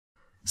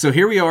So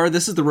here we are.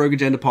 This is the Rogue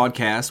Agenda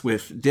podcast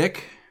with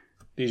Dick,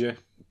 DJ,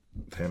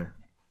 Tanner.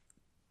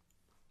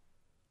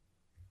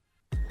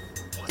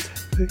 What's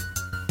happening?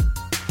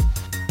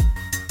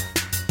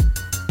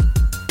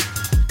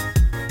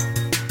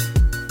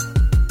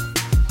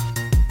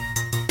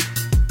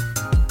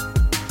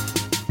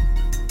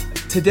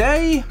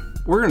 Today,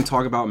 we're going to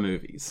talk about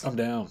movies. I'm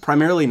down.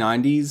 Primarily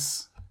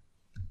 90s,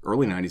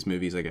 early 90s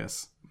movies, I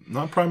guess.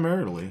 Not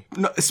primarily.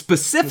 No,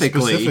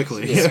 specifically,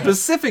 yeah.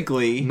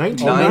 Specifically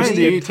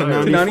 1998 to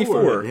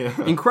 94.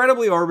 Yeah.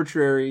 Incredibly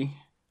arbitrary.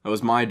 That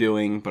was my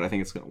doing, but I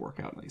think it's going to work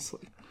out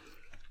nicely.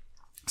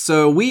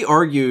 So we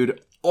argued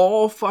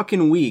all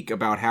fucking week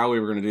about how we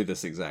were going to do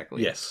this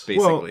exactly. Yes.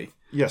 Basically. Well,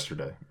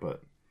 yesterday,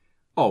 but...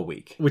 All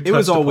week. It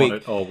was all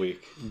week. All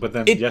week. But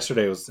then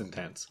yesterday was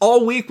intense.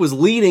 All week was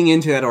leading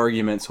into that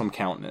argument, so I'm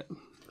counting it.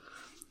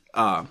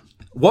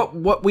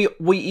 What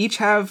we each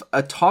have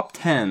a top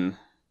 10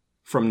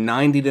 from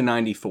 90 to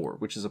 94,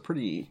 which is a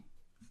pretty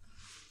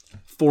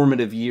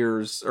formative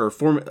years, or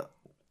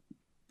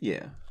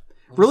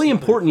really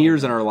important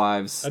years in our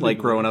lives, like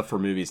growing up for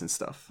movies and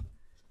stuff.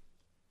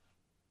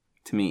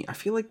 To me, I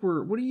feel like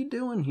what are you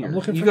doing here? I'm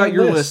looking you for got my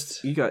your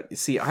list. You got,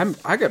 see,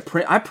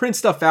 I print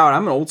stuff out.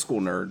 I'm an old school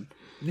nerd.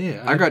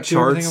 Yeah, I got do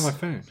charts. everything on my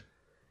phone.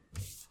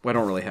 Well, I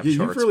don't really have You've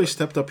charts. really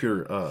stepped up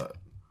your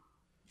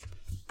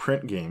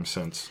print game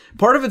since...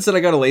 Part of it's that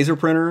I got a laser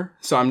printer,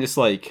 so I'm just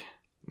like...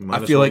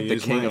 I feel like the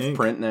king of ink.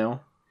 print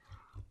now.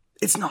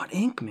 It's not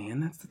ink, man.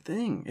 That's the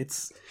thing.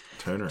 It's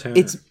Toner.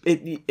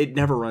 it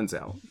never runs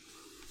out.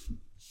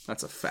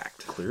 That's a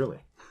fact. Clearly.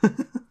 Let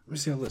me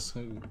see how this.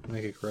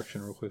 Make a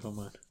correction real quick on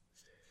mine.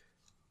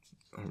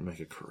 I'll make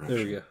a correction.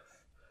 There we go.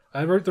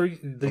 I wrote the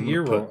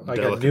year wrong. I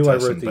knew I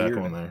Delicatessen wrote the back year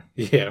on there.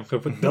 Yeah, I'm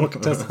gonna put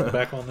Delicatessen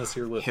back on this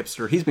here list.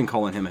 Hipster. He's been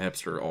calling him a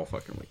hipster all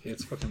fucking week.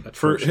 It's fucking For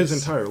atrocious. his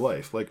entire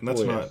life. Like,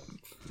 that's Oh, yeah. not...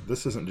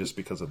 This isn't just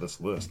because of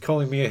this list.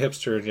 Calling me a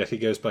hipster, and yet he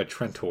goes by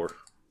Trentor.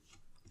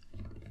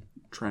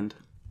 Trend.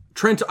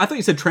 I thought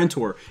you said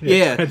Trentor.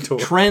 Yeah. Trentor.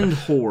 Trend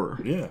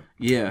whore. Yeah.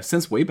 Yeah.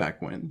 Since way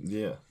back when.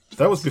 Yeah.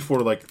 That was before,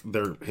 like,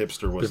 their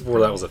hipster was... Before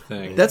that was a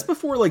thing. That's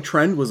before like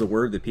trend was a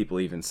word that people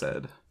even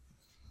said.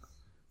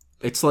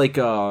 It's like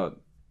I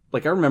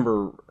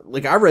remember,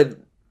 like I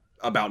read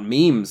about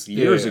memes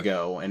years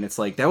ago, and it's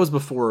like that was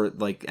before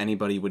like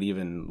anybody would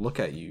even look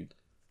at you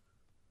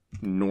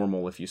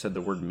normal if you said the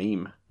word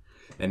meme,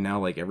 and now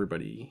like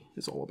everybody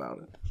is all about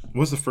it. What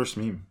was the first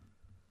meme?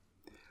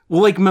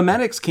 Well, like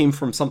memetics came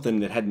from something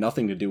that had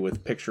nothing to do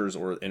with pictures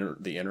or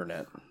the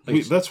internet.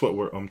 Wait, that's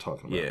what I'm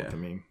talking about Yeah. with the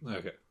meme.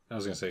 Okay, I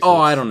was gonna say. Oh,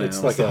 I don't know. It's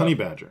It's like the a honey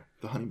badger.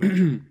 The honey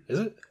badger. Is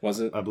it? Was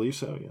it? I believe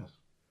so, yes.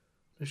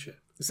 Oh, shit.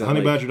 Is The that,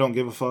 honey like- badger don't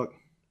give a fuck.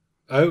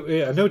 Oh,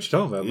 yeah, I know what you're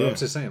talking about, but Yeah. I'm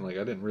just saying, like, I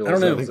didn't realize. I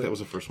don't know. I think that was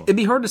the first one. It'd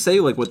be hard to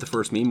say like what the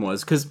first meme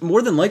was, because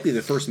more than likely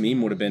the first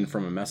meme would have been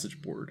from a message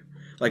board.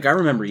 Like I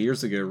remember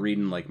years ago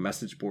reading like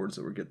message boards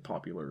that would get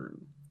popular.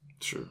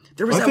 Sure.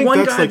 There was I that think one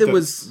that's guy like that the,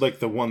 was like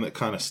the one that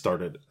kind of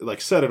started, like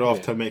set it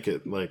off to make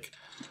it like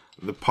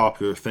the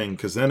popular thing,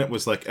 because then it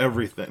was like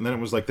everything. Then it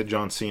was like the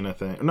John Cena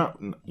thing, not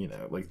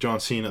like John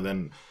Cena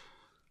then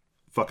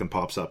fucking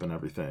pops up and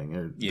everything,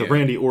 or the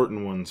Randy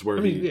Orton ones where I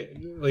mean, yeah,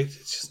 like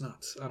it's just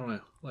nuts. I don't know,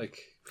 like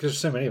because there's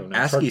so many of them.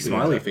 It's hard ASCII to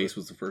smiley exactly. face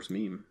was the first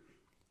meme.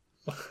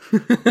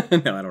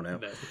 No, I don't know.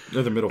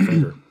 they're the middle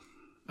finger.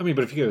 I mean,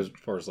 but if you go as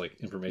far as like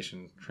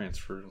information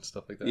transfer and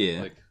stuff like that,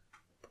 Yeah. like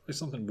probably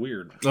something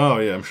weird. Oh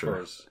yeah, I'm As far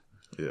sure. as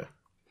Yeah,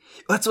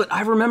 That's what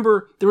I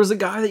remember. There was a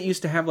guy that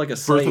used to have like a birth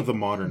site of the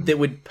modern. that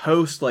would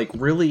post like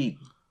really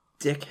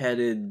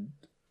dickheaded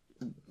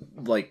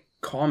like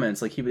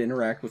comments. Like he would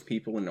interact with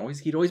people and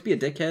he'd always be a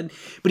dickhead,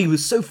 but he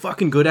was so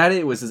fucking good at it.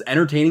 It was as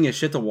entertaining as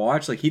shit to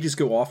watch. Like he'd just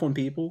go off on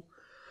people.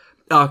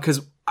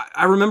 Because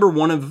I remember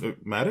one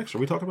of Maddox? Are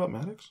we talking about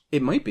Maddox?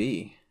 it might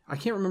be. I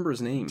can't remember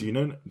his name. Do you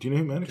know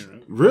who Maddox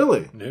is?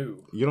 Really? no,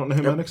 You don't know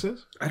who Maddox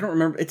is? I don't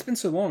remember. It's been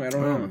so long. I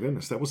don't Oh know. my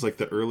goodness, that was like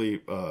the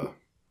early.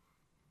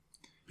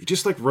 He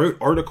just like wrote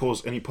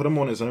articles and he put them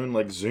on his own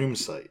like Zoom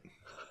site.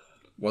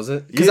 Was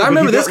it? Because Yeah, I but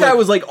remember he this got, guy like-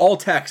 was like all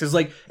text. It's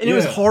like, and it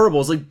was Yeah. horrible. It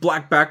was like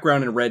black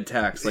background and red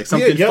text, like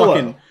something yellow.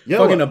 fucking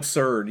Yellow.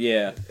 absurd.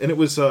 Yeah. And it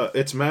was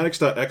it's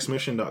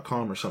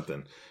maddox.xmission.com or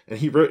something. And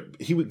he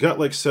got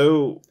like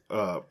so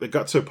it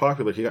got so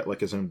popular he got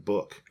like his own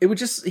book. He would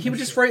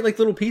just write like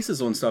little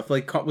pieces on stuff.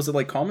 Like, was it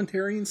like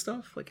commentary and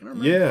stuff? Like, I don't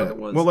remember what the Yeah. fuck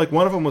it was. Well, like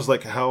one of them was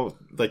like how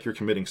like you're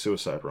committing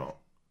suicide wrong.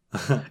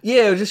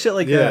 yeah, it was just shit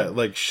like Yeah, that.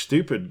 like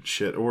stupid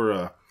shit,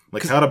 or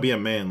like how to be a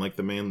man, like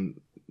the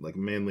man, like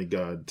manly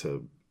guide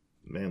to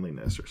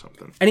manliness or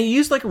something. And he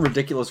used like a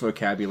ridiculous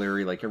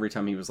vocabulary. Like every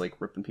time he was like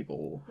ripping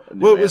people.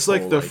 Well, it was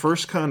like the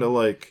first kind of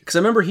like Because I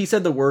remember he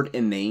said the word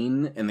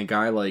inane, and the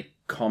guy like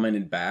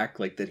commented back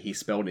like that he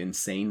spelled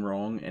insane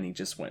wrong, and he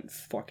just went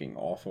fucking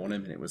off on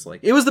him, and it was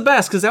the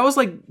best because that was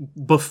like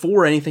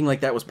before anything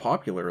like that was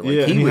popular. Like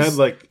Yeah, and he he was had,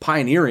 like-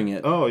 pioneering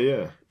it. oh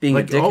yeah, Being a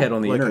like, dickhead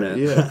on the like internet.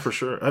 yeah, for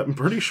sure. I'm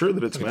pretty sure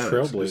that it's Like a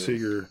Maddox. trailblazer. So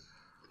you're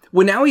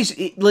Well, now he's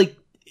like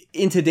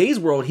in today's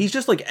world, he's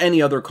just like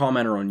any other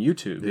commenter on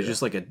YouTube. He's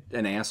just like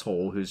an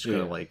asshole who's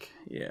gonna like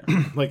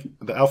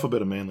The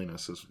Alphabet of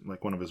Manliness is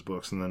like one of his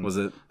books, and then Was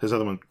it? his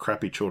other one,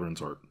 Crappy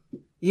Children's Art.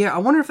 Yeah, I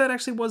wonder if that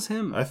actually was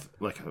him.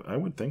 I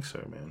would think so,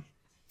 man.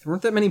 There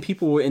weren't that many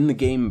people in the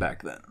game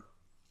back then.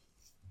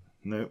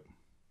 Nope.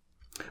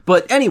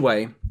 But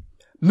anyway,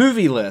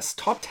 movie list,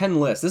 top 10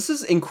 list. This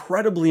is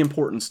incredibly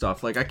important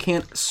stuff. Like, I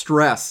can't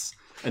stress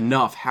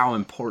enough how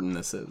important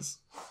this is.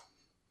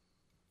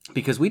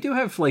 Because we do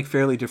have, like,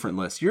 fairly different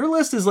lists. Your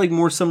list is, like,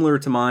 more similar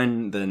to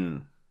mine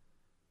than...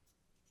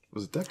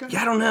 Was it that guy?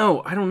 Yeah, I don't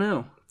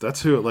know.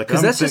 That's who, like...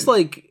 Because that's just,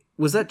 like...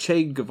 Was that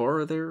Che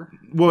Guevara there?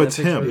 Well, it's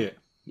him. Yeah.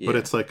 But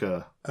it's like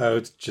a... Oh,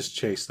 it's just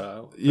Chase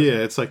style. Yeah,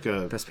 it's like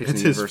a... Best picture in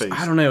it's the his universe. face.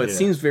 I don't know. It Yeah.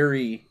 seems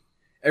very...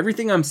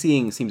 Everything I'm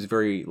seeing seems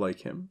very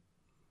like him.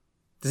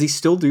 Does he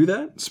still do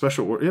that?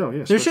 Special... Yeah.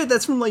 No special- shit,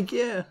 that's from, like,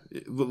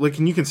 Like,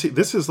 and you can see...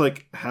 This is,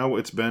 like, how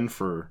it's been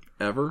for...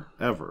 Ever?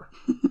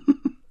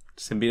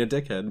 Just him being a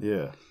dickhead.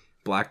 Yeah.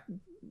 Black...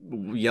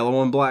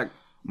 Yellow and black.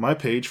 My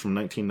page from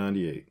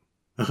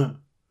 1998.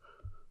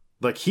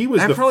 Like, he was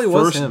That the probably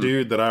was first him.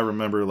 dude that I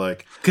remember,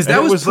 like... Because and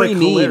that it was like,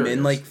 pre-meme, hilarious.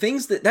 and like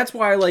things that's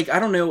why, like, I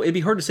don't know, it'd be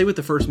hard to say what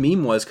the first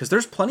meme was, because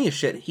there's plenty of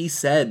shit he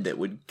said that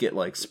would get,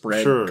 like,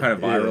 spread kind of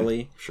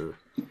virally. Yeah, sure.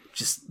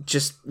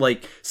 Just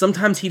like,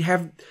 sometimes he'd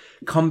have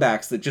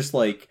comebacks that just,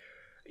 like,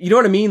 you know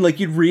what I mean? Like,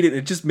 you'd read it, and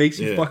it just makes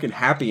you fucking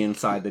happy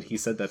inside that he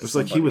said that to It's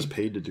like somebody. he was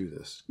paid to do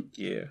this.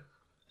 Yeah.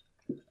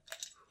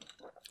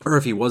 Or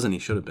if he wasn't, he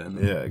should have been.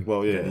 Yeah,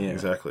 well, yeah,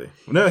 exactly.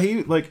 No,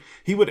 he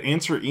would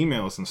answer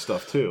emails and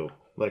stuff, too.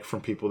 Like,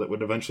 from people that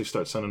would eventually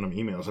start sending him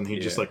emails, and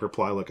he'd just, like,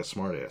 reply like a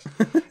smartass.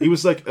 He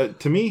was, like,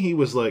 to me, he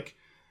was, like,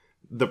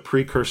 the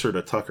precursor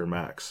to Tucker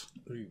Max.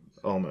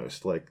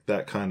 Almost. Like,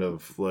 that kind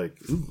of, like...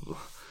 Ooh.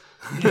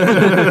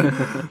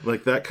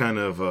 Like, that kind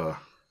of...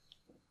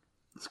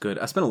 It's good.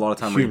 I spent a lot of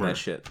time reading that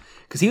shit.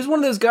 Because he was one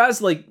of those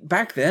guys, like,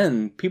 back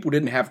then, people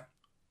didn't have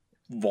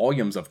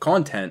volumes of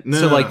content. No,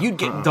 so, like, you'd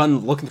get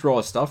done looking through all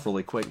his stuff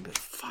really quick and be like,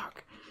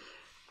 fuck.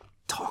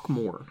 Talk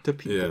more to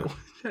people.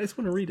 Yeah. I just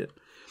want to read it.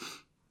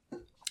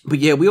 But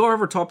yeah, we all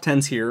have our top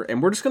 10s here,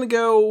 and we're just going to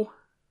go...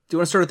 Do you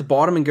want to start at the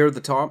bottom and go to the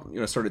top? You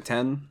want to start at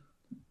 10?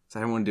 Is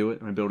that how I want to do it? I'm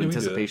going to build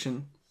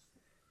anticipation?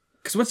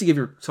 Because once you give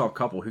your top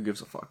couple, who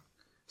gives a fuck?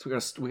 So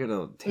we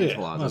gotta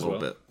tantalize a little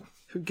bit.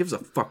 Who gives a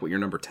fuck what your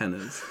number 10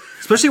 is?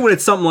 Especially when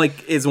it's something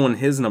like is on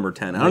his number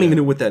 10. I don't even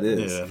know what that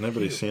is. Yeah,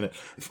 nobody's seen it.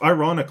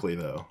 Ironically,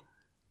 though,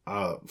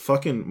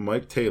 fucking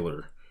Mike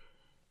Taylor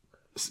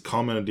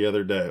commented the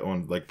other day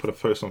on, like, put a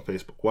post on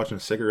Facebook watching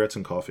Cigarettes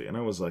and Coffee, and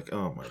I was like,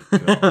 oh my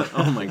god.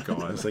 Oh my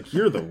god. It's like,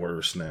 you're the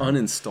worst now.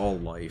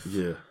 Uninstall life.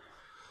 Yeah.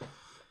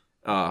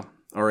 All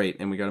right,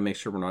 and we got to make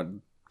sure we're not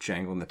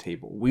jangling the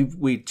table.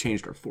 We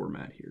changed our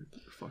format here.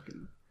 We're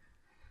fucking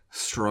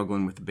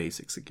struggling with the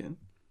basics again.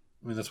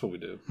 I mean, that's what we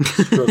do.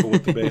 Struggle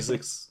with the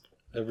basics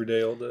every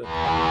day, all day.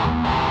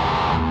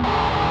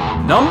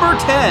 Number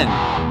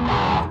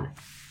 10.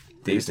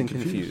 Dazed and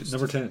Confused.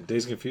 Number 10,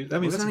 Dazed and Confused. I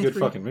mean, that's a 93? good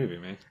fucking movie,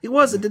 man. It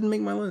was. It didn't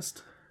make my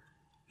list.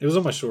 It was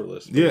on my short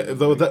list. Yeah,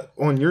 though that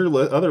on your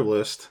other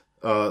list,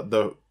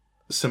 the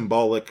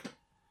symbolic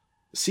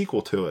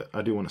sequel to it,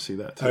 I do want to see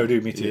that too. Oh,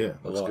 dude, me too. Yeah, a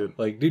that's lot. good.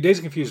 Like, dude,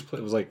 Dazed and Confused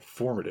was like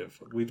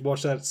formative. We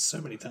watched that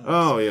so many times.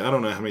 Oh yeah, I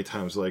don't know how many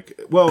times. Like,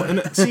 well,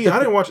 and see, I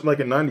didn't watch it like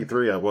in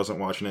 '93. I wasn't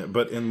watching it,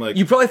 but in like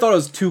You probably thought it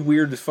was too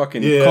weird to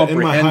fucking in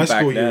comprehend my high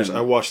back school then. years,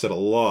 I watched it a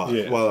lot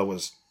while I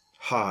was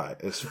high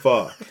as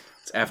fuck.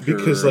 It's after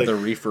because, like, the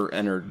reefer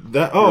entered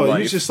That your life.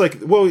 he's just like,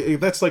 well,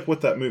 that's like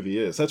what that movie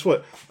is. That's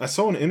what I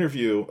saw an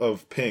interview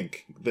of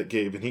Pink that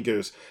gave, and he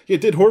goes, yeah,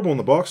 it did horrible in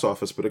the box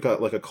office, but it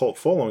got like a cult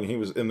following.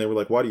 And they were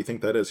like, why do you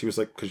think that is? He was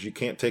like, because you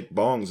can't take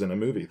bongs in a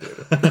movie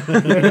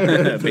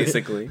theater.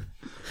 Basically.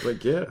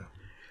 Like, yeah,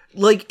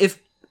 Like if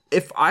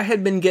I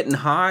had been getting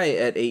high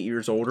at 8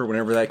 years old or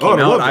whenever that Oh, came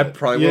I out, loved I it.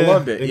 probably would have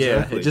loved it.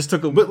 Exactly. Yeah, it just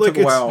took a But, took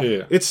a while.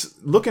 It's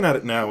looking at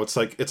it now. It's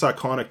like it's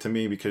iconic to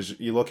me because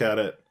you look at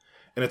it,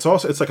 and it's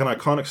like an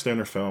iconic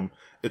stoner film.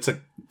 It's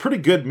a pretty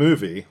good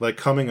movie, like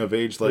coming of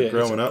age, like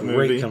growing up great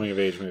movie. coming of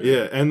age movie.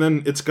 Yeah, and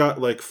then it's got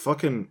like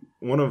fucking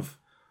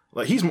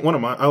he's one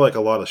of my. I like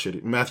a lot of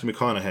shit. Matthew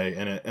McConaughey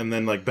in it, and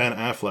then like Ben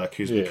Affleck,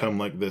 who's become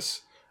like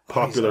this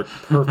popular,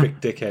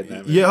 perfect dickhead. In that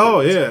movie. Yeah, oh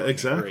yeah,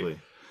 exactly. Great.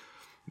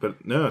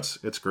 But no,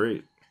 it's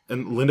great,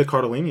 and Linda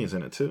Cardellini is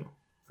in it too.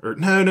 Or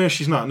no,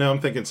 she's not. No, I'm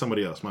thinking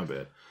somebody else. My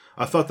bad.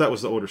 I thought that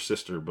was the older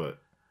sister, but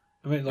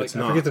I mean, like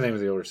I forget the name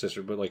of the older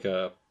sister, but like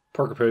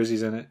Parker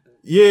Posey's in it.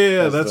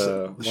 Yeah, that's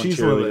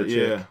she's one of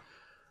the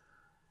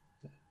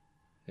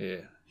yeah.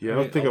 Yeah,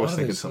 I think I was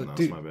thinking something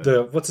else. My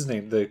bad. What's his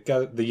name? The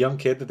guy, the young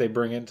kid that they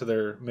bring into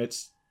their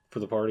midst for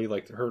the party,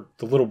 like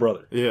the little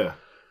brother. Yeah,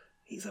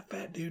 he's a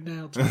fat dude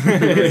now.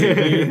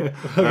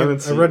 I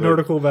read an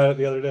article about it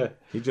the other day.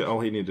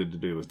 All he needed to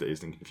do was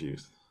Dazed and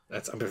Confused.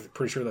 I'm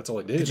pretty sure that's all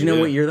he did. Did you know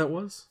what year that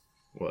was?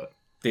 What?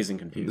 Dazed and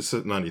Confused. This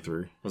is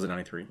 93. Was it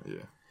 93? Yeah.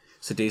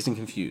 So Dazed and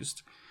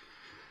Confused.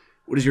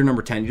 What is your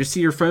number 10? You just see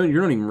your phone?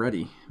 You're not even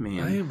ready,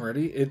 man. I am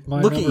ready.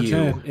 My Look number at you.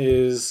 10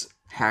 is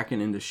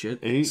hacking into shit.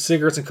 8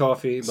 Cigarettes and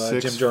Coffee by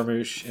Jim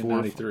Jarmusch in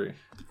 93.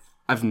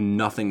 have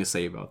nothing to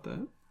say about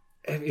that.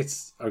 And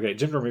it's okay.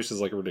 Jim Jarmusch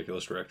is like a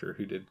ridiculous director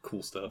who did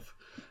cool stuff,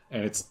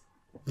 and it's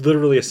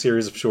literally a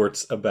series of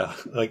shorts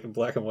about like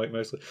black and white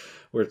mostly,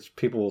 where it's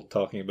people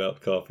talking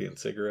about coffee and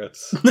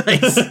cigarettes.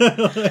 Nice.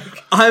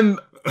 I'm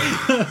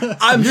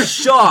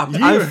shocked.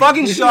 I'm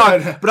fucking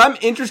shocked. But I'm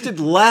interested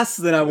less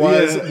than I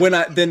was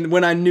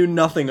when I knew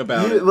nothing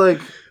about it.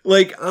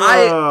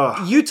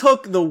 You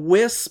took the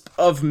wisp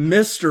of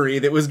mystery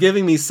that was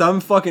giving me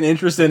some fucking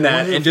interest in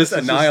that and just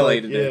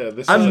annihilated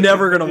it. I'm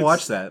never gonna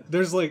watch that.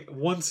 There's like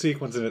one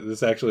sequence in it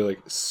that's actually like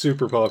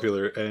super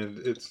popular, and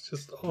it's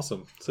just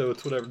awesome. So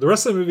it's whatever. The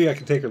rest of the movie I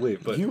can take or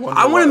leave. But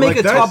I want to make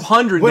a top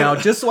 100 now,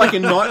 just so I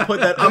can not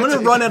put that. I'm gonna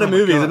run out of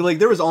movies. I'd be like,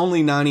 there was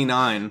only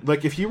 99.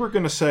 Like, if you were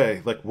gonna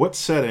say, like, what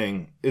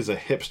setting is a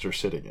hipster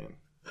sitting in,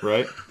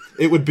 right?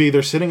 It would be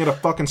they're sitting at a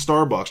fucking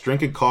Starbucks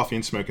drinking coffee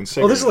and smoking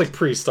cigarettes. Oh, this is like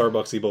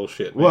pre-Starbucksy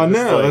bullshit. Man. Well,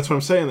 no, that's what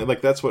I'm saying.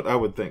 Like, that's what I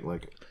would think.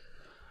 Like,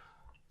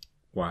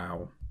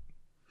 wow.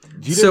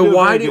 So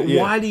why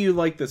do you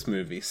like this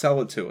movie?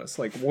 Sell it to us.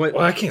 Like, what?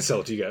 Well, I can't sell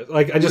it to you guys.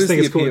 Like, I just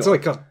think it's cool. It's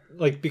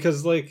like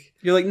because like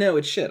you're like, no,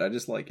 it's shit. I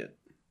just like it.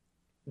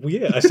 Well,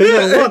 yeah, I say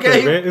that a lot,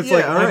 okay. though, man. It's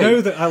like I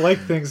know that I like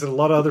things that a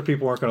lot of other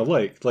people aren't going to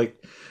like.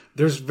 Like,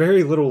 there's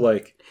very little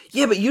like.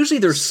 Yeah, but usually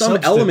there's some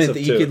element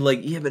that you could like.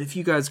 Yeah, but if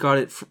you guys got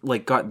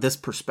it, got this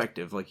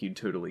perspective, like you'd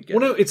totally get.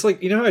 Well, no, it's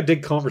like, you know how I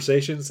dig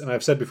conversations, and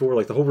I've said before,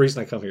 like the whole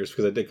reason I come here is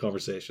because I dig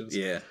conversations.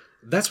 Yeah,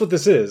 that's what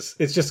this is.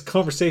 It's just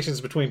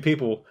conversations between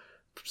people,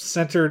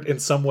 centered in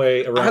some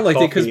way around. I liked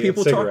coffee it because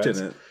people and talked cigarettes.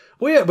 in it.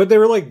 Well, yeah, but they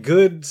were like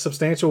good,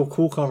 substantial,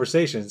 cool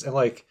conversations, and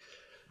like.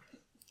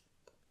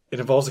 It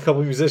involves a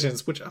couple of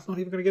musicians, which I'm not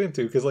even going to get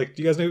into because, like,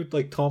 do you guys know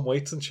like Tom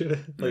Waits and shit?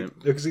 Like,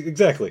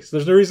 exactly. So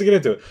there's no reason to get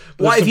into it.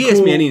 But well, if you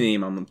ask me any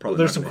name, I'm probably.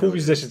 There's some cool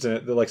musicians in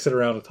it that like sit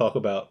around and talk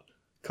about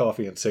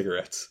coffee and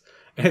cigarettes,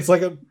 and it's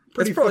like a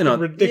pretty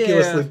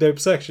ridiculously dope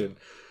section.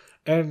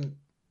 And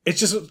it's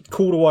just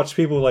cool to watch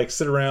people like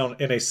sit around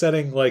in a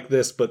setting like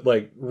this, but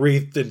like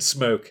wreathed in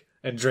smoke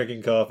and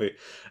drinking coffee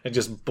and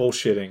just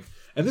bullshitting.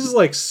 And this is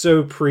like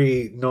so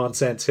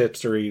pre-nonsense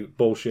hipstery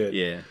bullshit.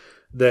 Yeah,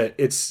 that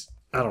it's.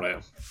 I don't know.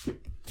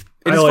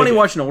 It's funny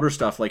watching older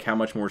stuff, like how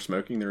much more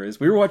smoking there is.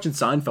 We were watching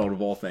Seinfeld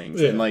of all things,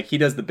 and like he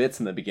does the bits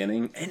in the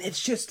beginning, and it's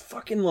just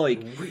fucking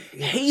like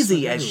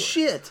hazy as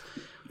shit.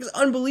 It's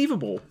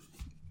unbelievable.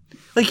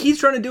 Like he's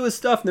trying to do his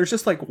stuff, and there's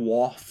just like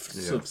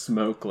wafts of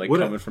smoke like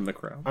coming from the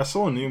crowd. I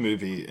saw a new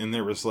movie, and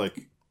there was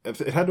like it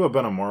had to have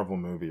been a Marvel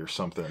movie or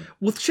something.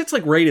 Well, shit's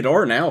like rated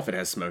R now if it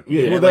has smoke.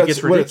 Yeah, well, like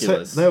it's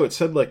ridiculous. It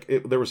said like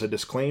there was a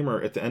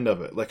disclaimer at the end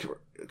of it, like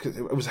cause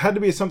it had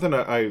to be something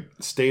I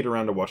stayed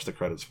around to watch the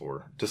credits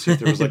for to see if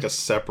there was like a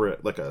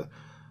separate like a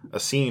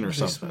scene or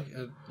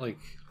something. Like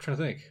I'm trying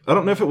to think. I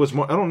don't know if it was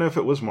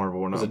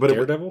Marvel or not. Was it but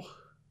Daredevil?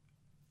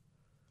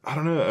 I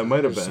don't know. It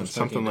might have been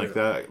something like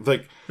that.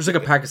 Like there's like a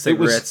pack of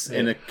cigarettes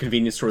in a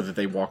convenience store that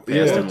they walk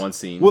past in one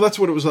scene. Well, that's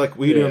what it was like.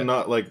 We do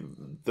not like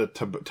the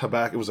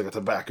tobacco. It was like a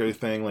tobacco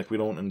thing. Like we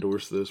don't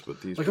endorse this,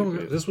 but these. Like,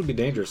 this would be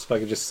dangerous if I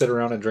could just sit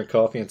around and drink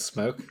coffee and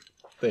smoke.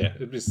 Yeah,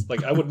 it'd be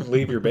like I wouldn't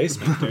leave your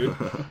basement, dude.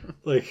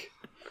 Like,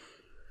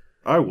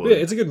 I would. Yeah,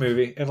 it's a good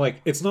movie, and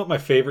like it's not my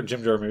favorite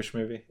Jim Jarmusch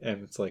movie,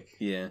 and it's like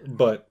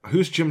but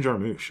who's Jim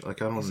Jarmusch?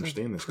 Like I don't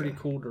understand this. Pretty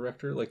cool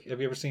director. Like,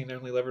 have you ever seen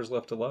Only Lovers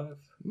Left Alive?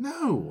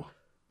 No.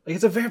 Like,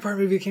 it's a vampire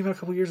movie that came out a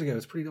couple years ago.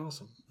 It's pretty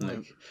awesome.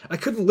 Like, I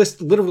couldn't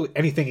list literally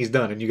anything he's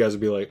done, and you guys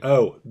would be like,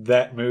 "Oh,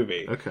 that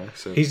movie." Okay,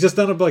 so he's just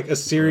done a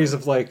series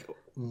of like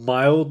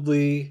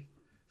mildly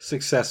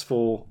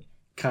successful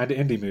kind of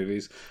indie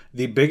movies.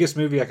 The biggest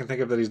movie I can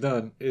think of that he's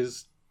done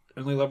is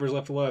Only Lovers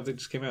Left Alive that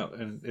just came out,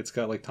 and it's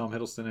got like Tom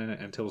Hiddleston in it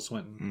and Tilda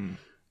Swinton,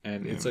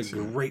 and it's a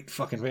great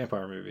fucking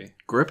vampire movie.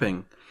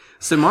 Gripping.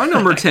 So my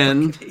number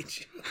 10,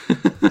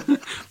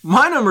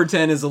 my number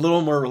 10 is a little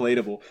more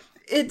relatable.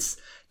 It's.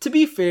 To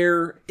be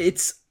fair,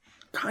 it's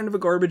kind of a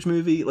garbage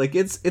movie. Like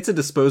it's a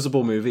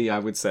disposable movie, I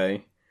would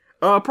say.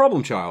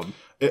 Problem Child.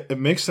 It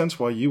makes sense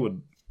why you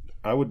would.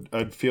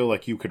 I'd feel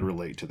like you could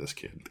relate to this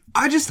kid.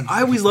 I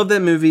always loved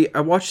that movie.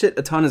 I watched it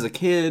a ton as a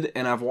kid,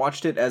 and I've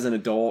watched it as an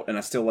adult, and I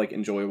still like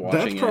enjoy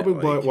watching it. That's probably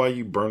why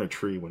you burn a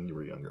tree when you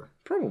were younger.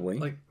 Probably.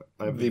 Like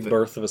the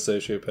birth of a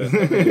sociopath.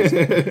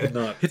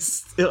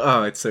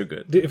 It's so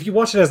good. Dude, if you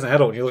watch it as an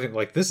adult and you're looking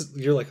like this,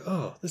 you're like,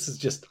 oh, this is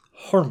just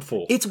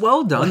harmful. It's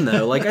well done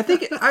though. Like I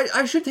think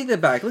I should take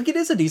that back. Like it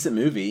is a decent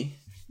movie.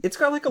 It's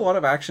got like a lot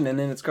of action in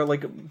it. It's got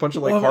like a bunch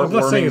of like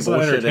heartwarming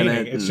bullshit in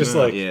it. It's just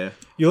like you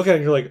look at it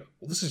and you're like,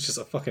 well, this is just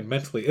a fucking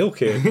mentally ill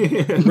kid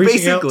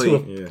reaching out to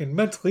a fucking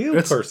mentally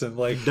ill person.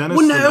 Like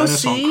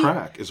Dennis on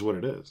crack is what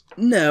it is.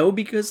 No,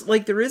 because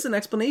like there is an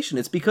explanation.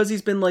 It's because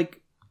he's been like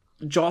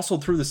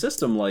jostled through the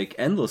system like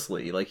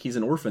endlessly. Like he's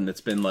an orphan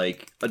that's been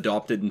like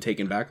adopted and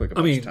taken back like a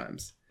bunch of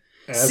times.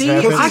 See,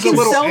 I can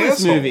sell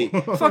this movie.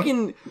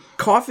 Fucking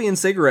coffee and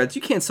cigarettes.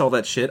 You can't sell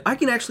that shit. I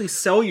can actually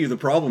sell you The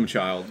Problem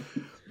Child.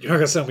 You're not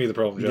gonna sell me The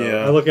Problem Child. Yeah.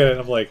 I look at it and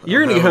I'm like,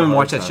 you're gonna get home and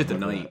watch that shit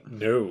tonight.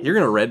 No, you're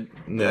gonna I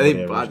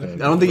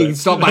don't think you can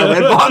stop by a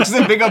red box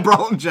and pick up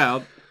Problem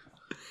Child.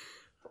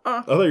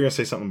 I thought you were gonna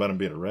say something about him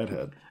being a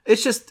redhead.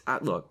 It's just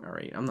look, all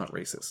right. I'm not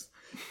racist.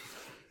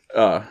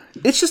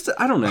 It's just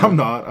I don't know. I'm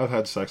not. I've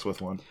had sex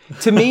with one.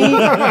 To me,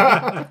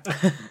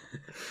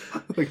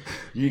 like,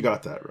 you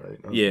got that right.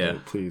 Yeah.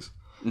 Please.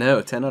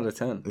 No, 10 out of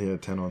 10. Yeah,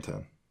 10 on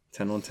 10.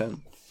 10 on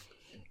 10.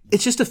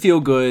 It's just a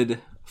feel-good,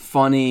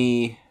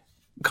 funny,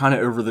 kind of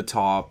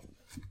over-the-top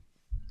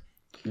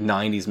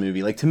 90s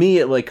movie. Like, to me,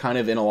 it, like, kind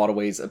of, in a lot of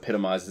ways,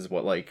 epitomizes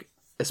what, like,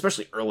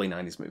 especially early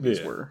 90s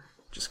movies were.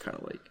 Just kind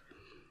of like...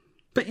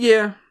 But,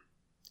 yeah,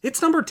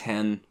 it's number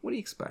 10. What do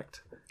you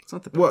expect? It's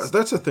not the best. Well,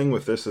 that's the thing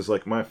with this is,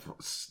 like, my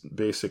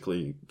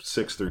basically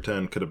 6 through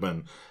 10 could have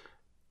been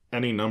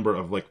any number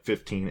of like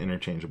 15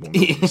 interchangeable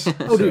movies.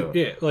 Dude,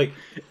 yeah, like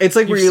it's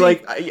like where you're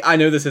like, I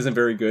know this isn't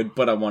very good,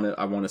 but I want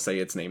to say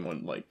its name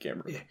on like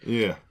camera.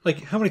 Yeah.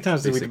 Like how many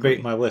times did we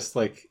debate my list?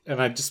 Like,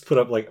 and I just put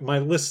up like my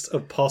list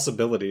of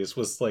possibilities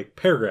was like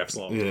paragraphs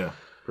long. Yeah,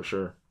 for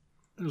sure.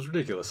 It was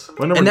ridiculous.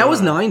 And that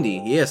was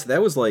 90. Yes,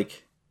 that was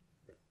like.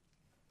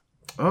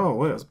 Oh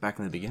wait, that was back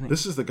in the beginning.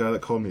 This is the guy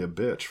that called me a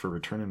bitch for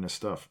returning his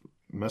stuff,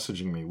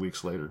 messaging me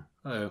weeks later.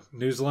 Oh,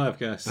 News Live,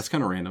 guys. That's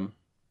kind of random.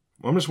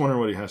 I'm just wondering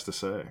what he has to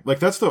say. Like,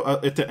 that's the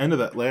at the end of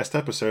that last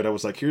episode, I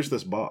was like, here's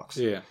this box.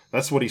 Yeah.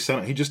 That's what he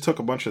sent. He just took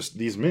a bunch of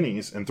these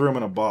minis and threw them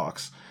in a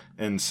box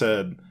and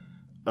said,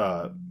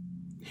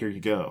 here you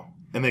go.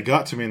 And they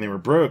got to me and they were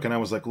broke. And I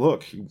was like,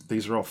 look,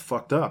 these are all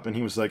fucked up. And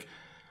he was like,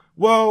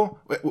 well,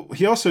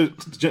 he also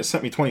just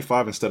sent me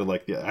 25 instead of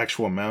like the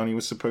actual amount he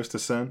was supposed to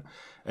send.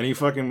 And he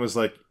fucking was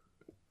like,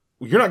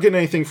 you're not getting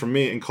anything from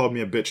me, and called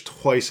me a bitch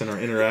twice in our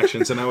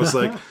interactions. And I was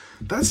like,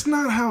 that's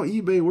not how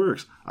eBay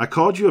works. I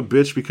called you a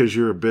bitch because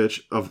you're a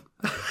bitch of...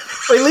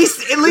 At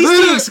least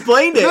he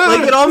explained it.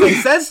 Like, it all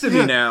makes sense to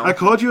me now. I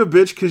called you a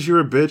bitch because you're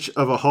a bitch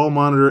of a hall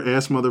monitor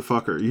ass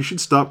motherfucker. You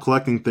should stop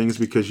collecting things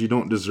because you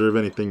don't deserve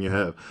anything you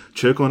have.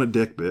 Choke on a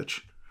dick,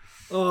 bitch.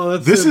 Oh,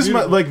 that's this so is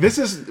beautiful. this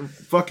is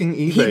fucking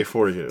eBay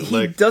for you.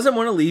 He doesn't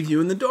want to leave you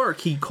in the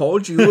dark. He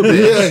called you a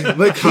bitch. Yeah,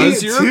 like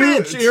because you're a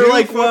bitch. And you're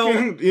like,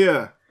 well...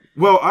 Yeah.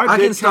 Well, I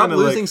can stop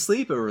losing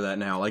sleep over that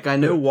now. Like, I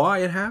know why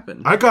it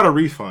happened. I got a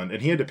refund, and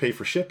he had to pay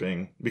for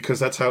shipping because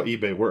that's how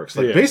eBay works.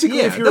 Like, basically,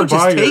 if you're a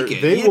buyer,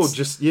 they will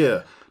just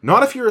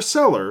Not if you're a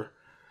seller.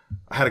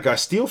 I had a guy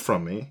steal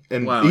from me,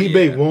 and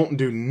eBay won't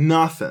do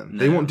nothing. No.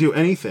 They won't do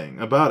anything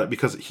about it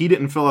because he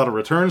didn't fill out a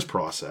returns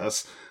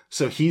process,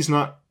 so he's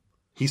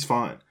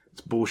fine.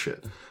 It's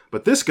bullshit.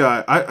 But this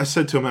guy, I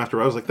said to him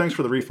after, I was like, "Thanks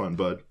for the refund,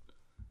 bud."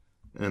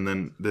 And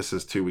then this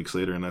is 2 weeks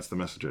later, and that's the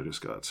message I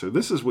just got. So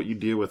this is what you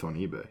deal with on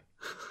eBay.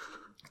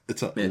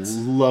 It's a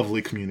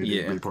lovely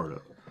community to be part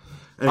of.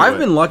 Anyway. I've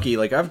been lucky.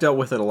 Like, I've dealt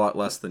with it a lot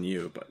less than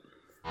you, but...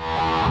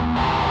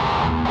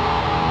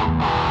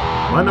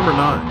 My number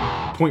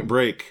 9, Point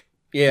Break.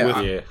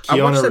 Yeah.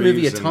 I watched that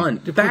movie a ton.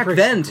 Back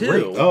then, too.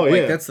 Great. Oh,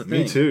 yeah. That's the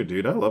thing. Me too,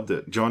 dude. I loved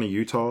it. Johnny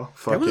Utah.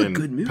 Fucking that was a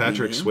good movie,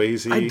 Patrick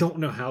Swayze. I don't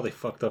know how they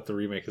fucked up the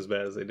remake as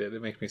bad as they did.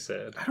 It makes me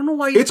sad. I don't know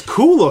why. It's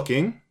cool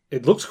looking.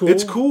 It looks cool.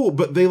 It's cool,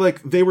 but they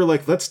were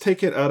like, let's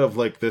take it out of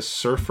like this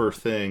surfer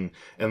thing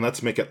and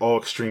let's make it all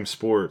extreme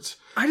sports.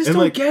 I just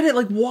don't get it.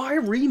 Like, why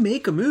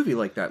remake a movie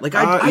like that? Like,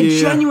 I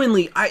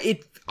genuinely,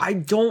 I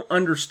don't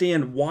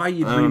understand why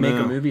you'd remake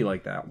a movie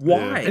like that.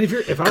 Why? Yeah. And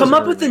if come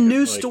up with a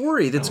new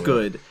story that's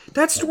good.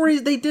 That story,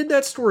 they did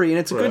that story, and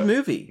it's a good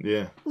movie.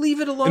 Yeah,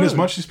 leave it alone. And as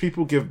much as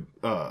people give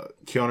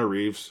Keanu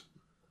Reeves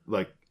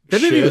like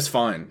that movie was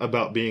fine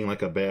about being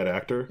like a bad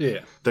actor,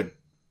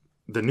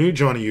 the new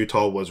Johnny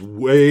Utah was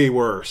way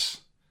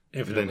worse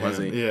than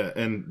him. Yeah,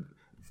 and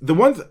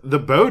the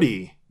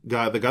Bodhi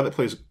guy, the guy that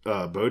plays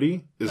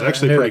Bodhi, is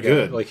actually pretty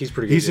good. Like, he's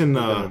pretty good. He's in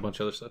a bunch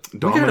of other stuff.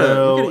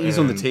 Domino. We gotta ease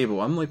on the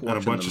table. I'm like watching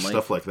and a bunch of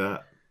stuff like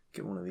that.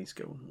 Get one of these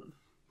going.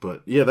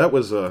 But yeah, that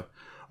was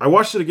I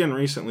watched it again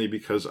recently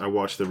because I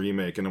watched the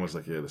remake and I was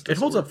like, yeah, this. It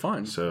holds up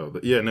fine. So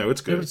no,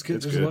 it's good. It's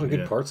good. There's a lot of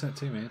good parts in it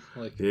too, man.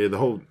 Like, the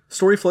whole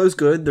story flow's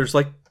good. There's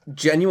like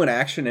genuine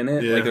action in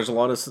it. Like, there's a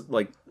lot of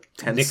like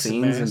tense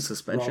scenes and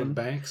suspension.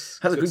 Banks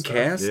has a good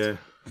cast. Yeah,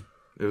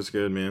 it was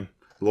good, man.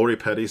 Lori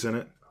Petty's in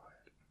it.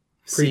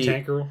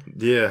 Pre-Tank Girl.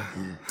 Yeah.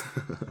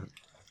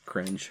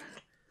 Cringe.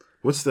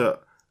 What's the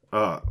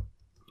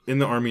In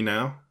the Army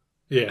Now?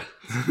 Yeah.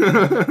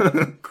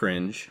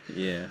 Cringe.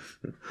 Yeah.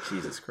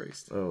 Jesus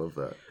Christ. I love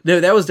that. No,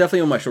 that was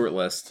definitely on my short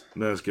list.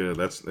 That's good.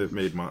 It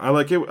made mine. I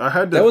like it. I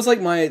had to. That was like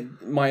my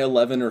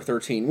 11 or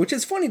 13, which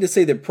is funny to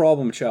say that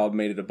Problem Child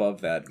made it above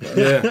that. But...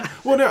 Yeah.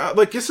 Well, no,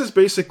 like, this is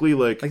basically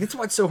like that's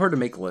why it's so hard to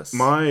make lists.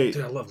 Dude,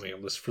 I love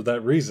making lists for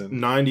that reason.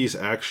 90s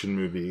action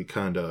movie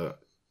kind of.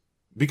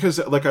 Because,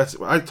 like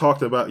I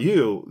talked about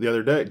you the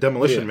other day,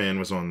 Demolition Man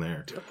was on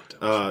there.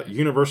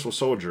 Universal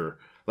Soldier.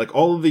 Like,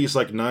 all of these,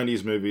 like,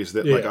 90s movies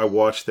that, like, I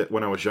watched that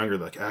when I was younger,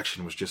 like,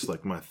 action was just,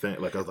 like, my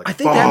thing. Like, I was like, I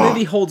think that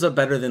movie holds up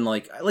better than,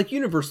 like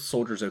Universal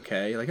Soldier's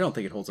okay. Like, I don't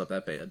think it holds up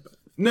that bad. But...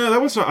 No,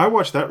 that was not. I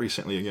watched that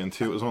recently again,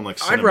 too. It was on, like,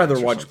 I'd rather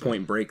watch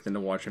Point Break than to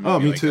watch a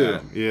movie me like too.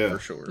 That, yeah. For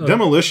sure.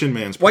 Demolition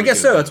Man's pretty Well, I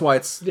guess good, so. That's why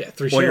it's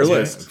 3 on your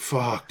list.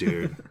 Fuck,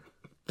 dude.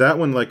 That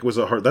one, like, was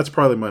a hard... That's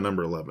probably my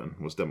number 11,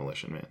 was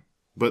Demolition Man.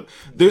 But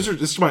this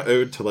is my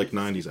ode to, like,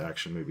 90s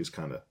action movies,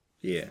 kind of.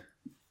 Yeah.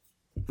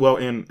 Well,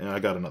 and I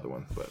got another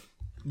one, but...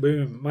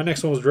 Boom. My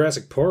next one was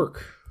Jurassic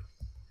Park.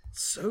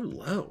 so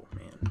low,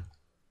 man.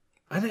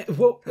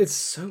 It's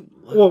so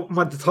low.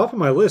 Well, the top of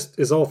my list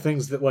is all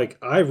things that like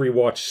I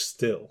rewatch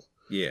still.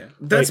 Yeah,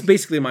 that's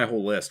basically my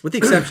whole list, with the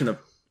exception of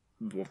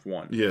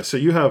one. Yeah, so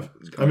you have.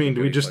 I mean,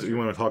 do you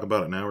want to talk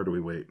about it now, or do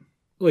we wait?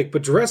 Like,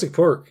 but Jurassic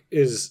Park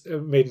is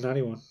made in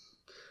 '91.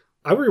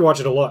 I rewatch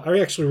it a lot. I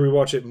actually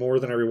rewatch it more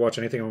than I rewatch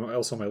anything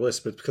else on my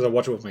list, but because I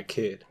watch it with my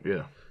kid.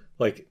 Yeah.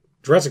 Like,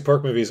 Jurassic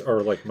Park movies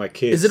are like my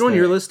kids. Is it on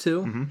your list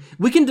too?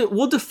 Mm-hmm.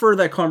 We'll defer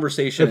that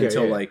conversation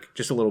until like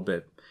just a little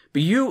bit.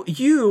 But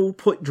you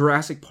put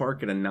Jurassic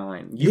Park at a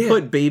 9. You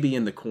put Baby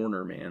in the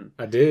Corner, man.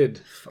 I did.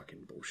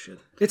 Fucking bullshit.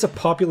 It's a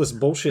populist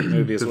bullshit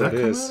movie. Is what it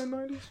is. Did that come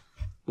out in the 90s?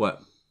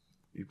 What?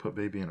 You put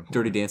Baby in a Corner.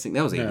 Dirty Dancing.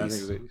 That was 80s. No, I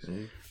think it was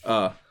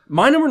 80s.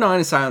 My number 9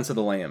 is Silence of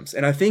the Lambs,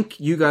 and I think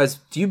you guys.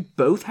 Do you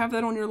both have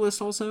that on your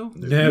list also?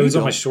 No, it was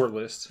on my short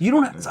list. You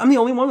don't. I'm the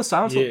only one with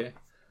Silence. Yeah.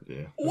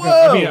 Yeah.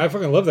 Whoa! I mean, I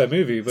fucking love that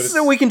movie, but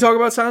so we can talk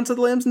about Silence of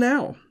the Lambs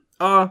now.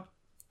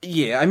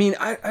 Yeah, I mean,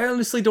 I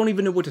honestly don't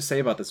even know what to say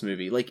about this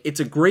movie. Like, it's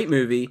a great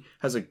movie,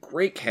 has a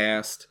great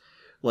cast.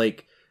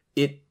 Like,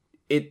 it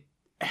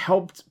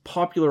helped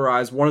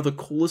popularize one of the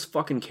coolest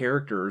fucking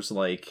characters,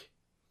 like,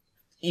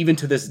 even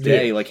to this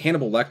day. Yeah. Like,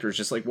 Hannibal Lecter is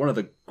just, like, one of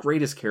the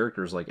greatest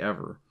characters, like,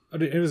 ever. I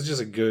mean, it was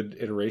just a good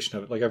iteration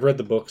of it. Like, I've read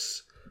the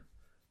books.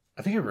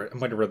 I think I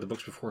might have read the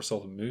books before I saw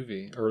the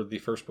movie, or the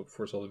first book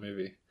before I saw the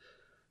movie,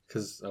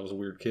 because I was a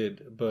weird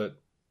kid, but...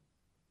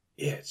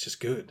 Yeah, it's just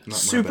good.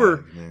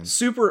 Super.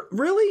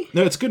 Really?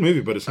 No, it's a good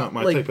movie, but it's not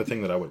my type of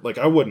thing that I would like.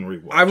 I wouldn't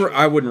rewatch.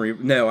 I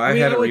wouldn't. No, I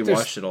haven't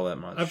rewatched it all that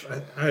much.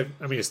 I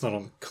mean, it's not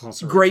on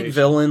constant. Great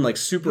villain, like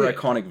super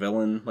iconic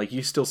villain. Like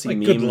you still see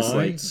memes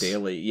like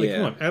daily. Yeah, like,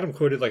 come on, Adam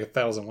quoted like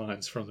 1,000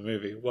 lines from the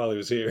movie while he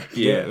was here.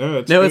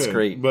 Yeah, it's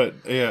great. But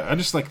yeah, I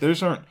just like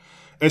those aren't,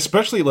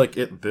 especially like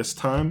at this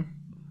time.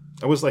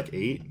 I was like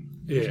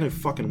 8. There's no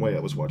fucking way I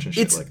was watching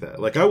shit like that.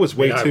 Like I was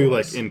way too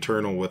like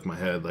internal with my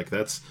head. Like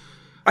that's.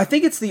 I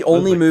think it's the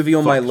only movie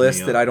on my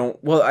list that I don't.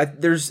 Well,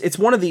 it's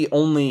one of the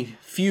only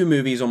few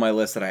movies on my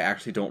list that I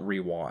actually don't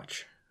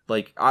rewatch.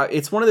 Like,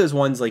 it's one of those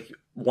ones like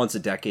once a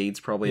decade's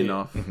probably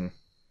enough. Mm-hmm.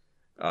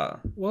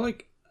 Well,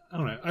 like I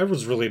don't know. I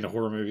was really into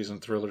horror movies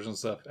and thrillers and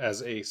stuff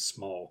as a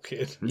small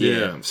kid.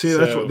 Yeah. See,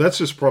 that's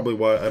just probably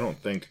why I don't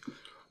think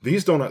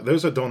those don't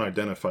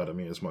identify to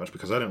me as much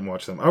because I didn't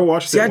watch them. I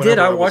watched it. When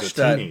I was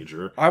a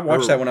teenager. I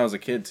watched that when I was a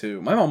kid too.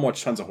 My mom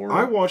watched tons of horror.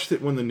 I watched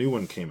it when the new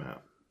one came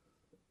out.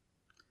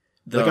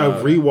 Like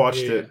I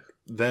rewatched it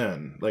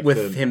then, like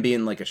with him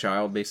being like a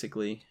child,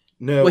 basically.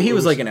 No, well, he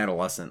was like an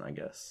adolescent, I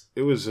guess.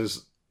 It was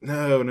his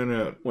no.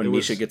 When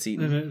Misha gets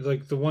eaten,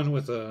 like the one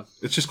with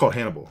It's just called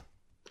Hannibal.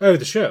 Oh,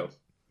 the show.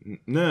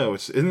 No,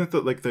 isn't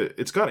it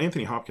it's got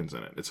Anthony Hopkins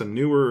in it. It's a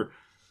newer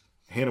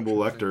Hannibal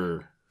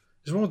Lecter.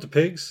 There's one with the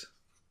pigs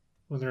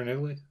when they're in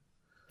Italy.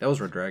 That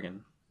was Red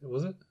Dragon.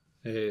 Was it?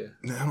 Yeah.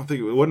 No, I don't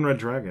think it wasn't Red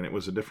Dragon. It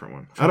was a different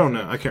one. I don't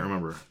know. I can't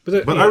remember.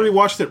 But I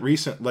rewatched it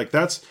recent. Like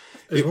that's.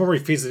 Is one where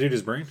he feeds the dude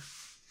his brain?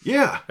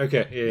 Yeah.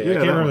 Okay. Yeah. I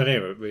can't remember the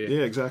name of it. But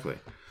yeah, exactly.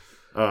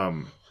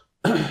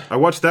 I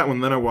watched that one,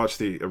 then I watched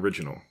the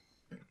original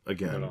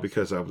again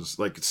because I was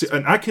like,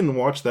 and I can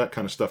watch that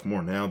kind of stuff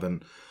more now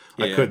than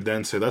I could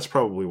then. So that's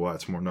probably why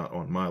it's more not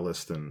on my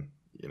list than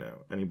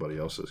anybody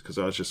else's because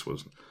I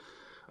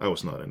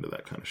was not into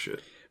that kind of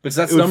shit. But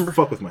that's would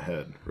fuck with my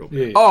head real bad.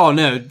 Yeah. Oh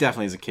no,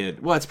 definitely as a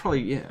kid. Well, it's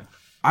probably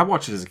I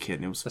watched it as a kid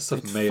and it was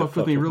fucked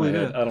with me really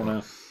good. I don't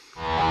know.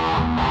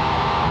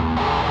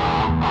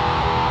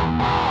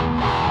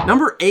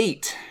 Number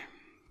 8.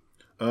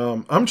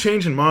 I'm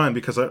changing mine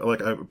because I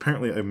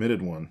apparently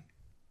omitted one,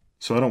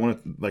 so I don't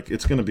want to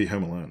it's going to be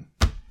Home Alone.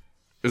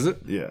 Is it?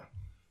 Yeah.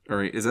 All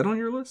right. Is that on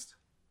your list?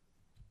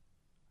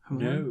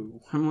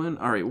 No. Home Alone.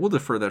 All right. We'll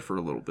defer that for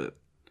a little bit.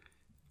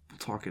 We'll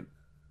talk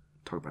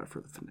about it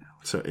for the finale.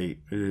 So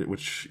 8.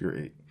 Which you're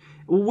 8.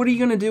 Well, what are you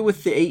going to do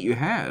with the 8 you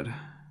had?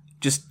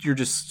 You're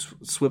just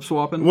swip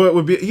swapping? Well, it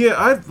would be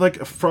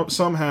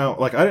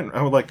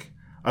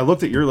I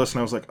looked at your list and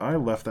I was like, I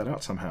left that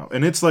out somehow.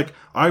 And it's like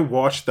I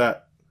watched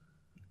that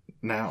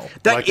now.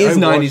 That is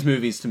 90s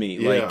movies to me.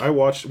 Yeah, I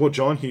watched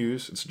John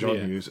Hughes. It's John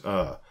Hughes.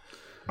 I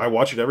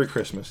watch it every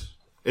Christmas.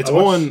 It's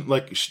on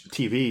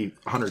TV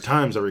 100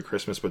 times every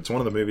Christmas, but it's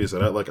one of the movies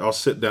that I'll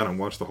sit down and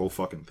watch the whole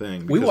fucking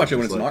thing. We watch it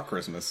when it's not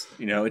Christmas.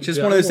 It's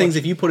just one of those things.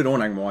 If you put it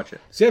on, I can watch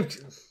it. See,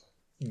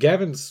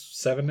 Gavin's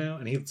 7 now,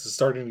 and he's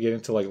starting to get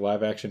into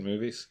live action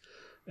movies.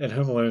 And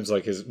Home Alone's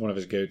one of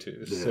his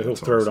go-tos. So he'll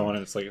throw it on,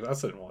 and it's like I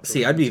sit and watch.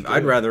 See,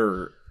 I'd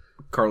rather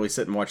Carly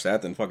sit and watch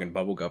that than fucking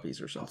Bubble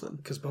Guppies or something.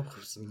 Because Bubble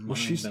Guppies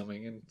is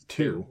mind-numbing and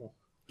terrible.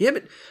 Yeah,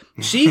 but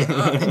she.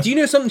 Do you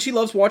know something she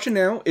loves watching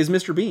now? Is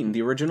Mr. Bean,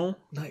 the original?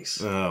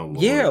 Nice. Oh,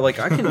 Lord. Yeah, I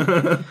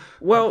can.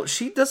 Well,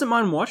 she doesn't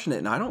mind watching it,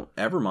 and I don't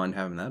ever mind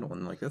having that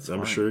on. That's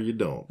I'm fine. sure you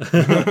don't.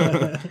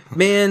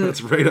 Man,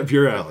 that's right up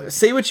your alley.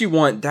 Say what you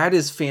want. That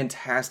is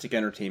fantastic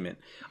entertainment.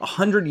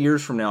 100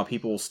 years from now,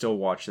 people will still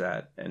watch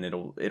that, and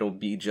it'll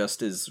be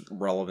just as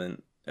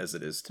relevant as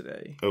it is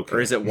today. Okay,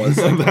 or as it was.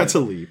 That's a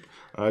leap.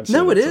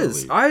 No, it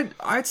is.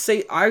 I'd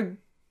say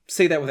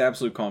that with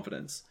absolute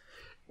confidence.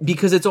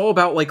 Because it's all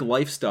about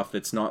life stuff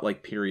that's not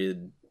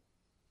period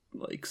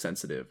like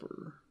sensitive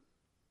or.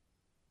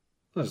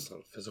 Not just a lot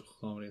of physical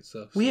comedy and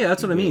stuff. Well, yeah,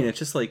 that's what I mean. It's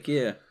just like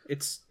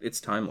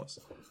it's timeless.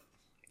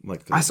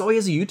 Like I saw he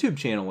has a YouTube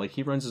channel. Like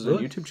he runs his own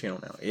YouTube channel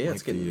now. Yeah, like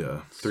it's getting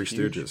the Three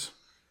Stooges.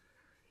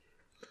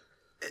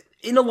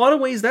 In a lot of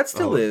ways, that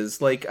still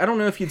is. Like, I don't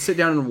know if you'd sit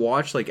down and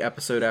watch like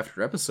episode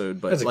after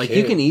episode, but As a like kid,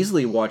 you can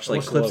easily watch like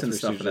watched a clips lot of and Three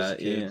stuff of Stooges that. as a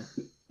kid.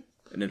 Yeah,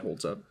 and it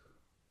holds up.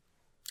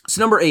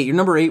 So number 8. Your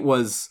number 8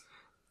 was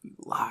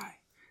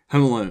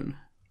Home Alone.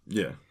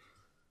 Yeah.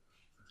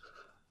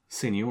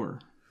 Senor.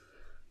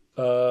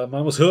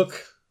 Mine was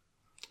Hook.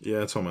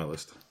 Yeah, it's on my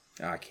list.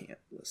 I can't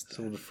list.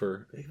 So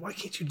for why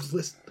can't you just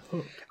list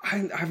Hook?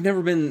 I've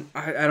never been.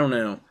 I don't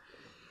know.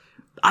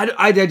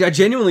 I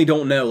genuinely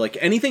don't know. Like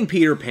anything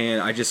Peter Pan,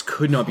 I just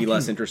could not be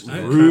less interested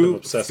in. Rufio.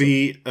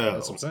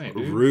 That's what I'm saying,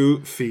 dude.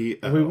 Rufio.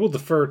 We will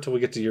defer till we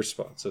get to your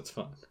spot, so it's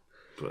fine.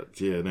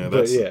 But yeah, no, But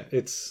that's yeah,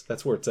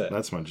 that's where it's at.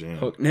 that's my jam.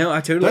 Hook. No,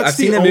 I've That's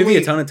seen the that movie only-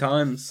 a ton of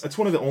times. That's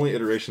one of the only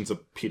iterations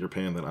of Peter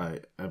Pan that I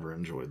ever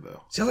enjoyed,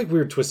 though. See, I like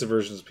weird twisted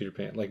versions of Peter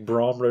Pan. Like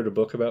Brahm wrote a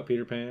book about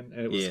Peter Pan,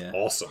 and it was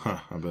awesome. Huh,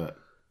 I bet.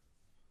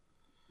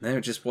 No,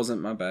 it just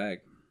wasn't my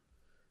bag.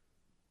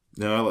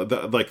 No,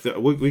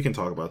 we can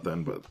talk about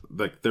that, but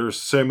like there's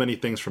so many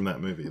things from that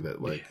movie that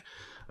like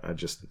I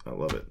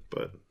love it.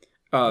 But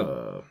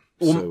where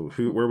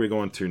are we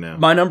going to now?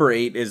 My number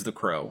 8 is The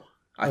Crow.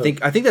 I think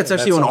that's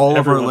actually on all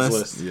of our everyone's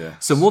lists. Yeah.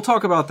 So we'll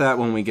talk about that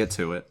when we get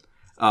to it.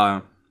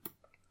 Yeah,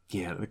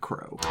 The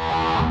Crow.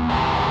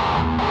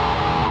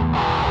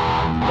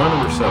 My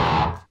number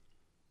 7.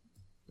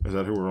 Is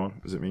that who we're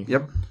on? Is it me?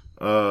 Yep.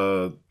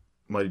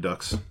 Mighty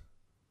Ducks.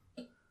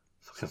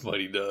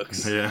 Mighty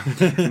Ducks. Yeah.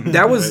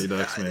 That was Mighty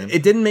Ducks, man.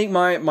 It didn't make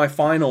my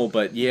final,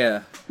 but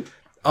yeah.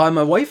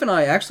 My wife and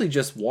I actually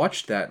just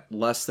watched that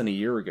less than a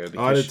year ago. Because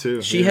I did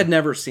too. She had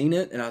never seen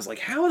it, and I was like,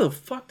 "How the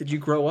fuck did you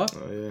grow up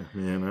Oh yeah,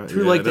 man.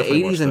 through like the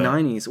 80s and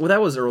 90s?" Well,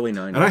 that was early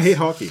 90s. And I hate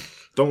hockey.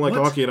 Don't like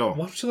hockey at all.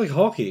 Why don't you like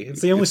hockey?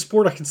 It's the only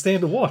sport I can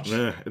stand to watch.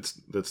 Yeah,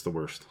 that's the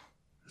worst.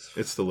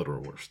 It's the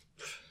literal worst.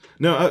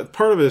 No,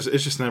 part of it is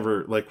it's just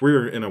never like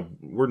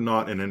we're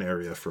not in an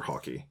area for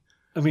hockey.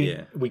 I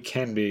mean, we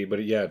can be, but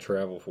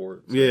travel for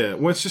it. Yeah,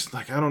 well, it's just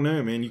like I don't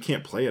know, man. You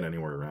can't play it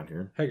anywhere around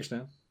here.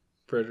 Hagerstown,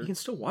 Predator. You can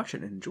still watch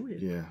it and enjoy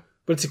it. Yeah,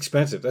 but it's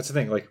expensive. That's the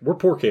thing. Like we're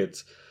poor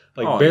kids.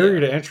 Like barrier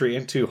to entry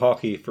into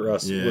hockey for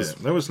us was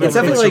it's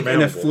definitely like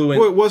an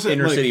affluent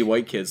inner city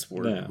white kid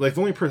sport. Yeah. Like the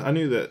only person I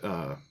knew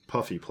that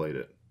Puffy played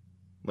it.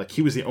 Like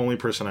he was the only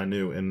person I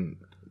knew in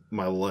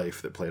my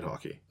life that played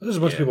hockey. There's a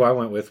bunch of people I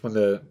went with when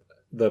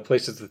the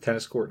place is the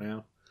tennis court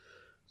now.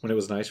 When it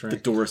was nice, right? The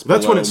Doris.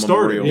 That's when it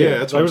started. Yeah,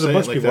 that's what there was I'm a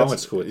bunch saying. of people I went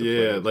to school with.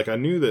 Yeah, like I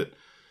knew that.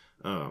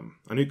 I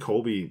knew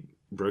Colby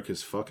broke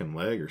his fucking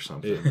leg or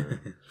something.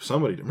 Or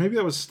somebody. Maybe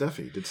that was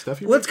Steffi. Did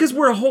Steffi? Well, that's because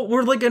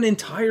we're like an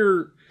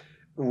entire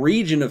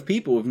region of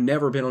people who've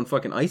never been on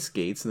fucking ice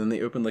skates, and then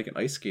they opened like an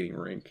ice skating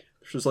rink.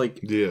 It's just like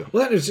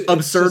well, that is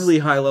absurdly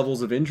high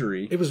levels of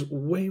injury. It was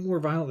way more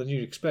violent than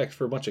you'd expect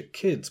for a bunch of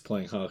kids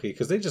playing hockey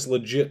because they just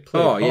legit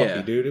played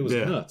hockey, dude. It was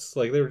nuts.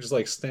 Like they were just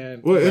like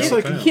stand. Well, it's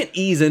like you can't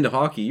ease into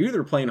hockey. You're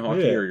either playing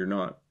hockey or you're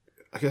not.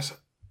 I guess.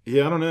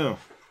 Yeah, I don't know.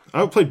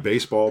 I played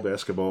baseball,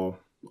 basketball,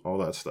 all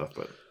that stuff,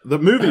 but the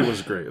movie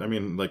was great. I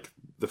mean, like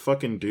the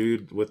fucking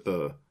dude with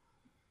the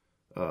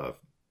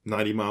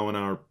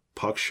 90-mile-an-hour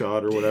puck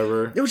shot or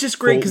whatever. It was just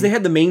great because they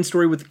had the main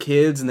story with the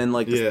kids and then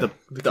like the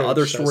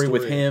other story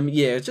with him.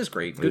 Yeah, it's just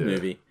great. Good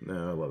movie.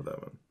 No, I love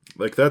that one.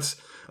 Like that's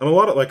and a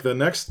lot of like the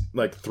next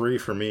like 3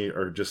 for me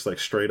are just like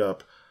straight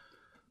up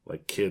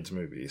like kids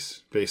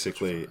movies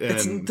basically.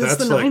 And that's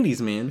the like, 90s,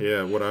 man.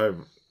 Yeah, what I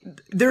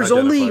there's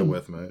identify only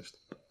with most.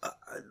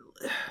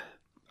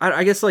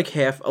 I guess like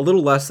a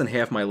little less than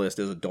half my list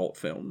is adult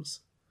films,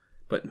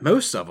 but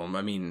most of them.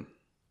 I mean,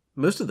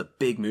 most of the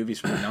big movies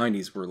from the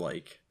 90s were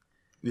like.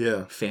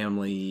 Yeah,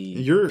 family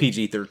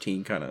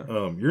PG-13 kind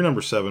of. Your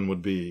number 7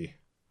 would be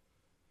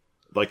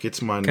like it's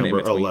my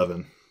number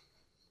 11.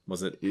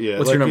 Was it? Yeah.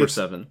 What's like your number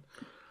 7?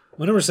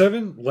 My number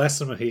 7,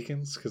 Last of the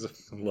Mohicans, because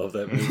I love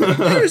that movie.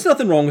 There's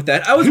nothing wrong with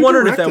that. I was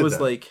wondering if that was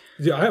like.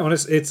 Yeah,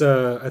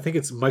 I think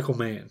it's Michael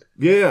Mann.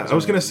 Yeah, I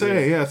was gonna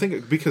say. Yeah, I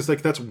think because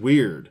like that's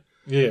weird.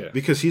 Yeah,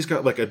 because he's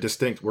got like a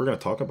distinct. We're going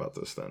to talk about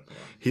this then.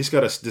 He's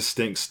got a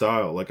distinct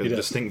style, like a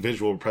distinct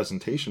visual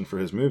presentation for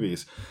his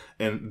movies,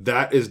 and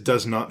that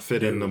does not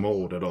fit in the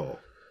mold at all.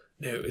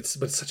 No, it's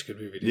such a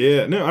good movie. Dude.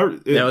 Yeah, no,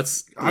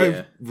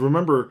 I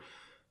remember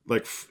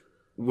like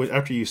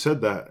after you said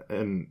that,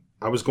 and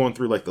I was going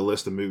through like the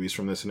list of movies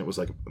from this, and it was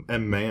like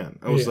M. Man.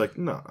 I was like,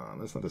 no,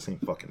 that's not the same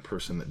fucking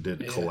person that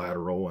did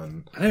Collateral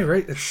and. I know,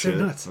 right? It's so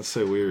nuts. That's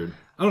so weird.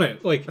 I don't know.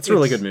 Like it's a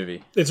really good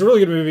movie. It's a really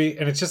good movie,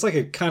 and it's just like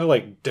a kind of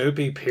like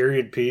dopey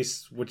period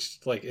piece, which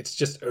like it's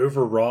just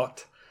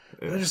overwrought.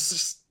 Yeah. There's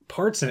just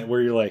parts in it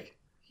where you're like,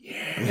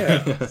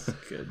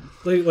 good.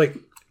 Like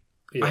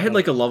I had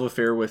like a love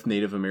affair with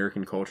Native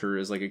American culture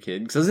as like a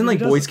kid because I was in like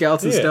Boy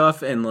Scouts and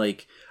stuff, and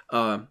like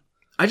I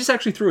just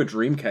actually threw a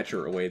dream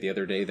catcher away the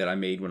other day that I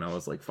made when I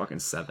was like fucking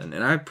 7,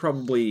 and I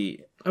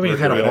probably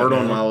had a hard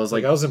on while I was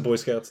like I was in Boy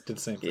Scouts, did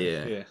the same thing.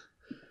 Yeah.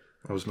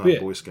 I was not a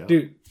Boy Scout,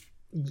 dude.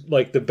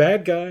 like the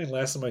bad guy in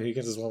Last of the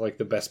Mohicans is one of like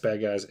the best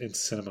bad guys in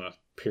cinema.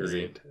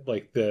 Period.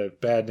 Like the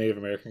bad Native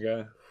American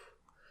guy.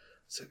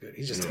 So good.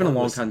 He's just it's been a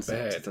long time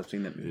since I've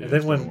seen that movie. And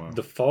then when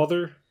the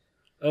father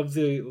of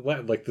the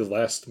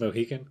last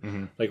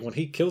Mohican, like when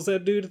he kills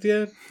that dude at the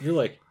end, you're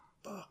like,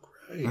 fuck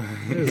right.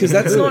 Because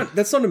that's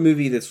not a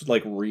movie that's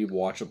like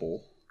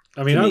rewatchable.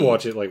 I mean, I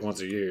watch it like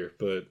once a year,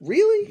 but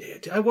really,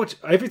 yeah, I watch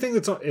everything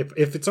that's on.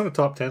 If it's on a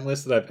top 10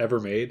 list that I've ever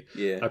made,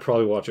 I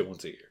probably watch it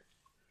once a year.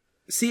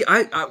 See,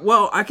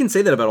 I can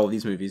say that about all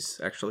these movies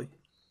actually,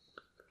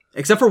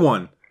 except for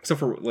one. Except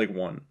for like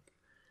one.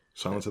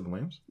 Silence of the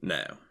Lambs?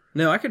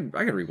 No, I could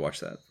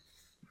rewatch that.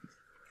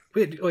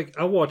 Wait, like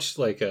I watched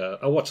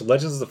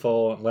Legends of the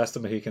Fall, Last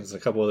of the Mohicans,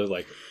 and a couple other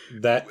like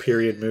that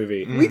period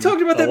movie. We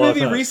talked about that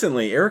movie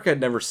recently. Erica had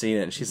never seen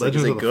it, and she's like,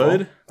 "Is it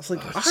good?" I was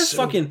like, "I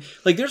fucking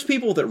like." There's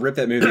people that rip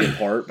that movie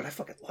apart, but I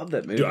fucking love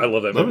that movie. Dude, I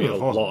love that movie a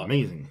lot.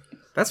 Amazing.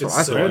 That's what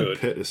I thought. Brad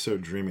Pitt is so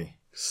dreamy.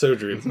 So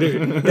dreamy.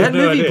 Dude, that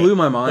movie blew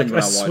my mind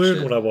when I watched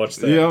it. When I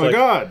watched that. Yeah, oh my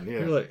god. Yeah.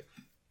 You're like,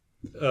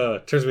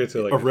 turns me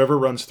into like a river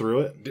runs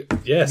through it.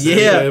 Yes.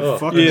 Yeah.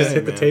 I just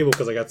hit the table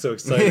because I got so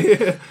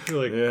excited.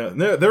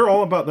 Yeah. They're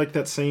all about like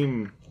that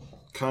same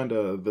kind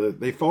of.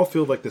 They all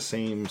feel like the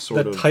same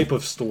sort of type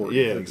of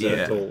story. Yeah,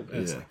 exactly. Told.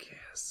 And it's like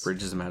yes.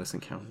 Bridges of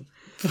Madison County.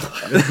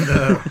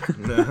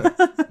 no.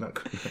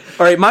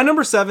 All right, my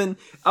number 7.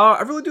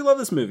 I really do love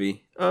this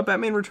movie.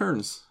 Batman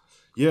Returns.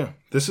 Yeah,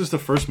 this is the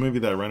first movie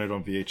that I rented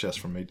on VHS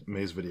from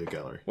Maze Video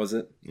Gallery. Was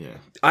it? Yeah.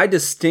 I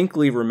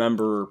distinctly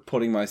remember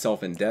putting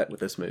myself in debt with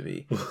this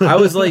movie. I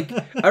was like,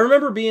 I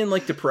remember being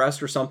like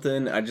depressed or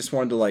something. I just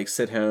wanted to like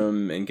sit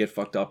home and get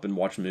fucked up and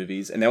watch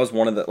movies. And that was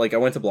one of the, like I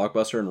went to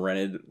Blockbuster and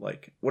rented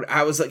like, what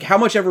I was like, how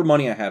much ever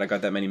money I had, I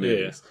got that many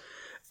movies.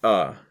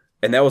 And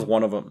that was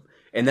one of them.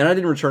 And then I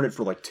didn't return it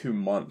for like 2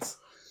 months.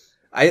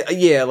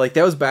 Like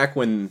that was back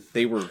when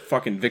they were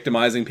fucking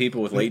victimizing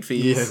people with late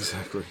fees. Yeah,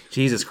 exactly.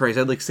 Jesus Christ,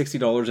 I had like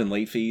 $60 in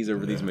late fees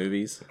over these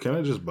movies. Can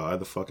I just buy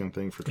the fucking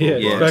thing for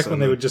 $12? Yeah, back when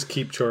they would just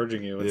keep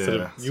charging you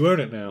instead of you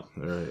own it now.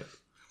 All right.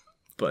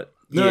 But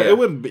no, it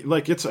wouldn't be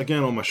like it's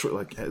again on my short.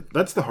 Like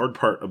that's the hard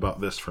part about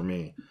this for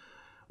me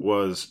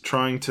was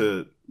trying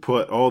to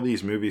put all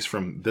these movies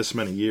from this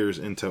many years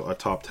into a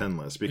top 10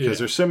 list because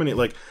there's so many.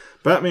 Like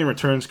Batman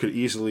Returns could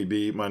easily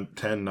be my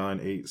 10, 9,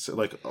 8,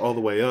 like all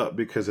the way up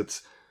because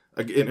it's.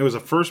 Again, it was a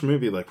first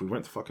movie, like, we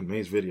went to fucking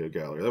Maze Video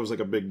Gallery. That was,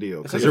 like, a big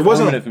deal. Because there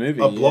wasn't a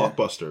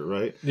blockbuster,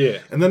 right? Yeah.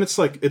 And then it's,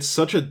 like, it's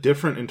such a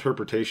different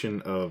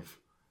interpretation of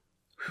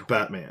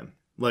Batman.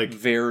 Like,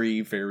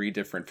 very, very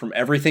different from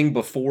everything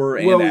before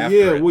and after.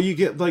 Yeah, well, you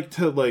get, like,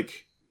 to,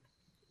 like,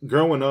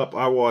 growing up,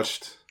 I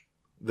watched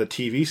the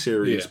TV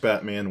series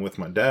Batman with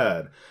my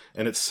dad,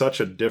 and it's such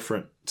a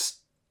different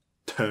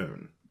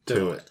tone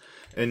to it.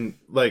 And,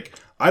 like,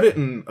 I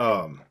didn't,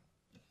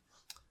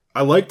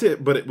 I liked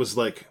it, but it was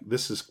like,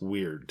 this is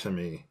weird to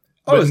me.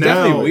 Oh, it's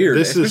definitely weird.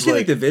 This Especially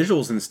is like the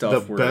visuals and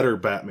stuff. The better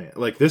Batman.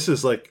 Like, this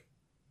is like,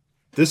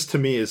 this to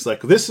me is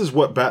like, this is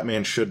what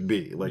Batman should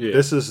be. Like,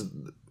 this is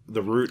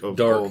the root of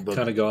dark, all the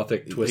kind of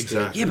gothic, twisted.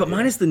 Exactly, yeah, but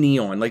minus the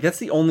neon. Like, that's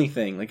the only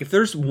thing. Like, if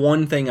there's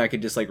one thing I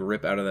could just like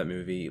rip out of that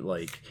movie,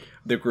 like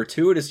the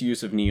gratuitous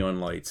use of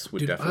neon lights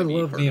would definitely.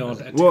 I love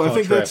neon. Well, I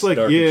think that's like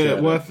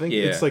well, I think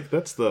it's like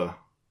that's the.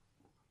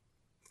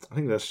 I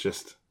think that's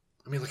just.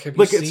 I mean, like, have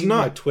you seen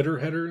my Twitter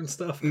header and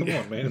stuff? Come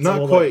on, man. It's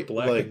not all quite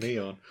black like and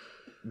neon.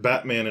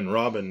 Batman and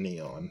Robin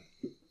neon.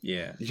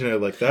 Yeah. You know,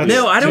 like that.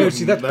 No, I don't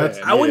see that.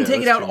 I wouldn't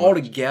take it out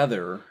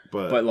altogether,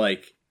 but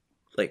like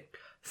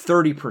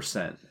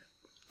 30%.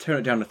 Turn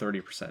it down to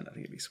 30%. I think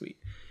it'd be sweet.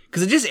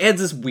 Because it just adds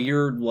this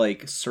weird,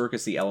 like,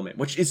 circusy element,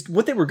 which is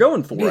what they were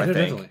going for, I think.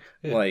 Definitely.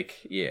 Yeah. Like,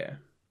 yeah.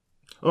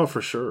 Oh,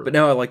 for sure. But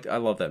now I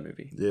love that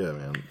movie. Yeah,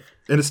 man.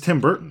 And it's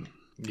Tim Burton.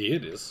 Yeah,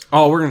 it is.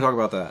 Oh, we're going to talk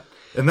about that.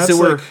 And that's so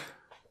like...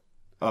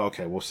 Oh,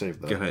 okay. We'll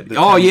save that. Go ahead.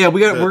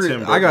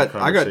 I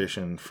got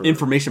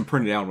information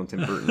printed out on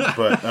Tim Burton.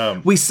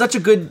 But we're such a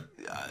good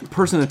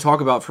person to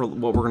talk about for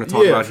what we're going to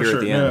talk about here at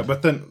the end. Yeah,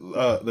 but then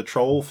the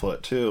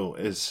Trollfoot too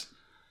is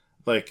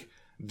like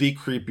the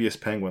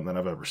creepiest penguin that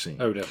I've ever seen.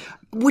 Oh,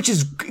 definitely. Which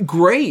is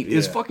great. Yeah.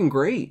 It's fucking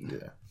great.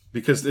 Yeah.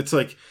 Because it's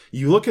like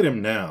you look at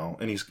him now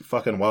and he's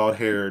fucking wild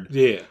haired.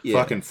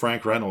 Fucking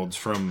Frank Reynolds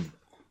from.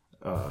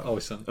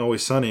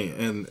 Always Sunny,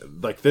 and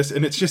like this,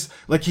 and it's just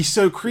like he's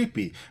so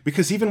creepy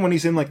because even when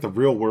he's in like the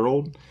real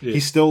world,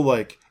 he's still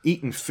like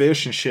eating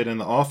fish and shit in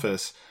the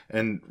office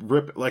and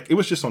like it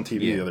was just on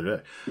TV the other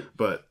day,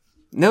 but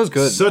that was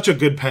good. Such a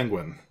good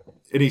penguin,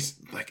 and he's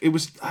like it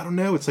was. I don't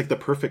know. It's like the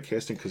perfect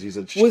casting because he's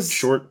a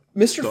short.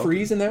 Mr.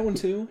 Freeze in that one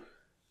too.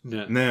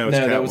 No, it's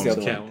Catwoman. That was the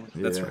other one.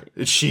 Yeah. That's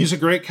right. She's a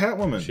great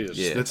Catwoman. She is.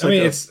 Yeah. I mean,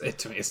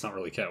 to me, it's not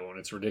really Catwoman.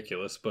 It's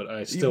ridiculous, but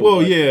I still.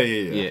 Well, yeah.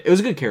 It was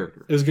a good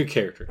character. It was a good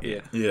character.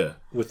 Yeah.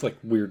 With like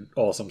weird,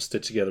 awesome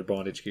stitched together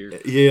bondage gear.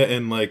 Yeah,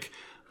 and like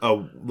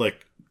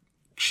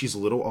she's a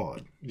little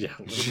odd. Yeah,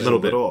 she's a little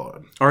bit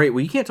odd. All right.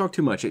 Well, you can't talk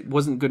too much. It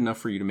wasn't good enough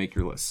for you to make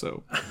your list,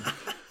 so.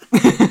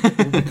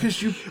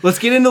 Because let's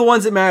get into the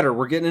ones that matter.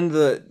 We're getting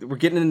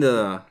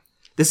into.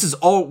 This is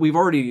all we've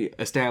already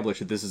established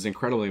that this is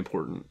incredibly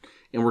important.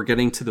 and we're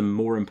getting to the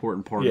more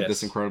important part of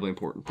this incredibly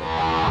important thing.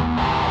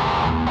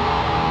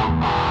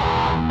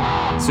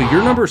 So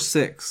you're number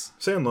 6.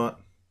 Sandlot.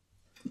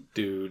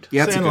 Dude.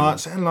 Yeah,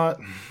 Sandlot.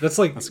 That's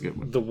like a good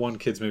one. the one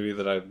kids movie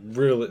that I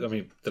really,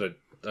 that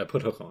I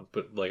put Hook on,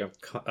 but like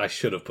I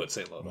should have put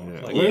Sandlot on.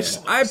 Yeah. Like,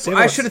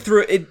 I should have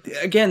threw it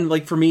again.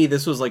 Like for me,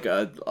 this was like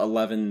a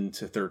 11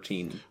 to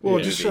 13. Well,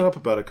 just shut up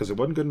about it because it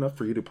wasn't good enough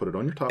for you to put it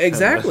on your top.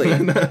 Exactly.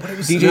 10.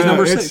 DJ's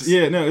number 6.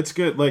 Yeah, no, it's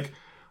good. Like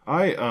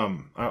I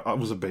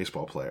was a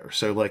baseball player,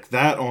 so like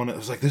that on it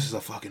was like this is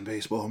a fucking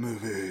baseball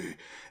movie,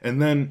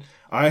 and then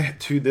I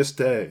to this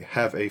day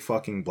have a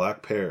fucking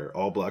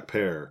all black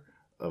pair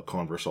of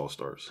Converse All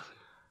Stars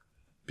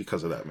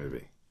because of that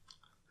movie.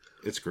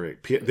 It's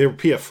great. They were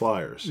PF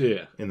Flyers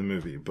in the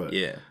movie, but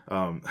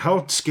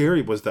how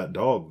scary was that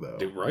dog though?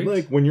 Dude, right?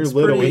 Like when you're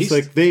little, it's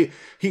like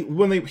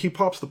he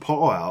pops the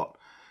paw out,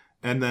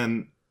 and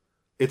then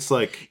it's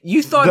like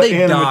you thought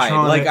they died.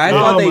 Like I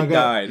thought they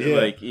died. Yeah.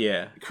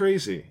 Like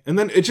crazy. And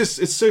then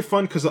it's so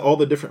fun because of all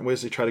the different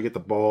ways they try to get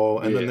the ball,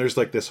 and then there's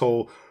like this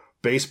whole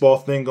baseball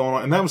thing going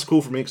on, and that was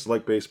cool for me because I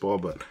like baseball,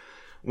 but.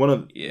 One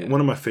of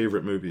my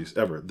favorite movies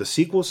ever. The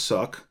sequels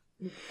suck.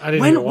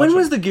 When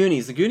was the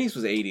Goonies? The Goonies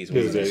was 80s.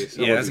 It was 80s.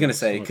 Yeah, I was gonna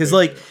say because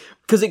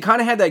it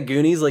kind of had that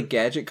Goonies like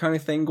gadget kind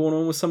of thing going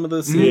on with some of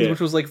the scenes, which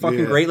was like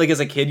fucking great. Like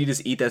as a kid, you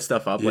just eat that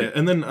stuff up. Like,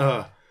 and then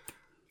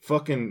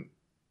fucking,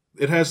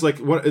 it has like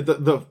what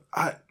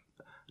I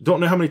don't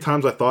know how many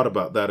times I thought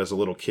about that as a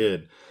little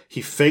kid.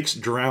 He fakes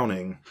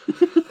drowning,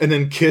 and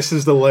then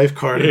kisses the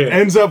lifeguard and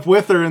ends up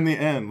with her in the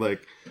end.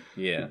 Like.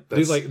 Yeah,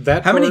 dude, like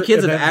that. How many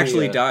kids have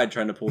actually died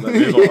trying to pull that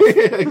move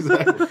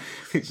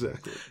off?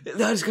 Exactly. I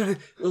just got a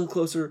little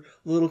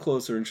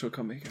closer, and she'll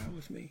come make out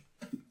with me.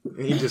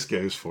 He just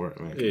goes for it,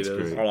 man. It's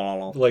great.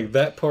 Like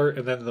that part,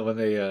 and then when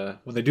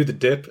they do the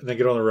dip and they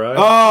get on the ride.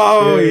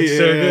 Oh yeah, it's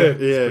so good.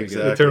 Yeah,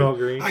 exactly. They turn all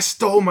green. I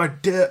stole my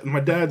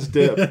dad's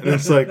dip, and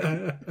it's like,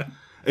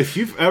 if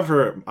you've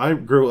ever, I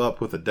grew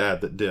up with a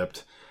dad that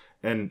dipped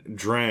and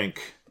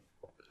drank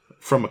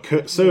from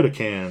a soda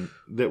can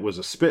that was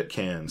a spit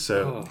can,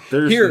 so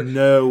there's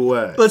no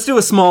way. Let's do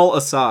a small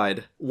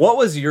aside. What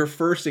was your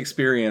first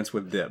experience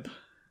with dip?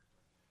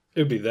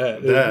 It would be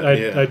that.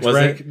 I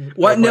drank.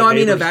 What? No, I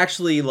mean of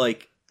actually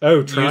like.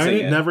 Oh, trying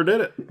it? Never did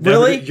it.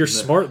 Really? You're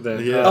smart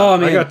then. Yeah. Oh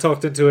man, I got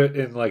talked into it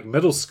in like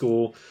middle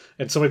school,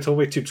 and somebody told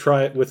me to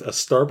try it with a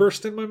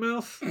Starburst in my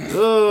mouth.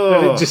 Oh,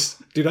 and it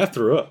just, dude, I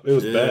threw up. It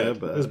was bad.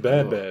 It was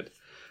bad.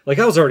 Like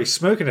I was already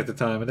smoking at the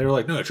time, and they were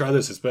like, "No, try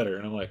this. It's better."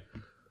 And I'm like.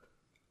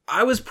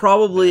 I was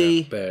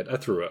probably bad. I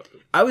threw up.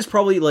 I was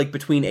probably like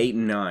between 8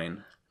 and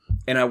 9,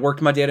 and I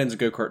worked. My dad owns a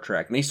go-kart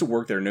track, and I used to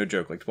work there. No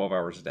joke, like 12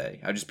 hours a day.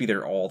 I'd just be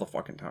there all the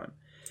fucking time.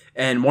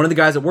 And one of the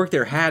guys that worked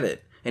there had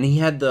it, and he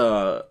had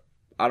the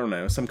I don't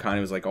know some kind.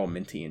 It was like all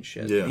minty and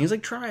shit. Yeah. And he was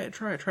like, "Try it."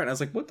 And I was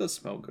like, "What does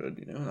smell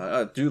good?" You know,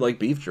 I do like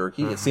beef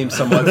jerky. It seems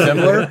somewhat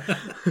similar.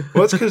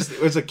 Well, it's because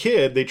as a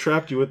kid they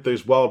trapped you with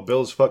those Wild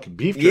Bill's fucking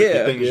beef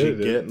jerky things you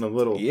get in a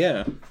little.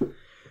 Yeah.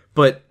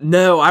 But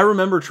no, I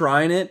remember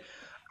trying it.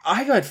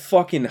 I got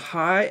fucking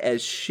high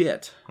as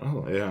shit.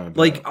 Oh yeah,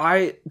 like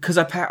I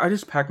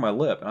just packed my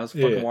lip. I was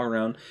fucking walking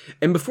around,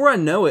 and before I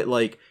know it,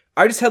 like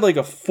I just had like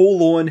a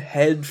full on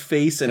head,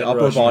 face, and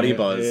upper body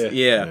buzz.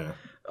 Yeah.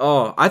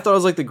 Oh, I thought it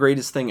was like the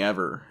greatest thing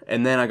ever,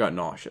 and then I got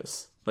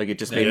nauseous. Like it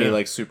just made me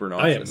like super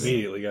nauseous. I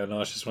immediately got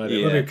nauseous when I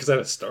did it because I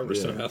had a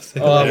Starburst in my mouth.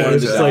 Oh, I wanted to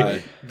just die.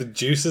 like the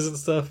juices and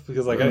stuff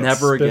because like I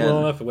never spit again. Well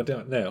enough, it went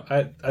down. No,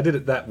 I did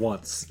it that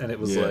once and it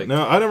was like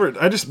no, I never.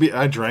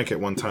 I drank it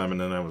one time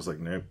and then I was like,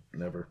 nope,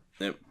 never.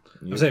 Nope.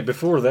 I'm saying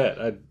before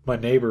that, my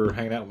neighbor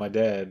hanging out with my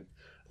dad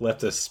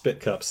left a spit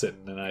cup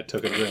sitting and I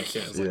took a drink.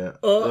 And it was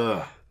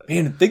like,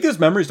 man, I think those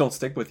memories don't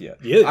stick with you.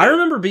 Yeah, I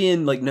remember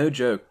being like no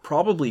joke,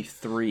 probably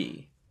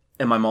 3.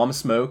 And my mom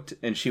smoked,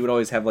 and she would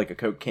always have like a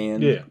Coke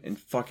can. Yeah. And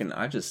fucking,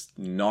 I just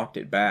knocked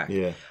it back.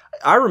 Yeah.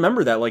 I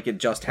remember that like it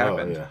just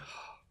happened. Oh, yeah.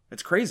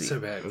 It's crazy. So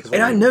bad.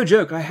 And I no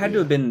joke, I had to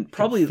have been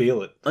probably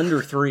feel it.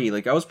 Under 3.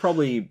 Like I was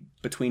probably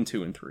between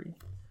 2 and 3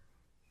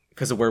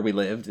 because of where we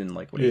lived and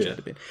like what age I had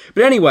to be.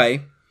 But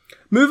anyway,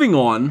 moving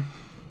on.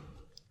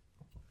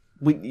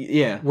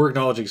 We're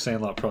acknowledging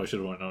Sandlot probably should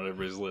have went on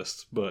everybody's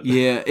list, but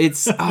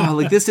it's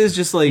like this is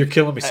just like you're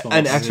killing me.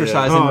 An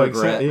exercise in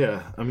regret.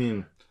 Yeah, I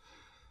mean.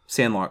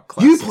 Sandlot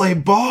classic. You play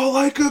ball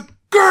like a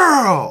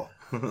girl.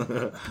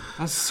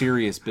 That's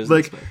serious business.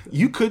 Like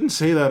you couldn't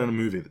say that in a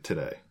movie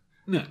today.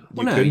 No,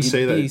 you couldn't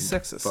say that.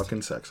 Sexist. Fucking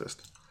sexist.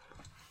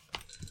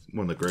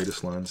 One of the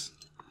greatest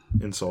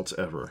insults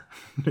ever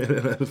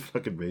in a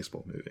fucking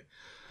baseball movie.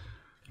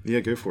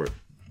 Yeah, go for it.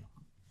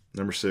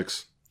 Number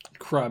 6.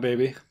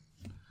 Crybaby.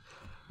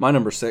 My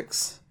number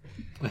 6.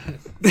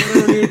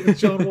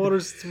 John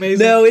Waters. It's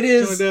amazing. No, it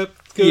is. Good.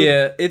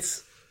 Yeah,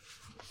 it's.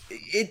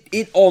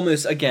 It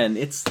almost again.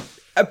 It's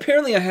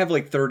apparently I have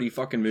like 30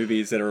 fucking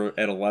movies that are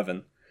at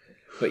 11,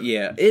 but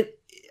yeah,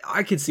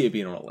 I could see it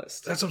being on a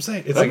list. That's what I'm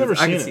saying. I've never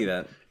seen it. I can see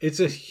that. It's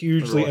a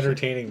hugely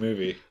entertaining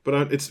movie,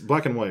 but it's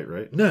black and white,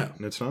 right? No,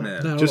 it's not.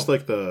 No. Just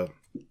like the.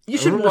 You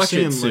should watch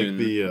it soon.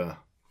 Like the.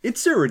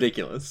 It's so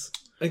ridiculous.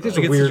 Like there's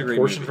a weird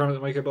portion from it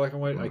that make it black and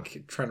white. I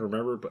keep trying to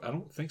remember, but I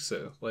don't think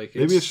so. Like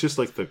maybe it's just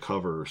like the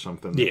cover or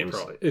something. Yeah,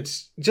 probably.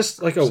 It's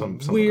just like a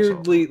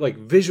weirdly, like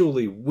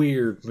visually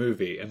weird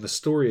movie, and the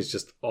story is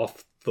just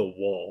off the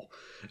wall.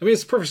 I mean,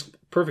 it's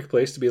perfect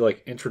place to be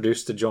like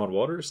introduced to John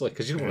Waters, like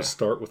because you don't want to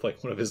start with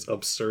like one of his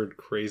absurd,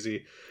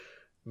 crazy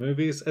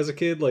movies as a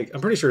kid. Like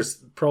I'm pretty sure it's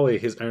probably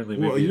his only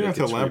movie. Well, you don't have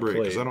to elaborate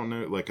because I don't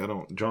know. Like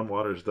John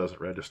Waters doesn't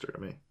register to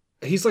me.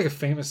 He's like a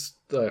famous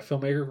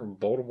filmmaker from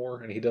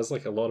Baltimore, and he does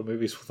like a lot of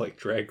movies with like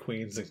drag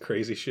queens and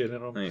crazy shit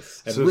in them.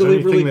 Nice. And so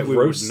really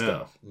gross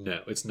stuff.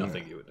 No, it's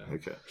nothing you would know.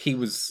 Okay. He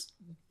was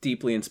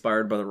deeply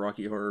inspired by the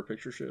Rocky Horror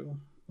Picture Show.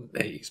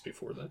 He's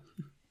before that.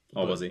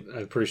 Oh, was he?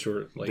 I'm pretty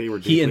sure like they were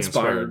deeply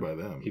inspired by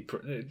them.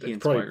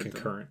 It's probably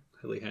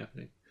concurrently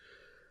happening.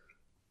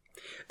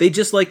 They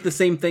just like the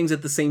same things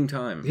at the same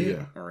time.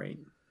 Yeah. All right.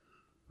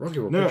 Rocky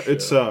Horror Picture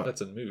Show,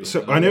 that's a movie.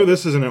 So I know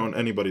this isn't on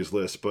anybody's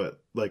list,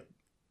 but like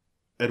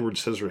Edward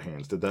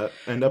Scissorhands, did that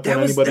end up on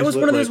anybody's list? That was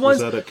one of those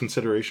ones. Was that a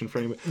consideration for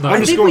anybody? No,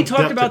 I think we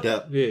talked about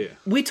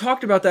we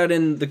talked about that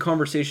in the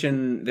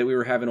conversation that we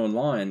were having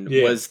online.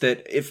 Yeah. Was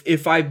that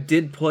if I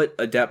did put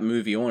a Depp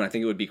movie on, I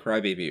think it would be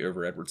Crybaby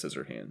over Edward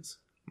Scissorhands.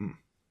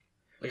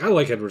 Like I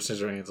like Edward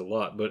Scissorhands a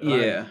lot, but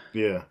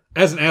yeah.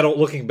 As an adult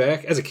looking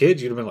back, as a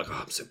kid, you'd have been like,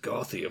 "Oh, I'm so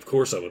gothy. Of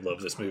course, I would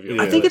love this movie."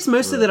 I think it's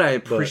mostly that I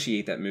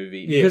appreciate that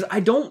movie because I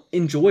don't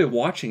enjoy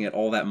watching it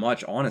all that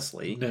much,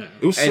 honestly. No.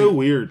 It was so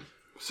weird.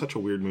 Such a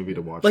weird movie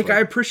to watch. Like I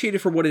appreciate it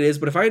for what it is,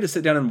 but if I had to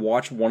sit down and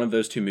watch one of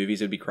those two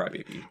movies, it'd be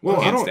Crybaby.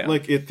 Well, I don't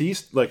like it.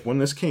 These like when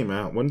this came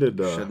out. When did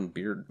shedding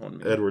beard on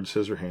me. Edward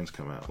Scissorhands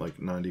come out? Like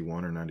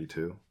 91 or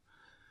 92.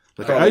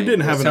 Like I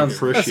didn't have an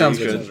appreciation. That sounds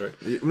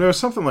good. No,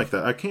 something like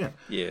that. I can't.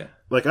 Yeah.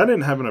 Like I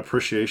didn't have an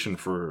appreciation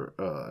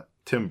for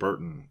Tim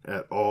Burton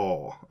at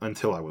all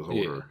until I was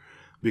older,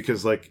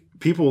 because like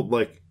people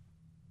like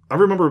I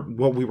remember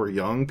when we were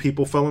young,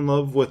 people fell in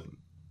love with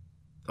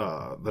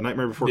The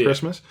Nightmare Before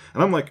Christmas,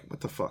 and I'm like,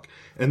 what the fuck?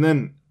 And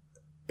then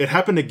it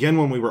happened again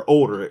when we were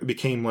older. It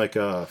became like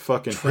a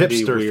fucking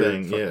trendy,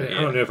 hipster thing. I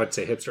don't know if I'd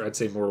say hipster. I'd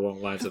say more along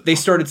the lines of they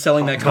started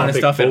selling that kind of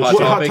stuff at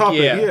Hot Topic.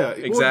 Yeah,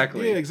 exactly.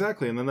 Well, yeah,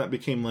 exactly. And then that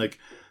became like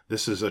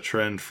this is a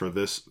trend for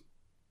this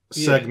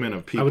segment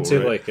of people. I would say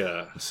right?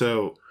 like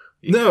so.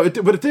 No,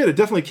 but it did. It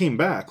definitely came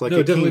back. Like no,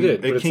 it definitely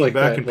did. It came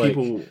back, and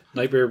people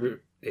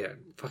Nightmare. Yeah,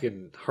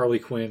 fucking Harley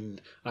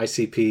Quinn,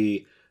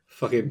 ICP.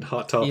 Fucking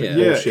Hot Topic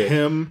bullshit.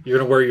 Him. You're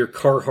gonna wear your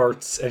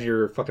Carhartts and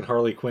your fucking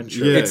Harley Quinn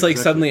shirt. Yeah, it's like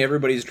suddenly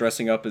everybody's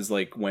dressing up as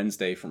like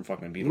Wednesday from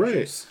fucking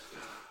Beetlejuice.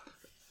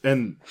 Right.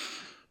 And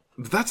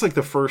that's like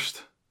the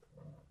first.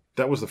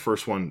 That was the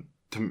first one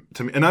to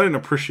me, and I didn't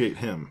appreciate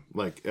him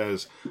like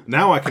as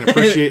now I can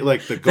appreciate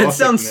like the. That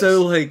sounds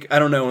so like I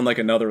don't know on like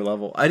another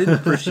level. I didn't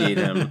appreciate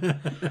him,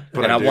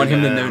 but and I want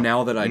him to know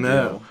now that I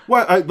do.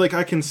 Well,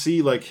 I can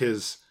see like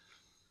his.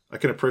 I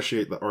can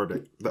appreciate the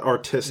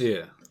artist.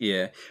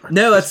 Yeah.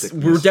 No,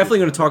 we're definitely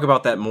going to talk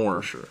about that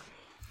more. Sure.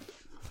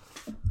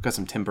 Got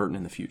some Tim Burton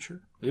in the future.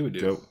 Yeah, we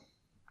do.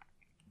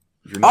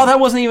 Oh, that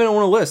wasn't even on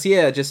a list.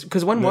 Yeah, just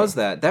because when was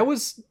that? That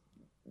was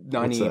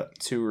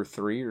 92 or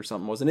 3 or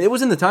something, wasn't it? It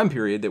was in the time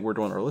period that we're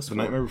doing our list. The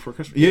Nightmare Before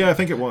Christmas? Yeah, I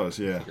think it was,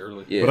 yeah.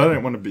 But I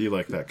didn't want to be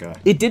like that guy.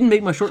 It didn't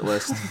make my short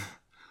list.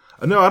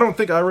 No, I don't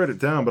think I wrote it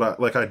down, but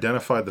I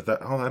identified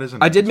that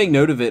isn't. I did make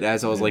note of it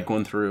as I was like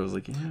going through. I was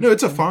like, no,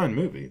 it's a fine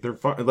movie. They're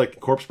fine. Like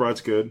Corpse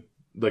Bride's good.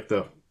 Like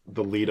the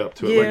lead up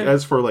to it. Like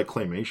as for like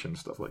claymation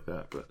stuff like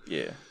that, but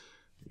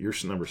you're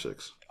number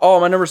 6. Oh,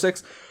 my number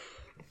 6.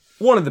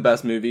 One of the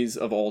best movies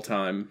of all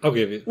time. I'll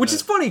give you. Which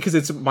is funny because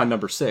it's my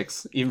number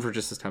 6, even for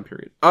just this time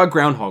period.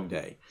 Groundhog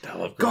Day. I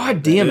love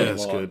God damn it.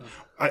 That's good.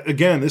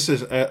 Again, this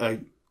is I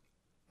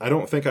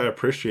don't think I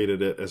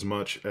appreciated it as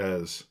much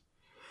as.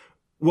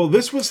 Well,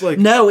 this was like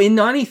no. In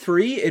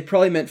 '93, it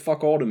probably meant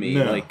fuck all to me.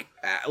 No.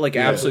 Like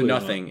absolutely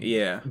nothing. Not.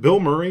 Yeah. Bill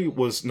Murray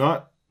was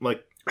not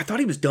like. I thought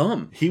he was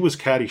dumb. He was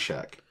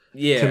Caddyshack.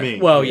 Yeah. To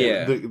me. Well,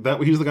 yeah. He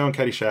was the guy on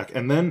Caddyshack,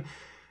 and then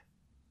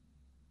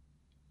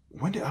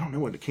I don't know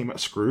when it came out.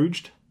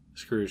 Scrooged,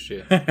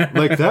 yeah.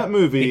 Like that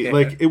movie,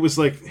 like it was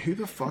like, who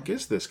the fuck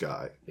is this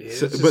guy? Yeah,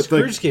 but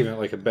Scrooge gave it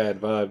like a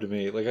bad vibe to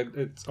me. Like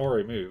it's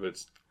already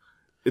moved.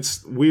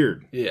 It's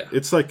weird. Yeah.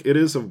 It's like it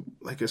is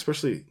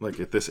especially like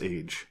at this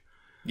age.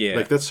 Yeah.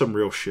 Like that's some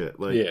real shit.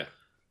 Like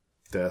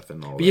death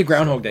and all. But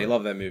Groundhog Day,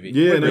 love that movie.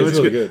 Yeah, no, it's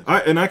really good.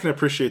 I can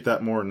appreciate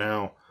that more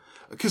now.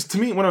 Because to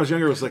me, when I was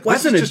younger, it was like,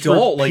 as an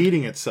adult,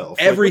 repeating itself.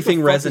 Everything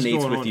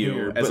resonates with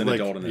you as an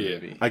adult in the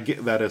movie. I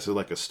get that as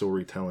a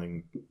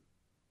storytelling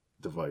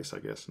device, I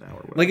guess, now.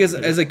 Or like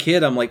as a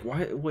kid, I'm like,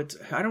 why? What?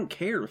 I don't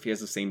care if he has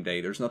the same day.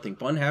 There's nothing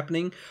fun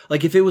happening.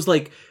 Like if it was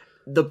like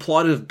the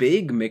plot of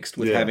Big mixed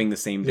with having the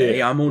same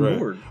day, I'm on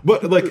board.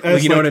 But like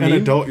as what I mean?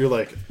 An adult, you're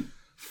like,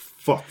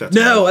 fuck, that's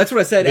that's what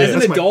I said. As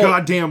an adult, my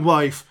goddamn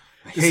life.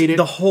 I hate it.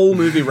 The whole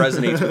movie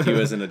resonates with you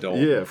as an adult.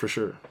 Yeah, for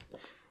sure.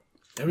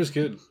 It was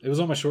good. It was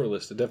on my short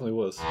list. It definitely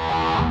was.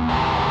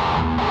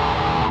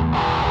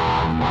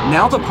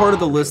 Now the part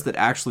of the list that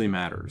actually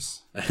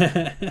matters.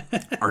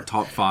 Our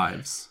top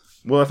 5s.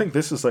 Well, I think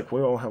this is like we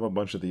all have a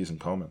bunch of these in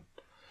common.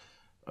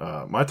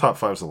 My top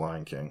 5 is The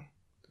Lion King.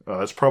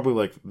 That's probably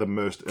like the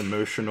most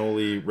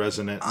emotionally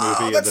resonant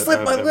movie. That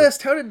slipped my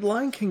list. How did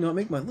Lion King not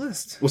make my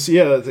list? Well, see,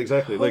 yeah, that's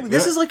exactly. Like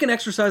this is like an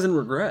exercise in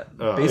regret,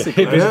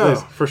 basically. Yeah,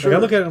 for sure. Like,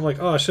 I look at it, I'm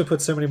like, I should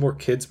put so many more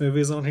kids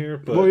movies on here.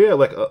 But... Well, yeah,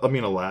 like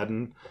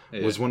Aladdin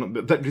was one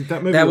of that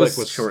movie. That was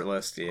was short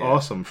list. Yeah,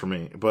 awesome for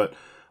me. But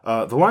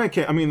the Lion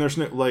King. I mean, there's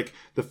no like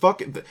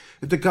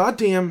the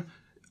goddamn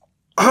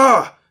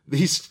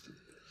these.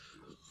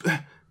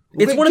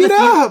 It's one of the get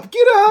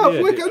up!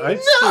 Yeah, like, dude,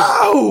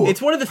 no!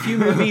 It's one of the few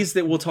movies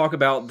that we'll talk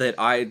about that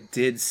I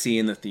did see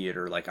in the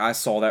theater. Like, I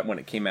saw that when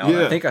it came out.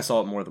 Yeah. I think I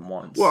saw it more than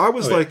once. Well, I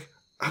was like,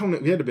 I don't know.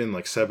 We had to have been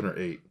like 7 or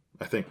 8,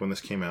 I think, when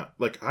this came out.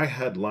 Like, I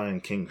had Lion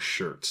King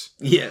shirts.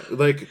 Yeah.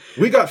 Like,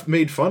 we got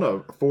made fun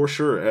of for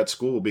sure at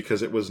school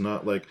because it was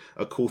not like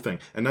a cool thing.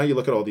 And now you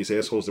look at all these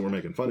assholes that were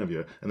making fun of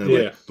you, and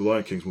they're like, the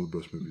Lion King's one of the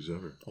best movies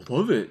ever. I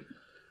love it.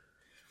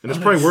 And it's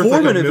probably worth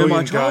like $1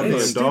 million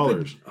It's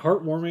dollars. stupid,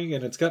 heartwarming,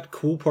 and it's got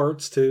cool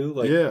parts too.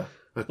 Like, yeah.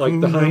 Like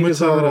the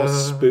hyenas are all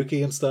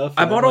spooky and stuff.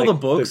 I bought all like, the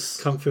books.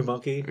 The Kung Fu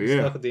Monkey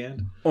stuff at the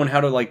end. On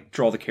how to like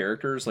draw the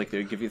characters. Like they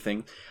would give you a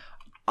thing.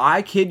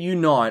 I kid you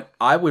not,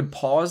 I would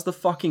pause the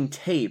fucking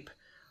tape,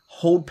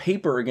 hold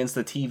paper against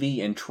the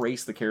TV, and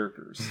trace the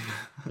characters.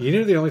 You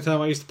know the only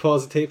time I used to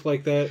pause a tape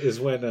like that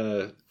is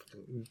when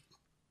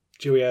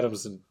Joey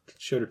Adams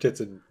showed her tits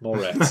in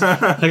Mallrats.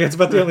 Like that's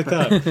about the only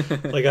time.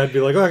 Like I'd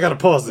be like, I gotta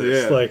pause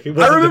this. Yeah. Like it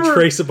wasn't to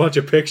trace a bunch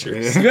of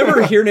pictures. You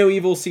remember Hear No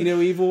Evil, See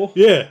No Evil?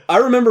 Yeah. I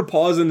remember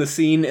pausing the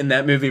scene in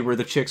that movie where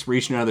the chick's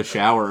reaching out of the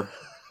shower.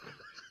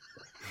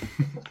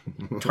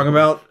 talking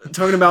about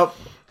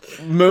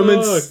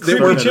moments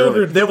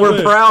that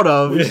we're proud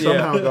of. We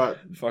somehow got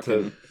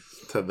to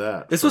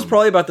that. This was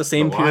probably about the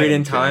same period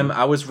in time.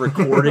 I was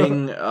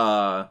recording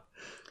the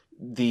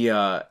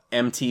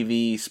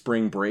MTV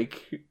Spring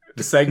Break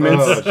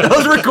segments. I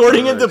was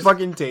recording it to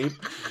fucking tape.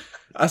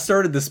 I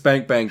started the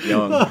Spank Bank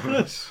young.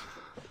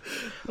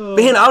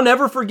 Man, I'll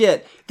never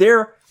forget.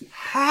 There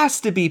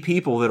has to be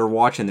people that are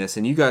watching this,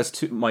 and you guys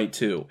might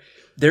too.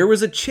 There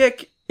was a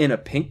chick in a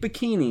pink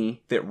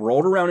bikini that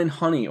rolled around in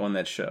honey on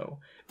that show.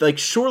 Like,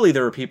 surely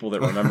there are people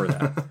that remember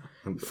that.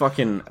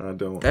 Fucking, I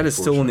don't. That is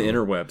still in the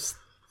interwebs.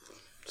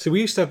 See,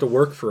 we used to have to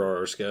work for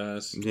ours,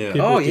 guys. Yeah.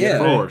 People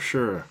For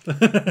sure.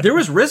 There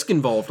was risk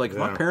involved. Like, if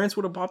my parents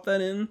would have popped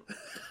that in,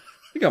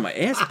 I got my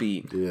ass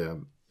beat. Yeah.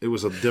 It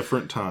was a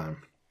different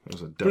time. It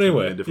was a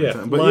different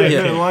time. But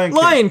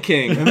Lion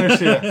King. And there's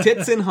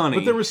Tits and honey.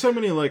 But there were so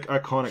many like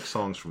iconic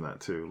songs from that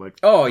too. Like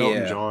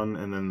Elton John,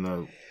 and then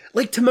the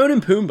like Timon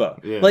and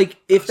Pumbaa. Yeah. Like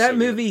if that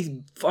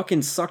movie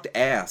fucking sucked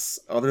ass,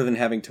 other than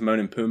having Timon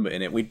and Pumbaa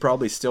in it, it'd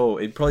probably still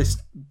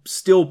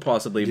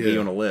possibly be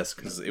on a list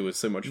because it was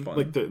so much fun.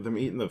 Like them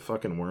eating the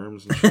fucking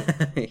worms and shit.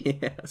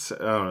 Yeah.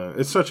 I don't know.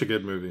 It's such a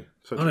good movie.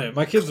 I don't know.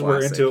 My kids were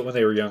into it when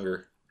they were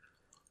younger.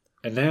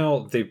 And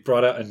now they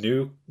brought out a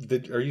new.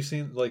 Are you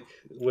seeing like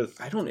with?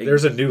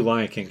 There's a new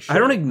Lion King show. I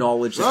don't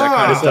acknowledge that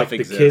kind of stuff like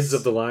exists. The kids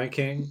of the Lion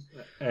King,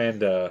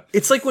 and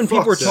it's like when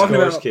people are talking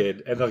about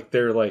kid, and like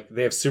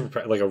they have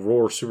super like a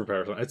Roar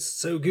superpower. It's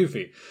so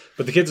goofy,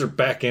 but the kids are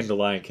back into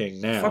Lion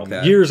King now,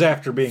 years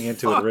after being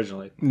into it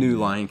originally. New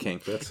Lion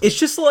King. It's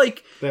just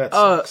like it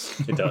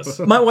does.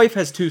 My wife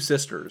has 2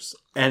 sisters,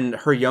 and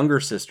her younger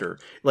sister,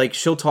 like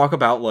she'll talk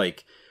about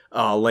like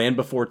Land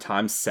Before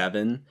Time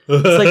 7.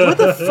 It's like what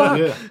the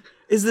fuck.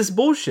 Is this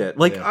bullshit?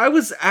 Like, I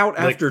was out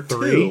like after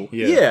 3. 2.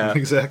 Yeah.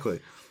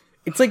 Exactly.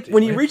 It's like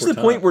when you reach the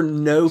point where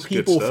no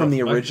people from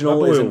the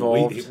original is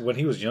involved. When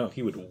he was young,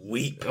 he would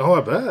weep. Oh,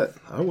 I bet.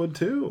 I would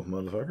too,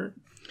 motherfucker.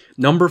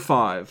 Number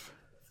 5.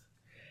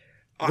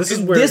 This is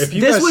where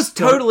this was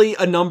totally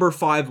a number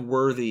 5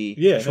 worthy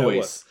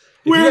choice.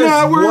 We're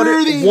not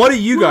worthy. What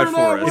do you got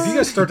for us? If you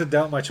guys start to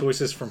doubt my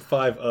choices from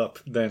 5 up,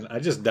 then I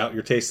just doubt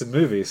your taste in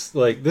movies.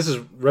 Like, this is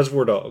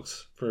Reservoir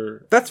Dogs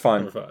for That's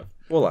fine. number 5.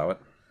 We'll allow it.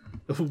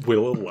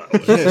 We'll allow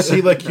it. Yeah,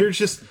 see, like, you're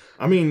just...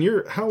 I mean,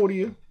 how old are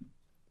you?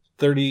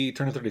 30,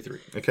 turning 33.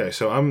 Okay,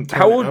 so I'm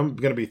going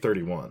to be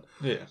 31.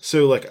 Yeah.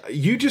 So, like,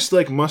 you just,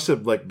 like, must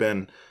have, like,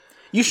 been...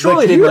 You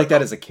surely didn't like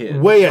that as a kid.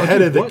 Way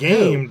ahead of the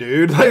game,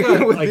 dude. Like,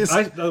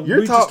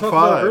 you're top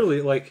 5.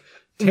 Early, like,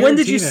 when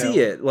did you see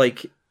it?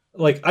 Like,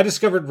 I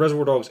discovered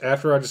Reservoir Dogs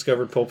after I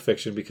discovered Pulp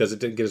Fiction because it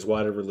didn't get as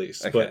wide a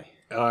release. Okay. But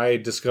I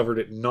discovered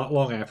it not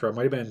long after. I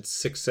might have been in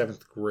 6th,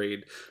 7th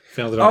grade.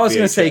 Found it on I was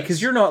going to say,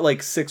 because you're not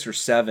like 6 or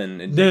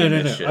 7. And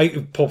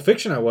no. Pulp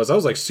Fiction I was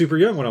like super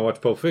young when I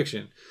watched Pulp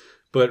Fiction.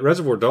 But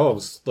Reservoir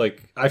Dogs,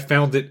 like, I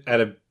found it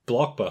at a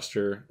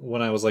Blockbuster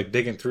when I was like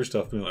digging through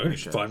stuff. Being like, I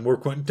should find more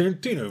Quentin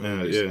Tarantino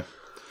movies. Yeah.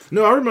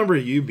 No, I remember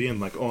you being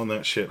like on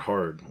that shit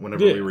hard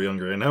whenever we were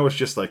younger. And I was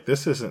just like,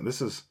 this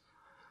is...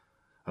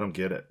 I don't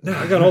get it. No,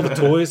 I got all the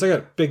toys. I got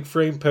a big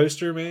frame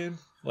poster, man.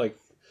 Like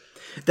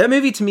that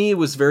movie to me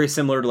was very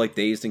similar to like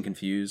Dazed and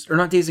Confused, or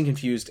not Dazed and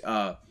Confused.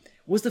 What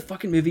was the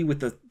fucking movie with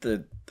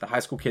the high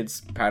school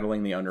kids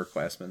paddling the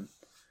underclassmen?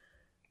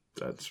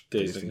 That's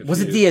Dazed and Confused.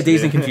 Was it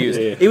Dazed and Confused?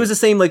 Yeah. It was the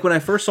same. Like when I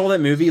first saw that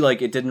movie,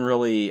 like it didn't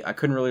really. I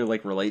couldn't really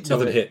like relate to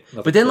it.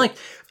 But then like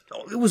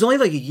it was only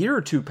like a year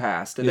or 2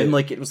 passed, and then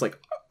like it was like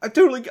I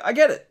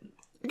get it.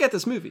 I get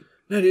this movie.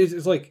 No,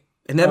 it's like.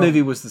 And that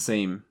movie was the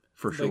same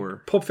for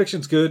sure. Pulp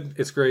Fiction's good.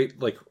 It's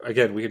great. Like,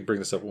 again, we can bring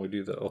this up when we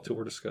do the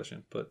auteur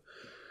discussion, but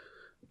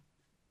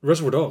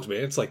Reservoir Dogs,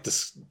 man, it's like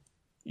this.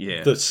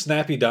 Yeah, the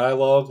snappy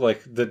dialogue,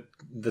 like the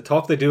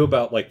talk they do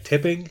about like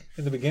tipping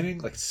in the beginning,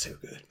 like it's so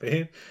good,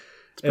 man.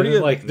 It's pretty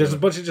good. Like there's a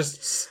bunch of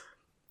just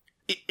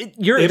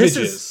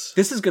images.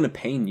 This is going to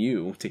pain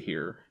you to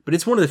hear, but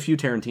it's one of the few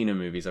Tarantino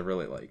movies I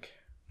really like.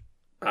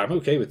 I'm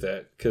okay with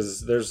that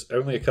because there's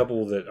only a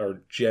couple that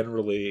are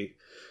generally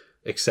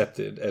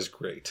accepted as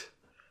great.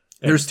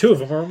 And there's 2 of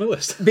them are on my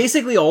list.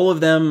 Basically, all of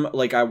them,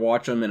 like I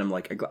watch them and I'm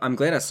like, I'm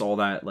glad I saw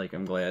that. Like,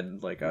 I'm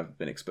glad like I've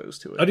been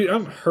exposed to it.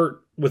 I'm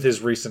hurt with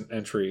his recent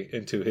entry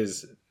into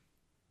his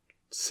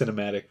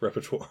cinematic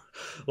repertoire.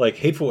 Like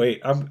Hateful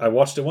Eight, I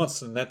watched it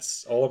once and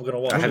that's all I'm going to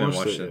watch. I haven't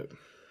watched it.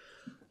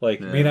 Like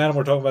me and Adam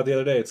were talking about the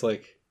other day. It's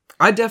like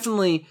I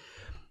definitely,